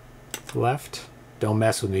 Left. Don't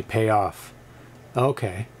mess with me. Pay off.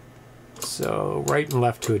 Okay. So right and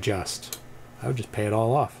left to adjust. I would just pay it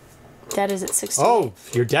all off. Debt is at 60. Oh,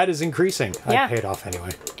 your debt is increasing. Yeah. I'd pay it off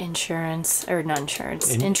anyway. Insurance. Or not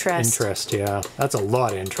insurance. Interest. Interest, yeah. That's a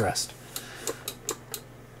lot of interest.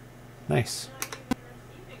 Nice.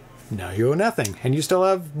 Now you owe nothing, and you still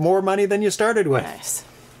have more money than you started with. Nice.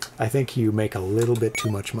 I think you make a little bit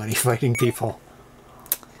too much money fighting people.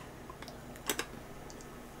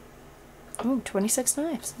 Oh, 26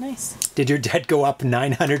 knives. Nice. Did your debt go up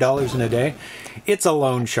 $900 in a day? It's a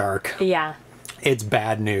loan shark. Yeah. It's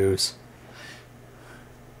bad news.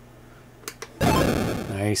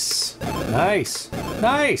 Nice. Nice.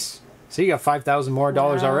 Nice. So you got $5,000 more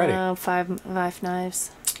already. Five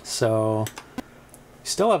knives. So you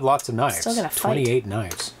still have lots of knives. Still gonna fight. 28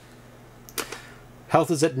 knives. Health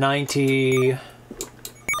is at 90.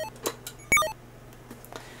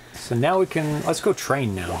 So now we can, let's go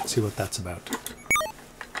train now, see what that's about.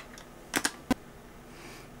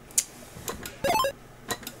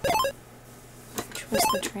 Where's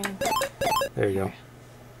the train? There you go.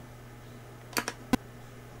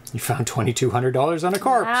 You found $2,200 on a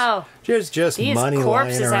corpse. Wow. There's just These money lying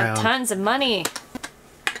corpses around. have tons of money.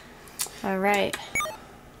 All right.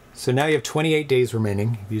 So now you have 28 days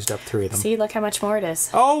remaining. You've used up 3 of them. See, look how much more it is.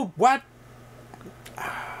 Oh, what?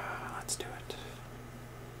 Let's do it.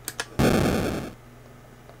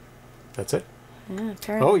 That's it? Yeah,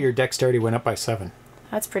 apparently. Oh, your dexterity went up by 7.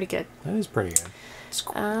 That's pretty good. That is pretty good.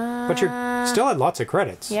 But you still had lots of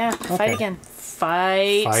credits. Yeah, Okay. fight again.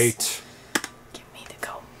 Fight. Fight. Give me the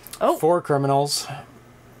go. Oh, 4 criminals.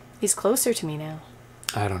 he's closer to me now.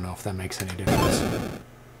 I don't know if that makes any difference.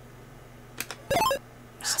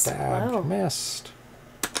 Stabbed. low. Missed.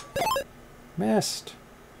 Missed.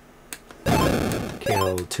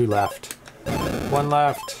 Killed. 2 left. 1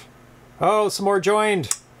 left. Oh, some more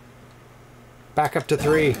joined. Back up to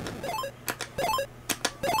 3.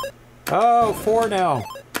 Oh, 4 now.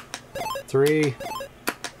 3.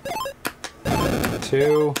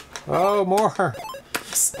 2. Oh, more.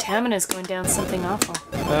 Stamina's going down something awful.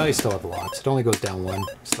 Oh, you still have lots. It only goes down 1.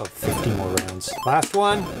 Still have 50 more rounds. Last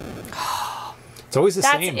one. It's always the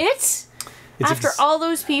same. That's it? It's After all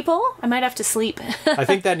those people? I might have to sleep. I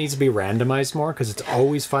think that needs to be randomized more because it's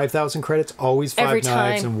always 5,000 credits, always 5 Every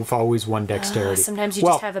knives, time. and always 1 dexterity. Sometimes you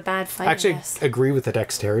just have a bad fight. I actually agree with the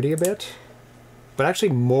dexterity a bit, but actually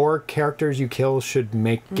more characters you kill should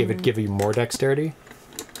give you more dexterity.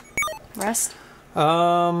 Rest?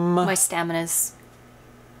 My stamina's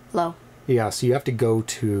low. Yeah, so you have to go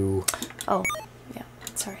to Oh, yeah.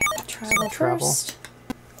 Sorry. Travel travel. first.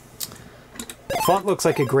 Font looks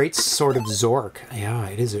like a great sort of Zork. Yeah,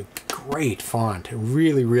 it is a great font. I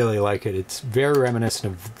really, really like it. It's very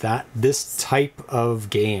reminiscent of this type of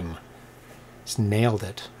game. Just nailed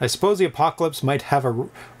it. I suppose the apocalypse might have a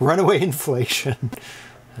runaway inflation.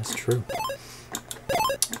 That's true.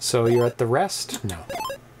 So you're at the rest? No.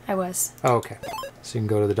 I was. Oh, okay. So you can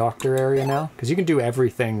go to the doctor area now? Because you can do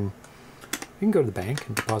everything. You can go to the bank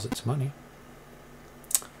and deposit some money.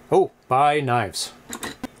 Oh, buy knives.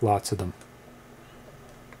 Lots of them.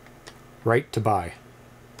 Right to buy.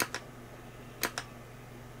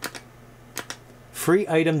 Free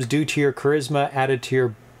items due to your charisma added to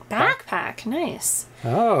your Backpack. Nice.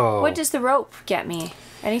 Oh. What does the rope get me?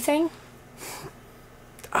 Anything?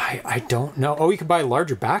 I don't know. Oh, you can buy a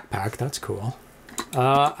larger backpack. That's cool.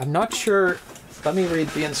 I'm not sure. Let me read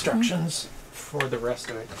the instructions for the rest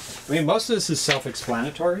of it. I mean, most of this is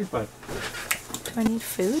self-explanatory, but... Do I need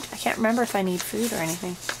food? I can't remember if I need food or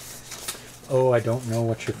anything. Oh, I don't know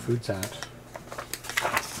what your food's at.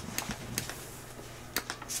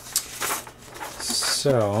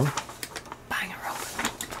 So... Buying a rope.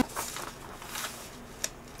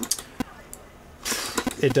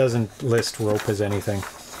 It doesn't list rope as anything,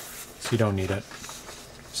 so you don't need it.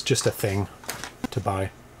 It's just a thing to buy.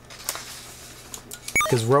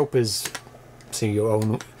 Because rope is... So you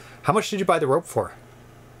own... How much did you buy the rope for?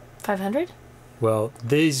 500? Well,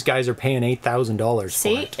 these guys are paying $8,000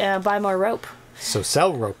 See? for it. Buy more rope. So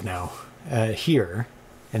sell rope now, here,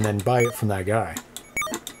 and then buy it from that guy.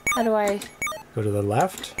 How do I... Go to the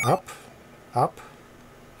left, up, up.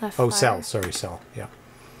 Left Oh, fire? sell, sorry, sell, yeah.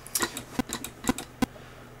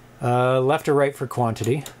 Left or right for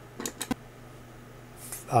quantity.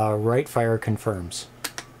 Right fire confirms.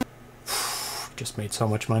 Just made so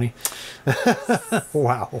much money.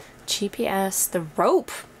 Wow. GPS. The rope.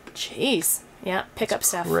 Jeez. Yeah, pick up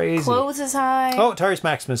stuff. Crazy. Clothes is high. Oh, Atari's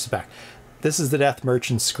Maximus is back. This is the Death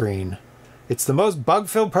Merchant screen. It's the most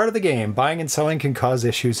bug-filled part of the game. Buying and selling can cause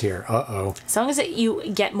issues here. Uh-oh. As long as you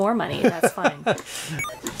get more money, that's fine.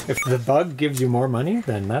 If the bug gives you more money,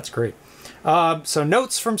 then that's great. So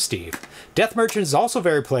notes from Steve. Death Merchant is also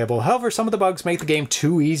very playable. However, some of the bugs make the game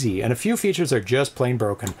too easy, and a few features are just plain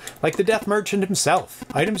broken. Like the Death Merchant himself.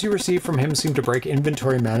 Items you receive from him seem to break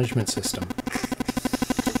inventory management system.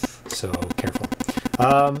 So, careful.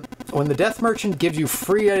 When the Death Merchant gives you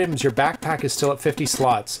free items, your backpack is still at 50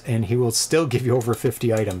 slots, and he will still give you over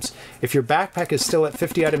 50 items. If your backpack is still at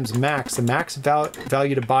 50 items max, the max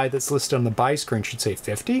value to buy that's listed on the buy screen should say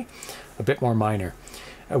 50? A bit more minor.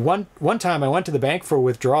 One time I went to the bank for a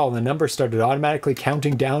withdrawal, and the number started automatically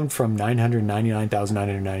counting down from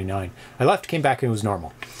 999,999. I left, came back, and it was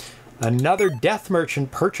normal. Another Death Merchant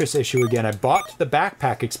purchase issue again. I bought the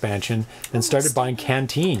backpack expansion and started buying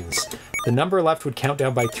canteens. The number left would count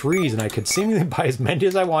down by 3s, and I could seemingly buy as many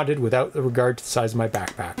as I wanted without regard to the size of my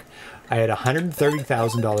backpack. I had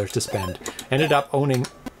 $130,000 to spend. Ended up owning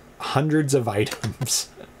hundreds of items.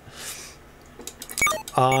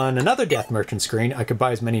 On another Death Merchant screen, I could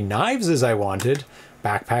buy as many knives as I wanted.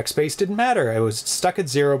 Backpack space didn't matter. I was stuck at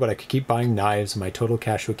 0, but I could keep buying knives, and my total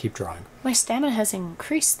cash would keep drawing. My stamina has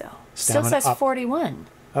increased, though. Stamina Still says up. 41.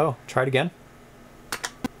 Oh, try it again.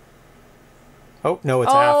 Oh, no,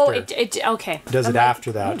 it's after. Okay. It does it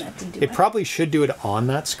after that. It probably should do it on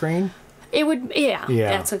that screen. It would, yeah.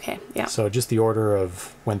 That's okay. Yeah. So just the order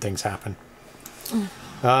of when things happen.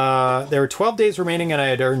 There were 12 days remaining, and I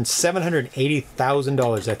had earned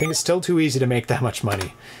 $780,000. I think it's still too easy to make that much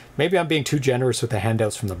money. Maybe I'm being too generous with the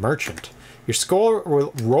handouts from the merchant. Your score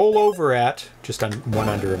will roll over at just one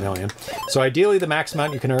under $1 million. So ideally, the max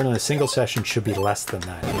amount you can earn in a single session should be less than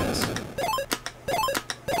that. Yes.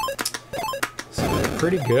 So they're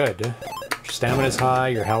pretty good. Your stamina's high,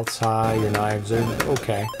 your health's high, your knives are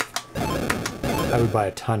okay. I would buy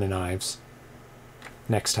a ton of knives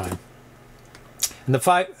next time.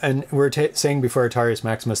 And we're saying before Atari's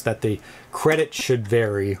Maximus that the credit should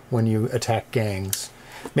vary when you attack gangs.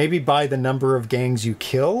 Maybe by the number of gangs you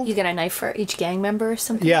kill. You get a knife for each gang member or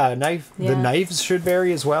something? Yeah, knife. Yeah. The knives should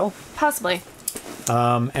vary as well. Possibly.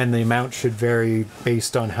 And the amount should vary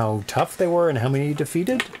based on how tough they were and how many you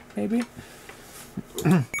defeated, maybe?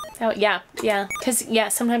 Oh, yeah. Because,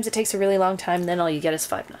 sometimes it takes a really long time, then all you get is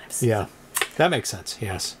 5 knives. Yeah, that makes sense,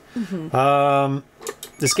 yes.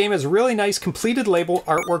 This game has really nice completed label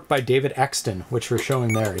artwork by David Exton, which we're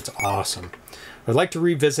showing there. It's awesome. I'd like to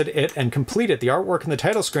revisit it and complete it. The artwork in the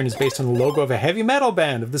title screen is based on the logo of a heavy metal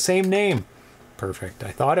band of the same name. Perfect. I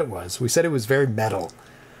thought it was. We said it was very metal.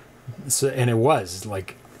 So, and it was,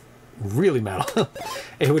 like, really metal.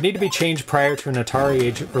 It would need to be changed prior to an Atari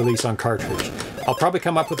Age release on cartridge. I'll probably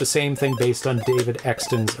come up with the same thing based on David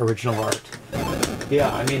Exton's original art.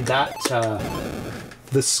 Yeah, I mean, that...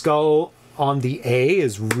 the skull on the A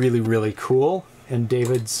is really, really cool in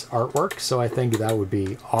David's artwork, so I think that would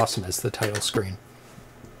be awesome as the title screen.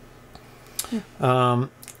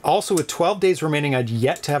 Also, with 12 days remaining, I'd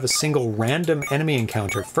yet to have a single random enemy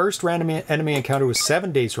encounter. First random enemy encounter was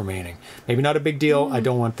 7 days remaining. Maybe not a big deal. I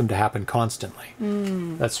don't want them to happen constantly.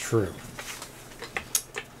 That's true.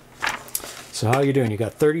 So how are you doing? You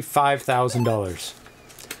got $35,000.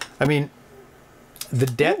 I mean, the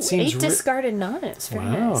debt seems... 8 discarded knives. Very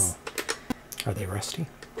nice. Are they rusty?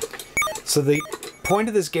 So the point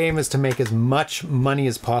of this game is to make as much money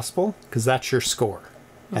as possible, because that's your score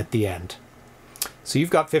at the end. So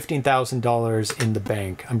you've got $15,000 in the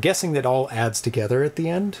bank. I'm guessing that all adds together at the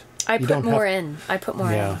end. I put more in.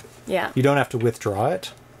 Yeah. You don't have to withdraw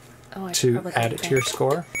it to add it to your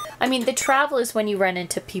score. I mean, the travel is when you run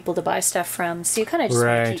into people to buy stuff from, so you kind of just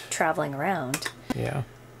want to keep traveling around. Yeah.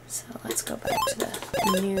 So let's go back to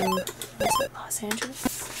the new, was it Los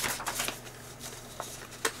Angeles?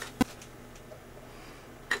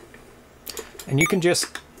 And you can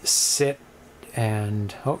just sit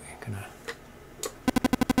and, you're gonna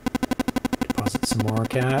deposit some more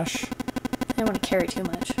cash. I don't want to carry too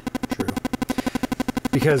much. True.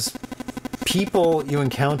 Because people you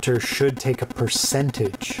encounter should take a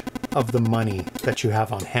percentage of the money that you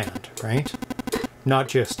have on hand, right? Not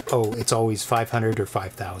just, it's always 500 or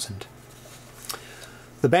 5,000.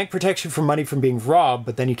 The bank protects you from money from being robbed,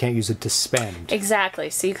 but then you can't use it to spend. Exactly.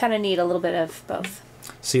 So you kind of need a little bit of both.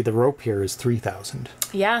 See, the rope here is 3,000.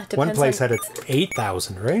 Yeah, depends. One place had it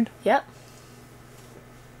 8,000, right? Yep.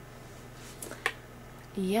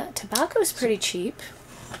 Yeah, tobacco's pretty cheap.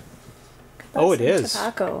 It is.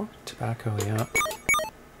 Tobacco. Tobacco, yeah.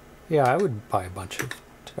 Yeah, I would buy a bunch of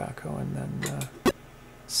tobacco and then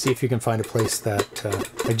see if you can find a place that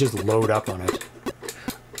I just load up on it.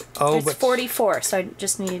 It's 44, so I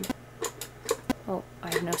just need... Oh,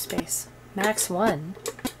 I have no space. Max 1.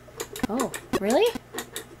 Oh, really?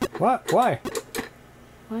 What? Why?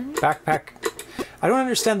 One? Backpack. I don't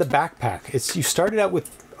understand the backpack. You started out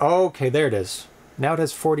with... okay, there it is. Now it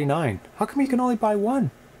has 49. How come you can only buy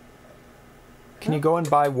one? Can you go and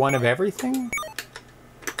buy one of everything?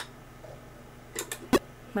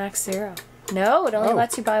 Max 0. No, it only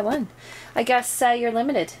lets you buy one. I guess you're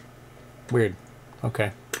limited. Weird.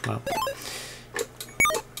 Okay. Well.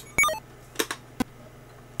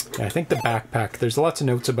 Yeah, I think the backpack... There's lots of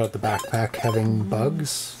notes about the backpack having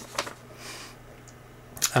bugs.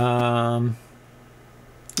 You're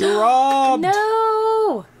robbed!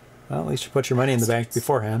 No! Well, at least you put your money in the bank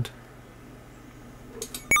beforehand.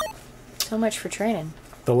 So much for training.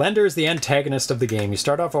 The lender is the antagonist of the game. You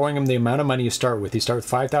start off owing him the amount of money you start with. You start with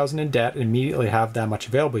 5,000 in debt and immediately have that much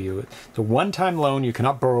available to you. It's a one-time loan. You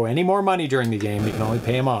cannot borrow any more money during the game. You can only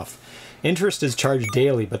pay him off. Interest is charged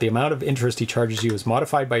daily, but the amount of interest he charges you is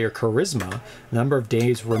modified by your charisma, the number of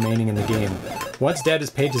days remaining in the game. Once debt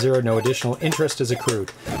is paid to zero, no additional interest is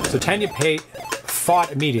accrued. So Tanya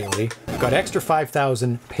fought immediately, got extra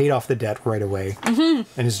 5,000, paid off the debt right away, and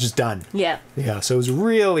it's just done. Yeah. Yeah, so it was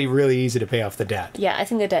really, really easy to pay off the debt. Yeah, I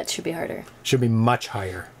think the debt should be harder. Should be much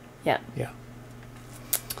higher. Yeah. Yeah.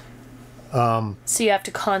 So you have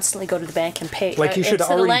to constantly go to the bank and pay, like you should to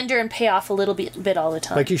the lender and pay off a little bit all the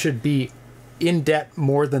time. Like you should be in debt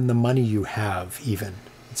more than the money you have, even.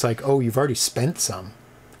 It's like, oh, you've already spent some,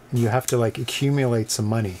 and you have to like accumulate some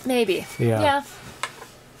money. Maybe. Yeah.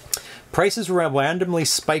 Prices randomly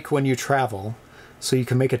spike when you travel, so you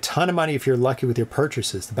can make a ton of money if you're lucky with your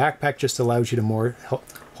purchases. The backpack just allows you to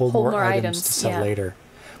hold more items to sell later.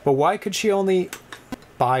 But why could she only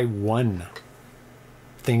buy one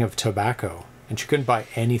thing of tobacco and she couldn't buy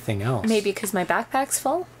anything else? Maybe because my backpack's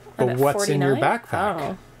full. But what's 49? In your backpack? I don't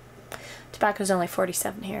know. Tobacco's only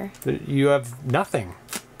 47 here. You have nothing.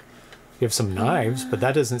 You have some knives, but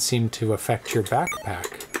that doesn't seem to affect your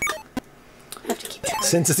backpack. I have to keep track.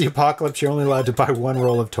 Since it's the apocalypse, you're only allowed to buy one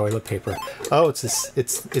roll of toilet paper. Oh, it's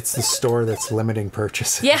the store that's limiting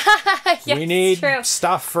purchases. Yeah, yes, we need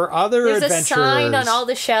stuff for other adventurers. There's a sign on all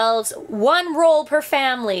the shelves, 1 roll per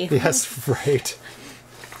family. Yes, right.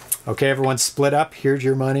 Okay, everyone split up. Here's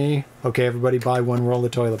your money. Okay, everybody buy 1 roll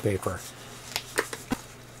of toilet paper.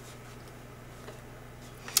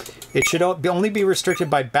 It should only be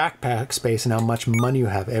restricted by backpack space and how much money you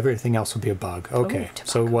have. Everything else would be a bug. Okay, ooh,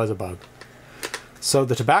 so it was a bug. So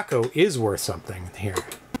the tobacco is worth something here.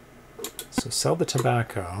 So sell the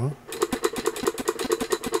tobacco.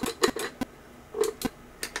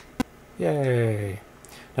 Yay.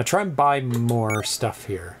 Now try and buy more stuff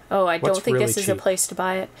here. Oh, I don't think this is a place to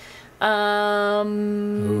buy it.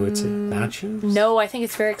 Ooh, it's matches? No, I think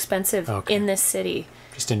it's very expensive in this city.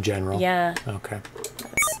 Just in general? Yeah. Okay.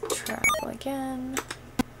 Let's travel again.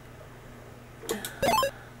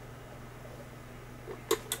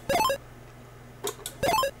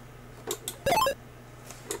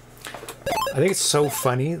 I think it's so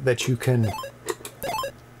funny that you can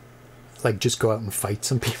like just go out and fight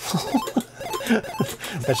some people.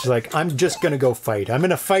 That's just like, I'm just gonna go fight. I'm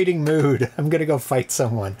in a fighting mood. I'm gonna go fight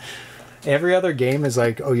someone. Every other game is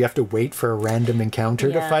like, oh, you have to wait for a random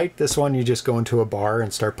encounter to fight. This one, you just go into a bar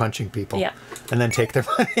and start punching people. Yeah. And then take their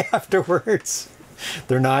money afterwards.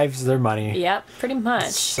 Their knives, their money. Yep, pretty much.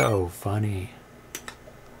 It's so funny.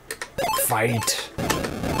 Fight.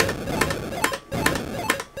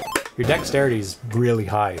 Your dexterity is really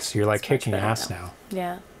high, so you're like kicking ass now.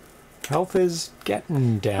 Yeah. Health is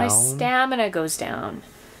getting down. My stamina goes down.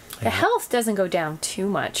 The health doesn't go down too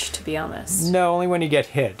much, to be honest. No, only when you get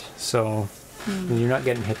hit. So you're not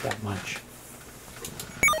getting hit that much.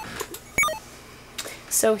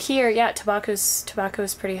 So here, yeah, tobacco's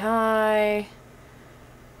pretty high.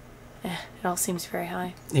 It all seems very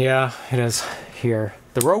high. Yeah, it is here.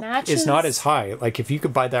 The rope is not as high. Like if you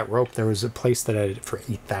could buy that rope, there was a place that had it for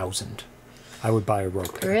 8,000. I would buy a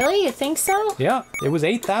rope here. Really? You think so? Yeah, it was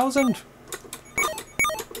 8,000.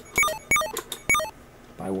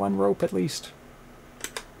 Buy 1 rope at least.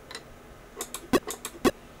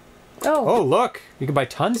 Oh, look! You can buy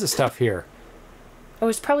tons of stuff here. Oh,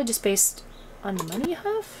 it's probably just based on the money you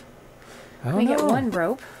have? I don't know. Get 1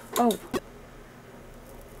 rope. Oh.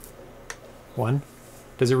 1?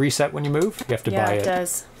 Does it reset when you move? You have to buy it. Yeah, it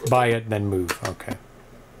does. Buy it, then move. Okay.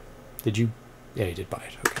 Did you? Yeah, you did buy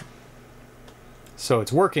it. Okay. So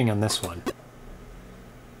it's working on this one.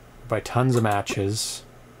 Buy tons of matches.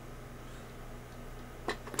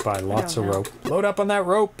 Buy lots of rope. Load up on that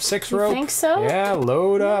rope. 6 rope. You think so? Yeah,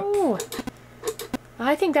 load up.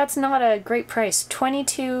 I think that's not a great price.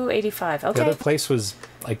 $22.85. Okay. The other place was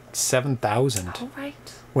like 7,000. All right.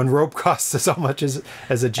 When rope costs as much as a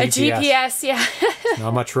GPS. A GPS, yeah.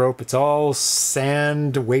 Not much rope. It's all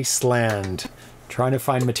sand wasteland. Trying to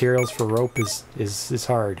find materials for rope is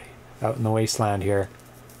hard out in the wasteland here.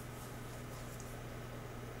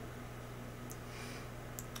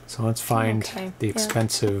 So let's find the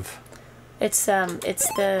expensive. It's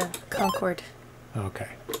the Concord. Okay.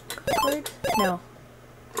 Concord? No.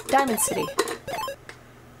 Diamond City.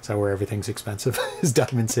 Is that where everything's expensive? Is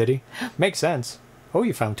Diamond City? Makes sense. Oh,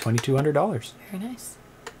 you found $2,200. Very nice.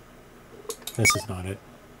 This is not it.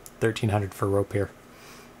 $1,300 for rope here.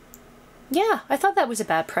 Yeah, I thought that was a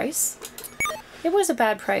bad price. It was a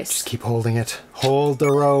bad price. Just keep holding it. Hold the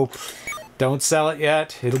rope. Don't sell it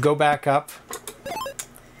yet. It'll go back up.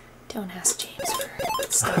 Don't ask James for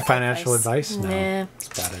Financial advice? No. Nah. It's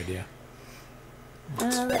a bad idea. Do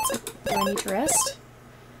I need to rest?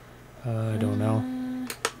 I don't know.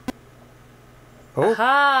 Oh.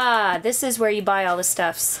 Aha! This is where you buy all the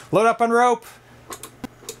stuffs. Load up on rope.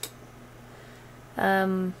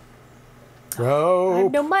 I Rope.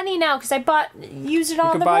 have no money now because I used it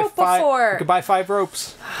all on the buy rope before. You could buy 5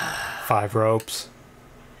 ropes. 5 ropes.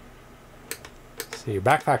 See, your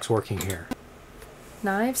backpack's working here.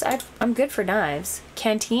 Knives? I'm good for knives.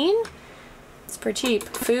 Canteen? It's pretty cheap.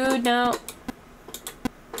 Food? No.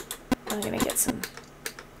 I'm gonna get some.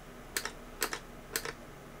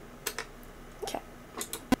 Okay.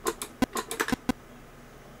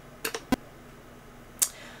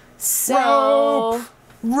 So.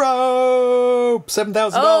 Rope!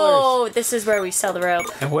 $7,000. Oh, this is where we sell the rope.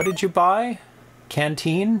 And what did you buy?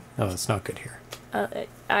 Canteen? Oh, it's not good here.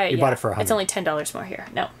 You bought it for $100. It's only $10 more here.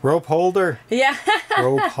 No. Rope holder. Yeah.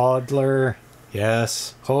 Rope hodler.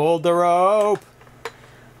 Yes. Hold the rope.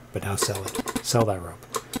 But now sell it. Sell that rope.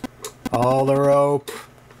 All the rope.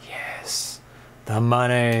 Yes. The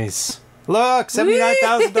monies. Look,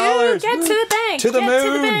 $79,000. Get to the bank. To the moon.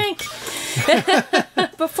 To the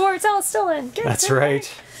bank. Before it's all stolen. That's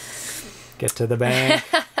right. Get to the bank.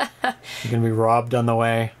 You're going to be robbed on the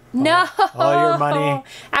way. No. All your money.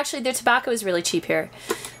 Actually, the tobacco is really cheap here.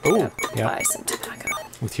 Oh, yeah. Buy some tobacco.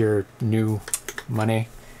 With your new money.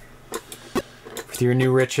 With your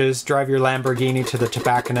new riches, drive your Lamborghini to the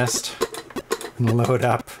tobacconist and load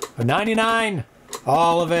up a 99.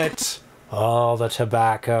 All of it. All the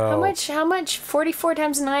tobacco. How much? 44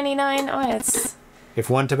 times 99? Oh, it's... If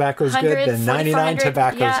one tobacco's good, then 99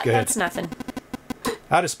 tobacco's good. That's nothing.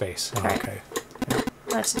 Out of space. Oh, Right. okay.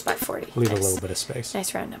 Let's just buy 40. Leave Nice. a little bit of space.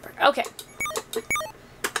 Nice round number. Okay.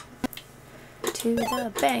 To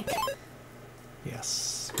the bank.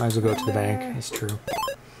 Yes. Might as well go to the bank. That's true.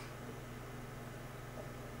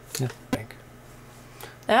 Yeah, bank.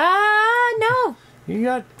 No. You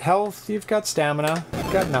got health, you've got stamina,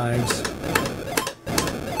 you've got knives.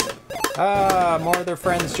 Ah, more of their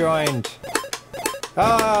friends joined.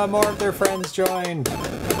 Ah, more of their friends joined.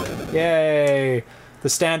 Yay. The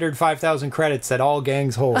standard 5,000 credits that all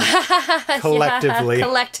gangs hold. Collectively. Yeah,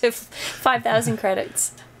 collective 5,000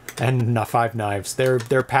 credits. And 5 knives.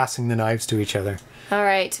 They're passing the knives to each other. All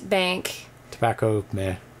right, bank. Tobacco,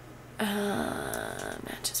 meh.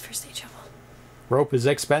 Matches for stage shovel. Rope is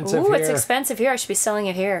expensive Ooh, here. it's expensive here. I should be selling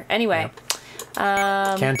it here. Anyway.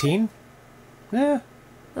 Canteen? Yeah.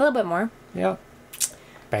 A little bit more. Yeah.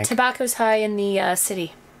 Bank. Tobacco's high in the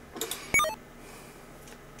city.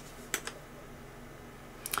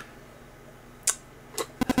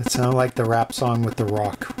 It sounded like the rap song with The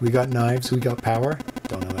Rock. We got knives, we got power.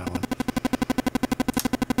 Don't know that one.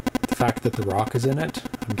 The fact that The Rock is in it,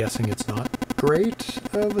 I'm guessing it's not great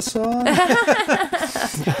of a song.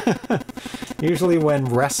 Usually when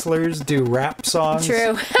wrestlers do rap songs,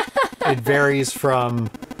 True. it varies from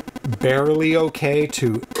barely okay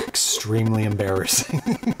to extremely embarrassing.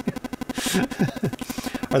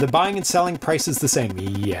 Are the buying and selling prices the same?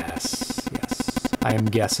 Yes. Yes. I am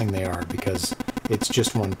guessing they are because it's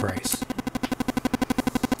just one price.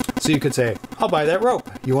 So you could say, I'll buy that rope.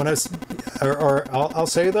 You want to... Or I'll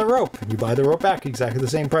say the rope. You buy the rope back, exactly the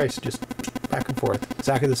same price. Just back and forth.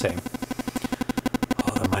 Exactly the same.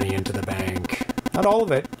 All the money into the bank. Not all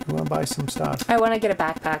of it. You want to buy some stuff. I want to get a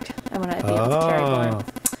backpack. I want to be able to carry more.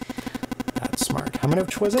 That's smart. How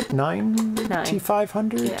much was it?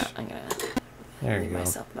 9,500? Yeah, I'm going to... There you go.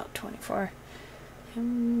 Myself about 24.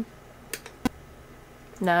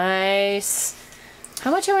 Nice. How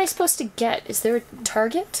much am I supposed to get? Is there a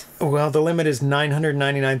target? Well, the limit is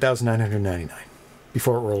 999,999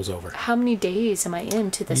 before it rolls over. How many days am I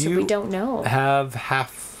into this if we don't know? Have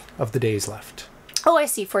half of the days left. Oh, I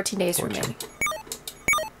see. 14 days remaining.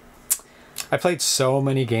 I played so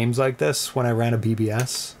many games like this when I ran a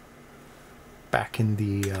BBS back in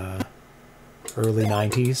the early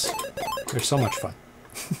 90s. They're so much fun.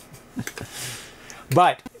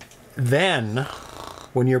 But then,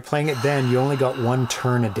 when you're playing it then, you only got 1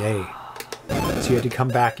 turn a day. So you had to come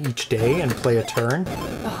back each day and play a turn.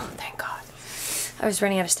 Oh, thank God. I was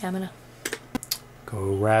running out of stamina.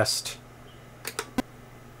 Go rest.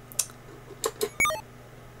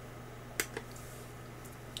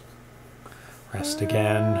 Rest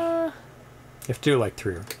again. You have to do like 2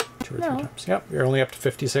 or 3 times. Yep, you're only up to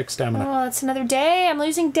 56 stamina. Oh, that's another day. I'm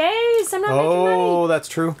losing days. I'm not making money. Oh, that's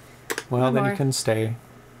true. Well, One then more. you can stay.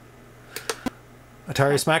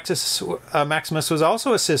 Atari's Maximus was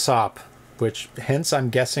also a sysop, which hence I'm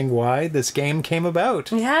guessing why this game came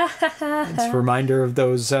about. Yeah. It's a reminder of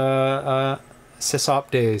those sysop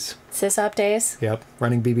days. Sysop days. Yep,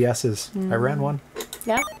 running BBSs. I ran one.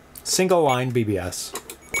 Yeah. Single line BBS,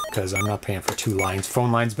 because I'm not paying for 2 lines.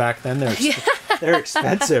 Phone lines back then, they're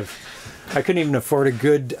expensive. I couldn't even afford a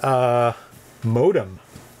good modem.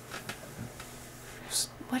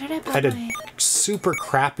 What did I buy? I had a super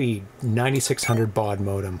crappy 9600 baud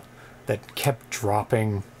modem that kept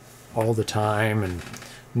dropping all the time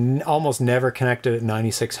and almost never connected at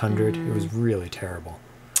 9600. It was really terrible.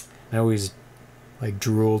 I always like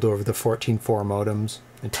drooled over the 14.4 modems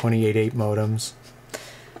and 28.8 modems.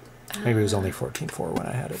 Maybe it was only 14.4 when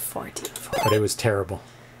I had it. 14.4. But it was terrible.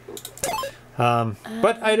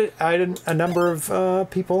 But I had a number of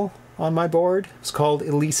people on my board. It's called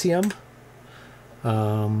Elysium.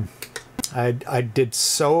 I did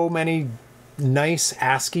so many nice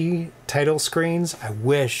ASCII title screens. I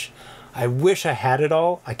wish I had it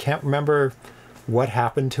all. I can't remember what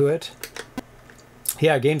happened to it.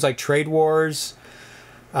 Yeah, games like Trade Wars,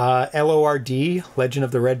 LORD, Legend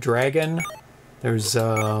of the Red Dragon. There's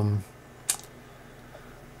that's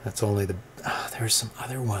only the there's some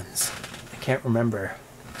other ones. I can't remember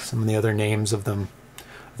some of the other names of them.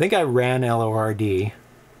 I think I ran LORD. I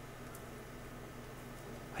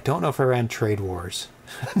don't know if I ran Trade Wars.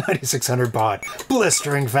 9600 baud.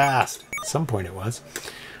 Blistering fast. At some point it was.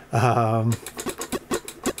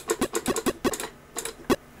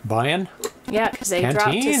 Buying? Yeah, because they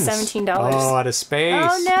Canteens. dropped to $17. Oh, out of space.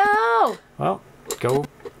 Oh, no! Well, go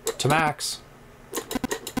to Max.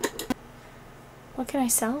 What can I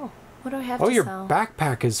sell? What do I have Oh, to your sell?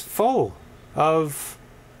 backpack is full of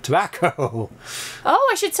tobacco. Oh,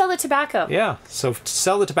 I should sell the tobacco. Yeah, so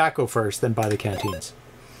sell the tobacco first, then buy the canteens.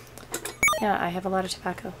 Yeah, I have a lot of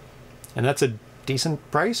tobacco. And that's a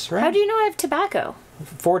decent price, right? How do you know I have tobacco?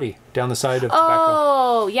 40 down the side of tobacco.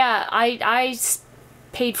 Oh, yeah. I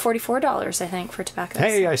paid $44, I think, for tobacco.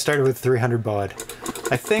 Hey, I started with 300 baud.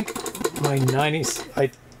 I think my 90s...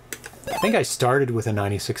 I think I started with a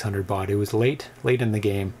 9600 baud. It was late in the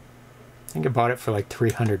game. I think I bought it for like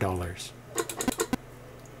 $300. I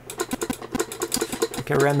think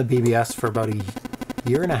I ran the BBS for about a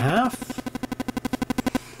year and a half.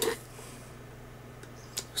 It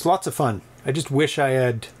was lots of fun. I just wish I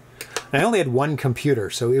had... I only had one computer,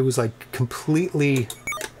 so it was like completely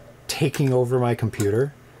taking over my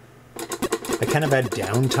computer. I kind of had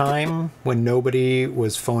downtime when nobody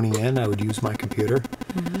was phoning in. I would use my computer.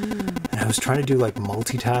 And I was trying to do like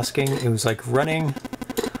multitasking. It was like running...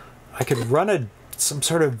 I could run some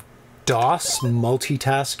sort of DOS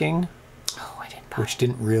multitasking. Oh, I didn't buy Which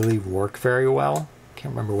didn't really work very well.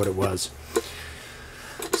 Can't remember what it was.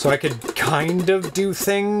 So I could kind of do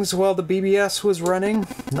things while the BBS was running.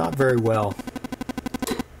 Not very well.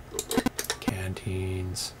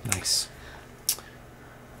 Canteens. Nice.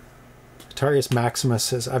 Atarius Maximus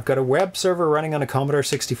says, I've got a web server running on a Commodore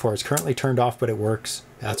 64. It's currently turned off, but it works.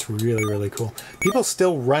 That's really, really cool. People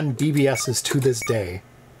still run BBSs to this day.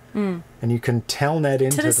 And you can telnet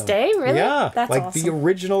into them. To this day? Really? Yeah. That's like awesome. the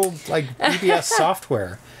original BBS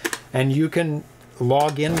software. And you can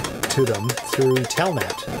log in to them through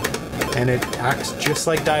telnet. And it acts just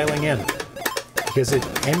like dialing in. Because it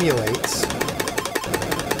emulates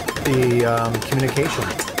the communication.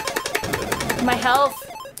 My health.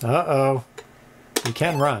 Uh-oh. You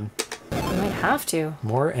can run. I might have to.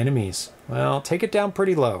 More enemies. Well, take it down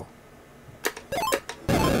pretty low.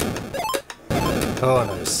 Oh,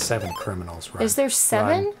 no, there's 7 criminals. Run. Is there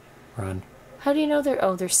 7? Run. How do you know there?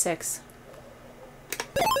 Oh, there's 6.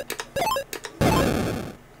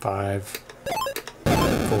 5.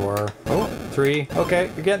 4. Oh, 3.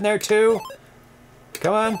 Okay, you're getting there. 2.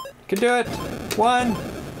 Come on. You can do it. 1.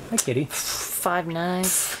 Hi, kitty. 5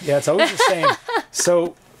 knives. Yeah, it's always the same.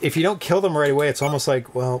 So, if you don't kill them right away, it's almost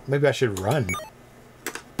like, well, maybe I should run.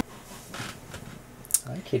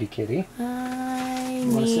 Hi, kitty, kitty. I You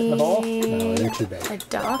want to sit in the bowl? No, need you're too big. a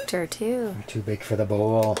doctor, too. You're too big for the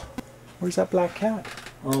bowl. Where's that black cat?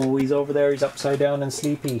 Oh, he's over there. He's upside down and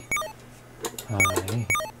sleepy. Hi.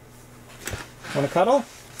 Want to cuddle?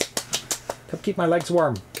 Come keep my legs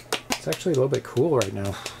warm. It's actually a little bit cool right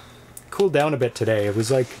now. Cooled down a bit today. It was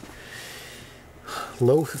like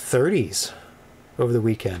low 30s over the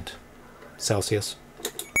weekend. Celsius.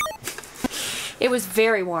 It was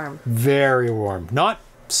very warm. Very warm. Not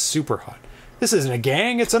super hot. This isn't a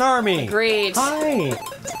gang, it's an army. Agreed. Hi.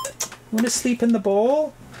 Want to sleep in the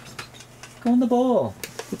bowl? Go in the bowl.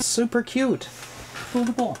 It's super cute. Go in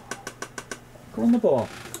the bowl. Go in the bowl.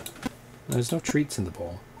 There's no treats in the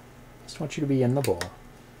bowl. I just want you to be in the bowl.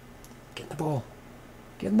 Get in the bowl.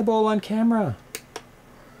 Get in the bowl on camera.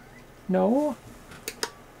 No?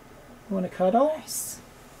 You want to cuddle? Nice.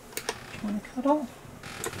 You want to cuddle?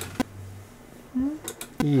 Hmm?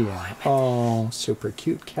 Yeah. Oh, super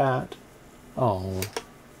cute cat. Oh.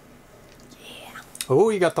 Oh,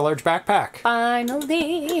 you got the large backpack.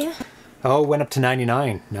 Finally. Oh, went up to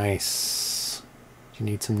 99. Nice. Do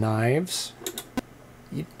you need some knives?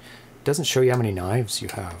 It doesn't show you how many knives you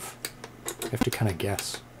have. You have to kind of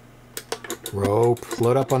guess. Rope.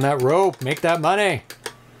 Load up on that rope. Make that money.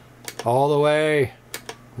 All the way.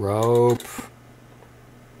 Rope.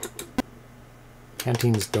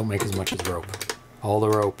 Canteens don't make as much as rope. All the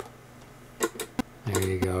rope. There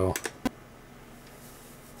you go.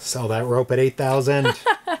 Sell that rope at 8,000.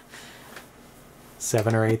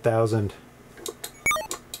 7 or 8,000.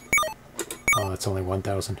 Oh, it's only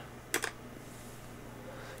 1,000.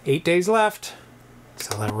 8 days left.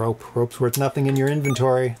 Sell that rope. Rope's worth nothing in your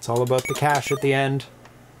inventory. It's all about the cash at the end.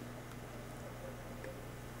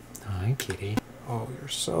 Hi, kitty. Oh, you're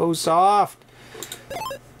so soft.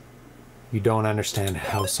 You don't understand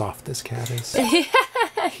how soft this cat is.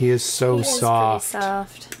 He is so soft. Pretty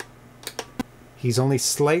soft. He's only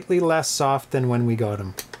slightly less soft than when we got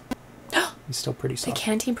him. He's still pretty soft. The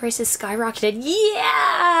canteen prices skyrocketed.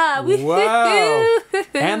 Yeah! Wow!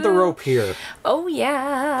 And the rope here. Oh,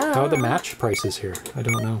 yeah. How are the match prices here? I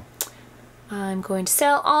don't know. I'm going to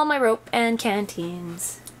sell all my rope and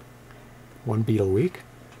canteens. 1 beetle week?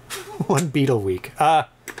 1 beetle week. 8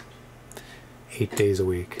 days a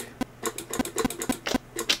week.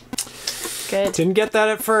 Good. Didn't get that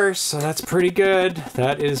at first, so that's pretty good.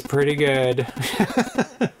 That is pretty good.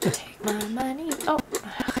 Take my money. Oh,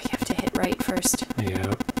 you have to hit right first.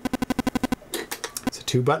 Yeah. It's a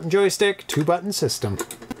 2-button joystick, 2-button system.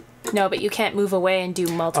 No, but you can't move away and do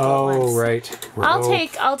multiple at once. Oh, right.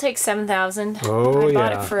 I'll take 7,000. Oh, I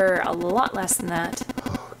bought it for a lot less than that.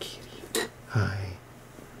 Oh, kitty. Hi.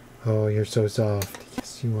 Oh, you're so soft.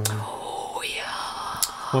 Yes, you are. Oh, yeah.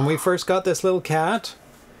 When we first got this little cat,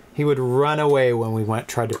 he would run away when we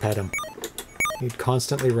tried to pet him. He'd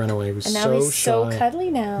constantly run away. He was And now so he's shy. so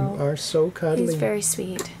cuddly now. You are so cuddly. He's very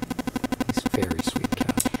sweet. He's a very sweet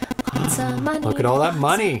cat. Lots of money. Look at all that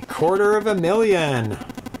money. $250,000.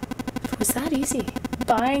 Was that easy?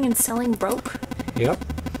 Buying and selling rope? Yep.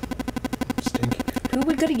 Stinky. Who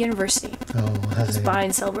would go to university? Oh, Just buy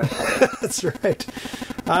and sell rope. That's right.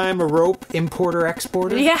 I'm a rope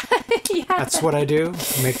importer-exporter. Yeah. Yeah. That's what I do.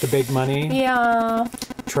 Make the big money. Yeah.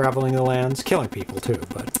 Traveling the lands. Killing people, too,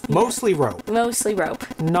 but mostly rope. Mostly rope.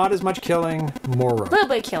 Not as much killing, more rope. A little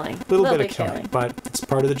bit of killing. Little bit of killing, but it's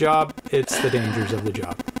part of the job. It's the dangers of the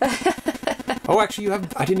job. Oh, actually,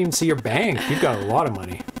 I didn't even see your bank. You've got a lot of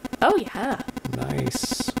money. Oh, yeah.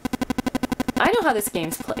 Nice. I know how this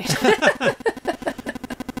game's played.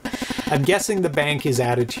 I'm guessing the bank is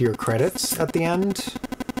added to your credits at the end,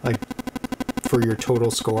 like for your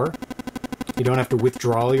total score. You don't have to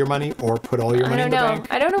withdraw all your money or put all your money in the bank.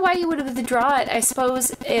 I don't know why you would withdraw it. I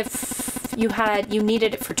suppose if you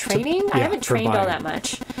needed it for training. I haven't trained all that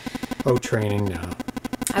much. Oh, training, no.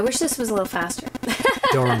 I wish this was a little faster.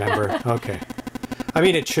 Don't remember. Okay. I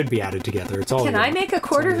mean, it should be added together. It's all. Can I make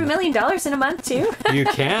 $250,000 in a month too? You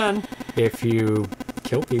can if you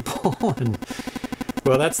kill people. And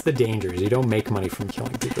well, that's the dangers. You don't make money from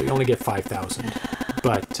killing people. You only get 5,000.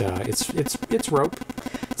 But it's rope.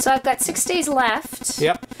 So I've got 6 days left.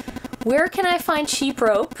 Yep. Where can I find cheap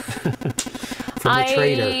rope? From the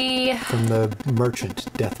trader. From the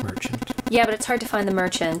merchant, death merchant. Yeah, but it's hard to find the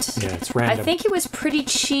merchant. Yeah, it's random. I think it was pretty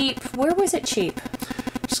cheap. Where was it cheap?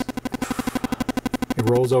 It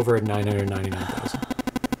rolls over at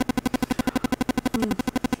 999,000.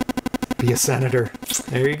 Be a senator.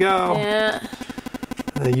 There you go. Yeah.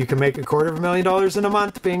 You can make $250,000 in a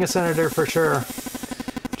month being a senator for sure.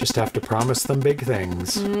 Just have to promise them big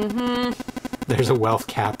things. Mm-hmm. There's a wealth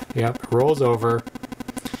cap. Yep, it rolls over.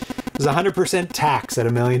 There's 100% tax at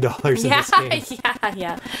 $1 million in this game.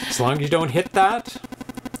 Yeah. As long as you don't hit that,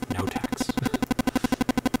 no tax.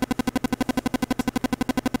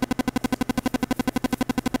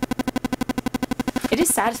 It is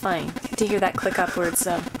satisfying to hear that click upwards,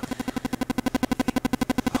 though.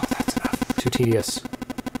 Oh, that's enough. Too tedious.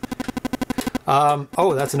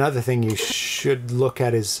 That's another thing you should look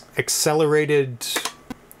at is accelerated.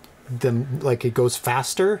 Like it goes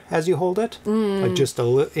faster as you hold it, like just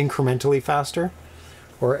incrementally faster,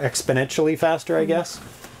 or exponentially faster, I guess,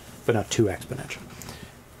 but not too exponential.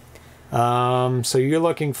 So you're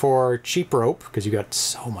looking for cheap rope because you got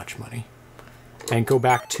so much money, and go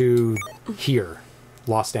back to here,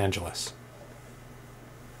 Los Angeles,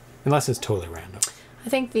 unless it's totally random. I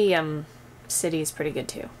think the city is pretty good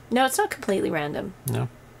too. No, it's not completely random. No.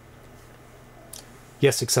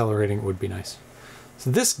 Yes, accelerating would be nice. So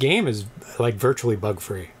this game is like virtually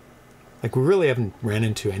bug-free. Like we really haven't ran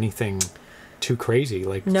into anything too crazy.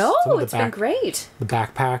 Like no, some of the it's been great. The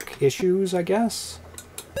backpack issues, I guess.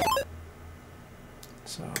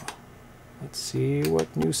 So let's see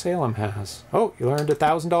what New Salem has. Oh, you learned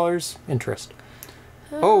 $1,000 interest.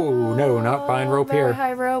 Oh no, not buying rope very here.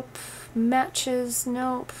 High rope matches.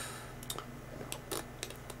 Nope.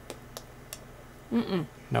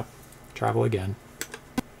 Nope. Travel again.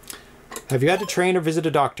 Have you had to train or visit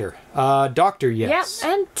a doctor? Doctor, yes.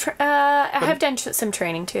 Yeah, and I have done some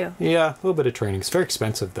training too. Yeah, a little bit of training. It's very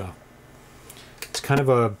expensive though. It's kind of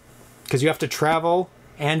a, because you have to travel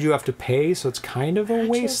and you have to pay, so it's kind of a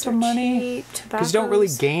waste of money. Because you don't really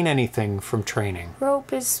gain anything from training.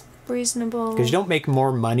 Rope is reasonable. Because you don't make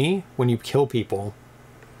more money when you kill people.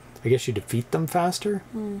 I guess you defeat them faster.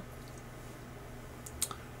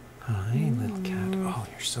 Hi, little cat. Oh,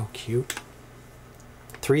 you're so cute.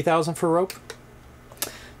 3,000 for rope?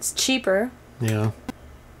 It's cheaper. Yeah.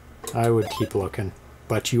 I would keep looking.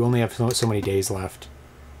 But you only have so many days left.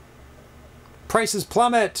 Prices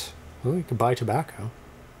plummet! Oh, you can buy tobacco.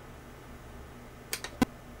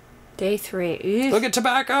 Day 3. Oof. Look at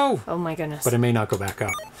tobacco! Oh my goodness. But it may not go back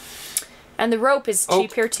up. And the rope is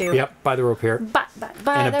cheap here too. Yep, buy the rope here.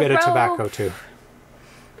 And a bit of tobacco too.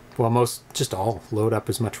 Well, just all. Load up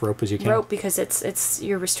as much rope as you can. Rope, because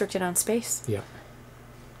you're restricted on space. Yep.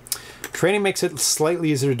 Training makes it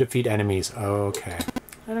slightly easier to defeat enemies. Okay.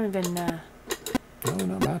 I don't even... No,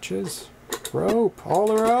 not matches. Rope. All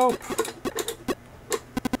the rope.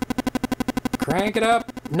 Crank it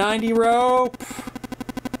up. 90 rope.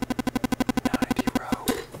 90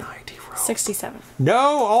 rope. 90 rope. 67. No,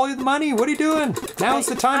 all the money. What are you doing? Now's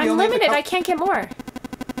the time. I'm limited. I can't get more.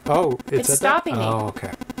 Oh, it's stopping me. Oh,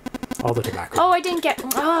 okay. All the tobacco. Oh, I didn't get...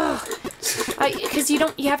 Oh. Because you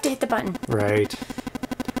have to hit the button. Right.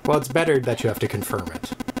 Well, it's better that you have to confirm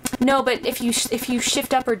it. No, but if you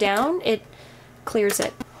shift up or down, it clears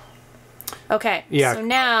it. Okay. Yeah. So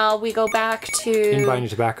now we go back to... In buying your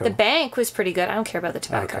tobacco. The bank was pretty good. I don't care about the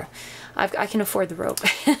tobacco. Okay. I can afford the rope.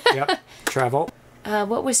 Yep. Travel.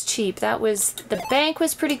 What was cheap? That was... The bank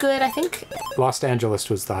was pretty good, I think. Los Angeles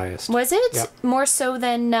was the highest. Was it? Yep. More so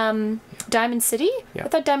than Diamond City? Yep. I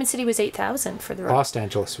thought Diamond City was 8,000 for the rope. Los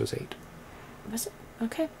Angeles was 8. Was it?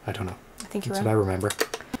 Okay. I don't know. I think you're That's right. what I remember.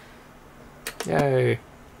 Yay.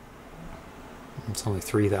 It's only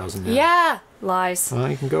 3,000 now. Yeah. Lies.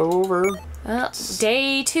 Well, you can go over.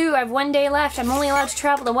 Day 2. I have 1 day left. I'm only allowed to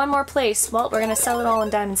travel to one more place. Well, we're going to sell it all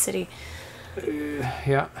in Diamond City.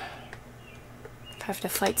 Yeah. I have to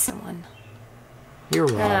fight someone. You're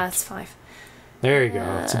right. That's 5. There you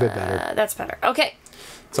go. It's a bit better. That's better. Okay.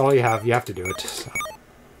 It's all you have. You have to do it. So.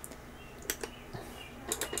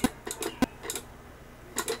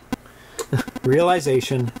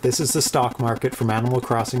 Realization, this is the stock market from Animal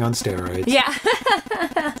Crossing on steroids. Yeah.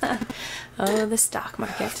 Oh, the stock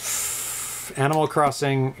market. Animal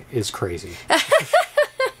Crossing is crazy.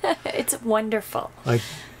 It's wonderful. Like,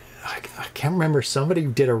 I can't remember. Somebody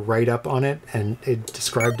did a write-up on it, and it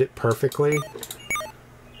described it perfectly.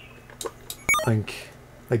 Like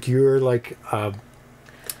you're like a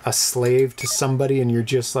slave to somebody, and you're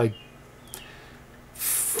just like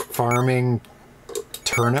farming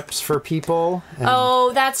turnips for people.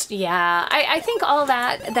 Oh, that's, yeah. I think all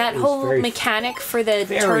that whole mechanic for the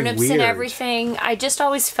turnips weird. and everything, I just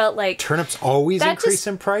always felt like... Turnips always increase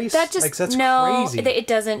in price? That just, like, that's no, crazy. It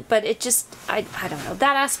doesn't, but it just, I don't know.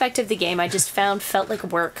 That aspect of the game I just felt like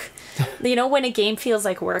work. You know, when a game feels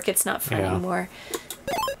like work, it's not fun anymore.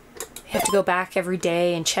 You have to go back every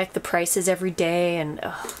day and check the prices every day, and...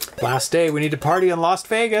 Last day, we need to party in Las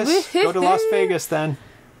Vegas. Go to Las Vegas then.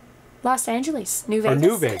 Los Angeles. New Vegas. Or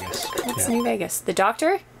New Vegas. It's New Vegas. The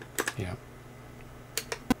doctor? Yeah.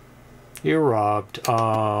 You're robbed.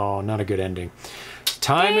 Oh, not a good ending.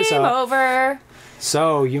 Time is up. Over.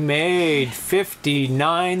 So you made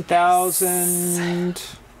 59,000,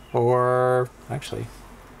 or actually,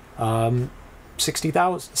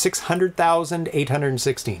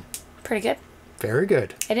 600,816. Pretty good. Very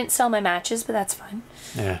good. I didn't sell my matches, but that's fine.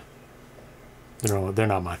 Yeah. They're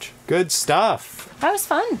not much. Good stuff. That was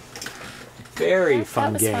fun. Very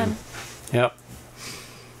fun game. Fun. Yep.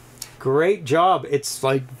 Great job. It's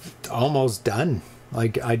like almost done.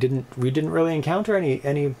 Like we didn't really encounter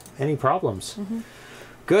any problems. Mm-hmm.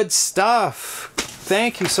 Good stuff.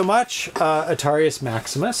 Thank you so much, Atarius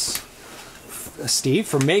Maximus, Steve,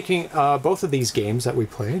 for making both of these games that we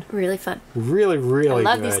played. Really fun. Really, really good.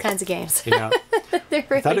 I love these kinds of games. Yeah. They're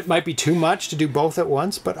really I thought it might be too much to do both at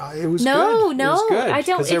once, but it was good. No, it was good, I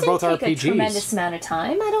don't. It they're didn't both take RPGs. a tremendous amount of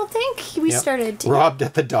time. I don't think we started. To Robbed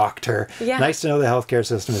at the doctor. Yeah. Nice to know the healthcare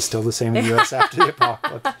system is still the same in the U.S. after the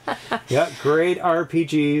apocalypse. Yeah, great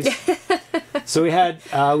RPGs. So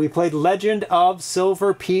we played Legend of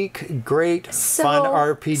Silverpeak. Great, fun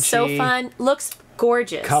RPG. So fun. Looks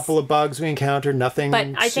gorgeous. Couple of bugs we encountered. Nothing but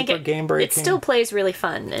I super think game breaking. it still plays really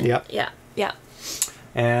fun. And yeah.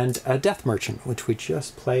 And Death Merchant, which we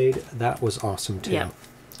just played. That was awesome too. Yeah.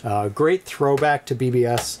 Great throwback to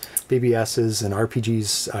BBSs and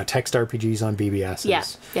RPGs, text RPGs on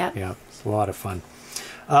BBSs. Yeah, it's a lot of fun.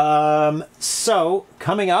 So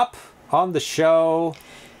coming up on the show,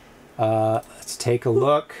 let's take a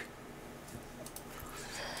look.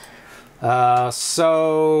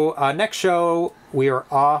 Next show, we are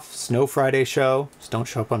off. Snow Friday show. Just don't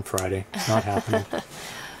show up on Friday. It's not happening.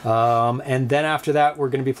 And then after that, we're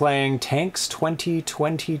going to be playing Tanks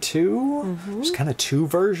 2022. There's kind of 2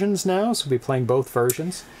 versions now, so we'll be playing both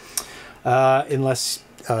versions. Unless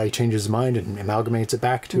he changes his mind and amalgamates it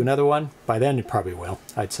back to another one. By then, it probably will,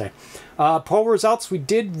 I'd say. Poll results, we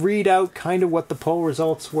did read out kind of what the poll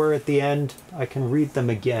results were at the end. I can read them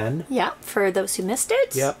again. Yeah, for those who missed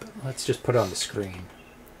it. Yep, let's just put it on the screen.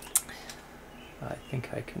 I think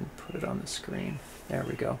I can put it on the screen. There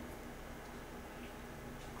we go.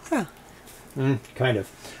 Huh. Kind of.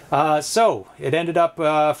 So it ended up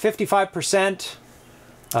 55%.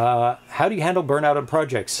 How do you handle burnout on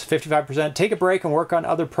projects? 55%. Take a break and work on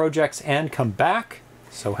other projects and come back.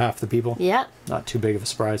 So half the people. Yeah. Not too big of a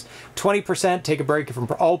surprise. 20%. Take a break from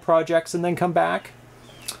all projects and then come back.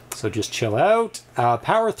 So just chill out.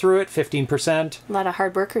 Power through it. 15%. A lot of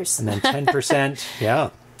hard workers. And then 10%. Yeah.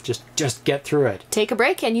 Just get through it. Take a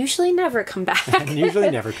break and usually never come back. And usually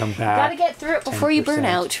never come back. Gotta get through it before 10%. You burn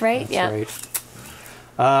out, right? That's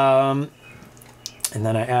right. And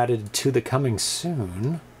then I added to the coming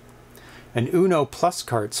soon an Uno Plus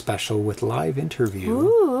Cart special with live interview.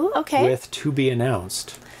 Ooh, okay. With to be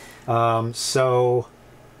announced. So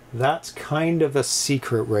that's kind of a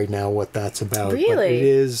secret right now what that's about. Really? But it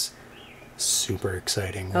is super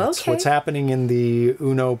exciting. What's happening in the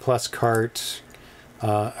Uno Plus Cart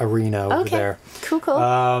arena over there. Cool.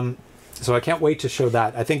 So I can't wait to show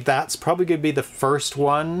that. I think that's probably going to be the first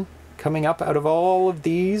one coming up out of all of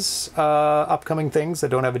these upcoming things that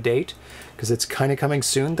don't have a date, because it's kind of coming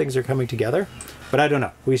soon. Things are coming together, but I don't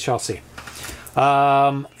know. We shall see.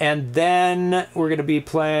 And then we're going to be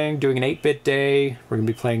doing an 8-bit day. We're going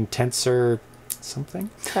to be playing Tensor something.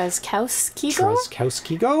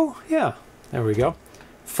 Trzaskowskigo? Yeah, there we go.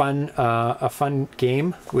 A fun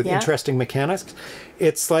game with interesting mechanics.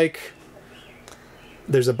 It's like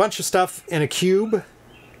there's a bunch of stuff in a cube,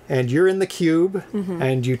 and you're in the cube,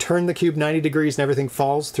 and you turn the cube 90 degrees, and everything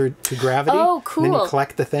falls through to gravity. Oh, cool! And then you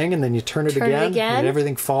collect the thing, and then you turn it again, and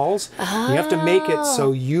everything falls. Oh. You have to make it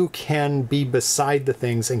so you can be beside the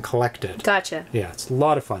things and collect it. Gotcha. Yeah, it's a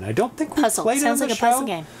lot of fun. I don't think we puzzle. played Sounds it on like the a puzzle show.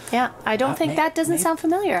 game. Yeah, I don't think that doesn't sound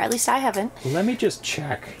familiar. At least I haven't. Let me just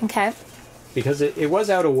check. Okay. Because it was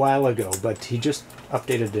out a while ago, but he just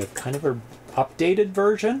updated a kind of an updated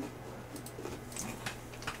version.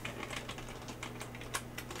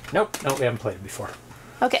 Nope, we haven't played it before.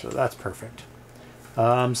 Okay. So that's perfect.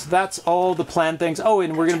 So that's all the planned things. Oh,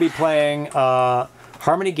 and we're going to be playing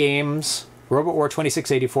Harmony Games, Robot War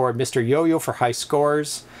 2684, Mr. Yo-Yo for high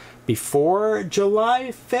scores before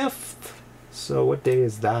July 5th. So what day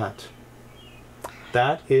is that?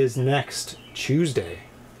 That is next Tuesday.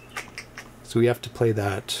 So we have to play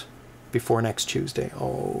that before next Tuesday.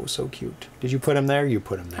 Oh, so cute. Did you put him there? You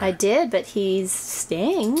put him there. I did, but he's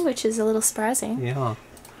staying, which is a little surprising. Yeah.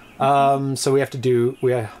 So we have to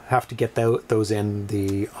get those in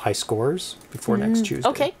the high scores before next Tuesday.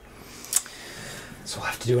 Okay. So we'll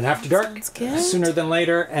have to do an After Dark sooner than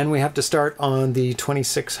later, and we have to start on the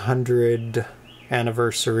 2600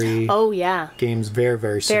 anniversary. Oh yeah. Games very,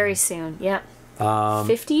 very soon. Very soon. Yeah.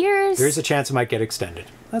 50 years. There's a chance it might get extended.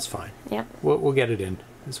 That's fine. Yeah. We'll get it in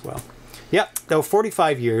as well. Yeah. No,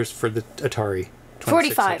 45 years for the Atari.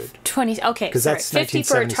 45. 20. Okay. Because that's 50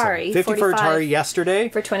 for Atari. 50 for Atari yesterday.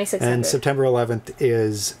 For 2600. And September 11th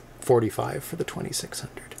is 45 for the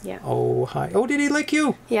 2600. Yeah. Oh, hi. Oh, did he lick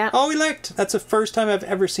you? Yeah. Oh, he licked. That's the first time I've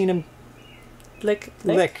ever seen him lick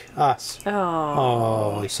us. Oh.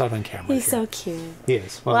 Oh, he saw it on camera. He's so cute. He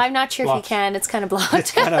is. Well, I'm not sure if he can. It's kind of blocked.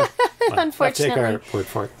 It's kind of, unfortunately. I'll take our word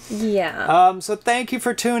for it. Yeah. So thank you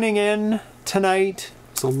for tuning in tonight.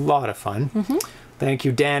 It's a lot of fun. Thank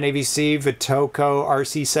you, Dan, AVC, Vitoko,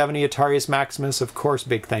 RC70, Atarius Maximus. Of course,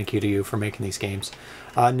 big thank you to you for making these games.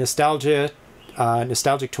 Nostalgic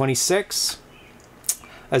 26,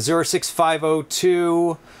 Azure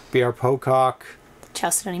 6502, BR Pocock.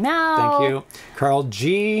 Chastity Mao. Thank you. Carl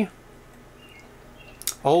G.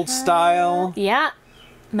 Old Style. Yeah.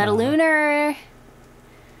 Metalunar.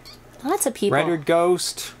 Lots of people. Rendered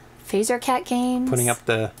Ghost. Phaser Cat Games. Putting up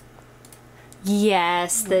the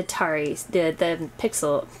Yes, the Atari, the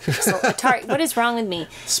pixel Atari. What is wrong with me?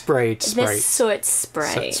 Sprite. This Soot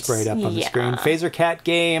Sprite. Sprite up on the screen. Phaser Cat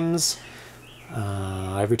Games.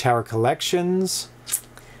 Ivory Tower Collections.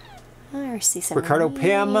 Ricardo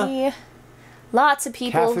Pim. Lots of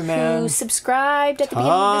people who subscribed at the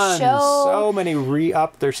beginning of the show. So many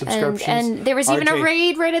re-upped their subscriptions. And there was even a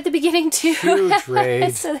raid right at the beginning too. Huge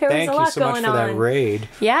raid. So there was a lot going on. Thank you so much for that raid.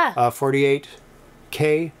 Yeah.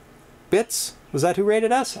 48K Bits. Was that who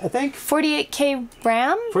raided us, I think? 48K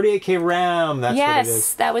RAM? 48K RAM. That's what it is.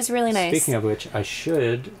 Yes, that was really nice. Speaking of which, I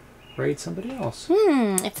should raid somebody else.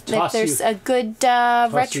 If there's a good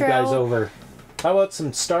retro... Toss you guys over. How about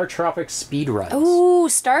some Star Tropics speed runs? Ooh,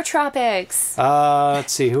 Star Tropics.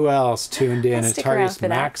 Let's see, who else tuned in? Atari's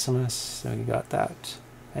Maximus. So you got that.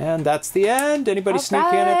 And that's the end. Anybody sneak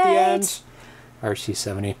in at the end?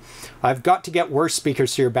 RC70. I've got to get worse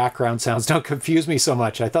speakers so your background sounds don't confuse me so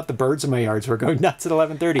much. I thought the birds in my yards were going nuts at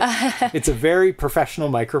 11:30. It's a very professional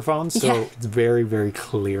microphone, so it's very, very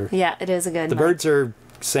clear. Yeah, it is a good The birds are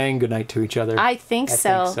saying goodnight to each other. I think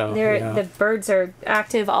so. The birds are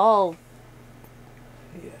active all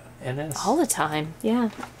the time. Yeah.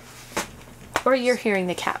 Or you're hearing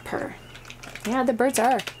the cat purr. Yeah, the birds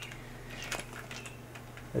are.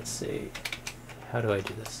 Let's see. How do I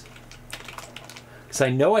do this? Because I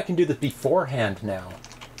know I can do this beforehand now.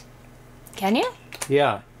 Can you?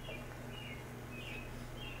 Yeah.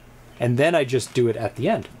 And then I just do it at the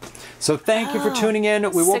end. So thank you for tuning in.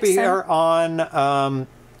 We won't be here on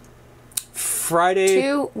Friday.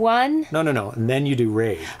 2, 1? No. And then you do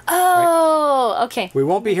raid. Oh, right? Okay. We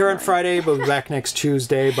won't be here on Friday, but we'll be back next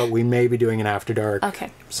Tuesday, but we may be doing an After Dark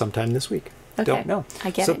sometime this week. Okay. Don't know.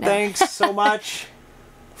 I get it now. So thanks so much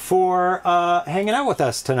for hanging out with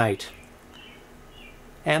us tonight.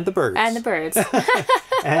 And the birds. And the birds.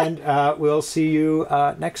 And we'll see you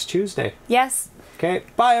next Tuesday. Yes. Okay.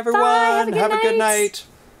 Bye, everyone. Bye. Have a good night.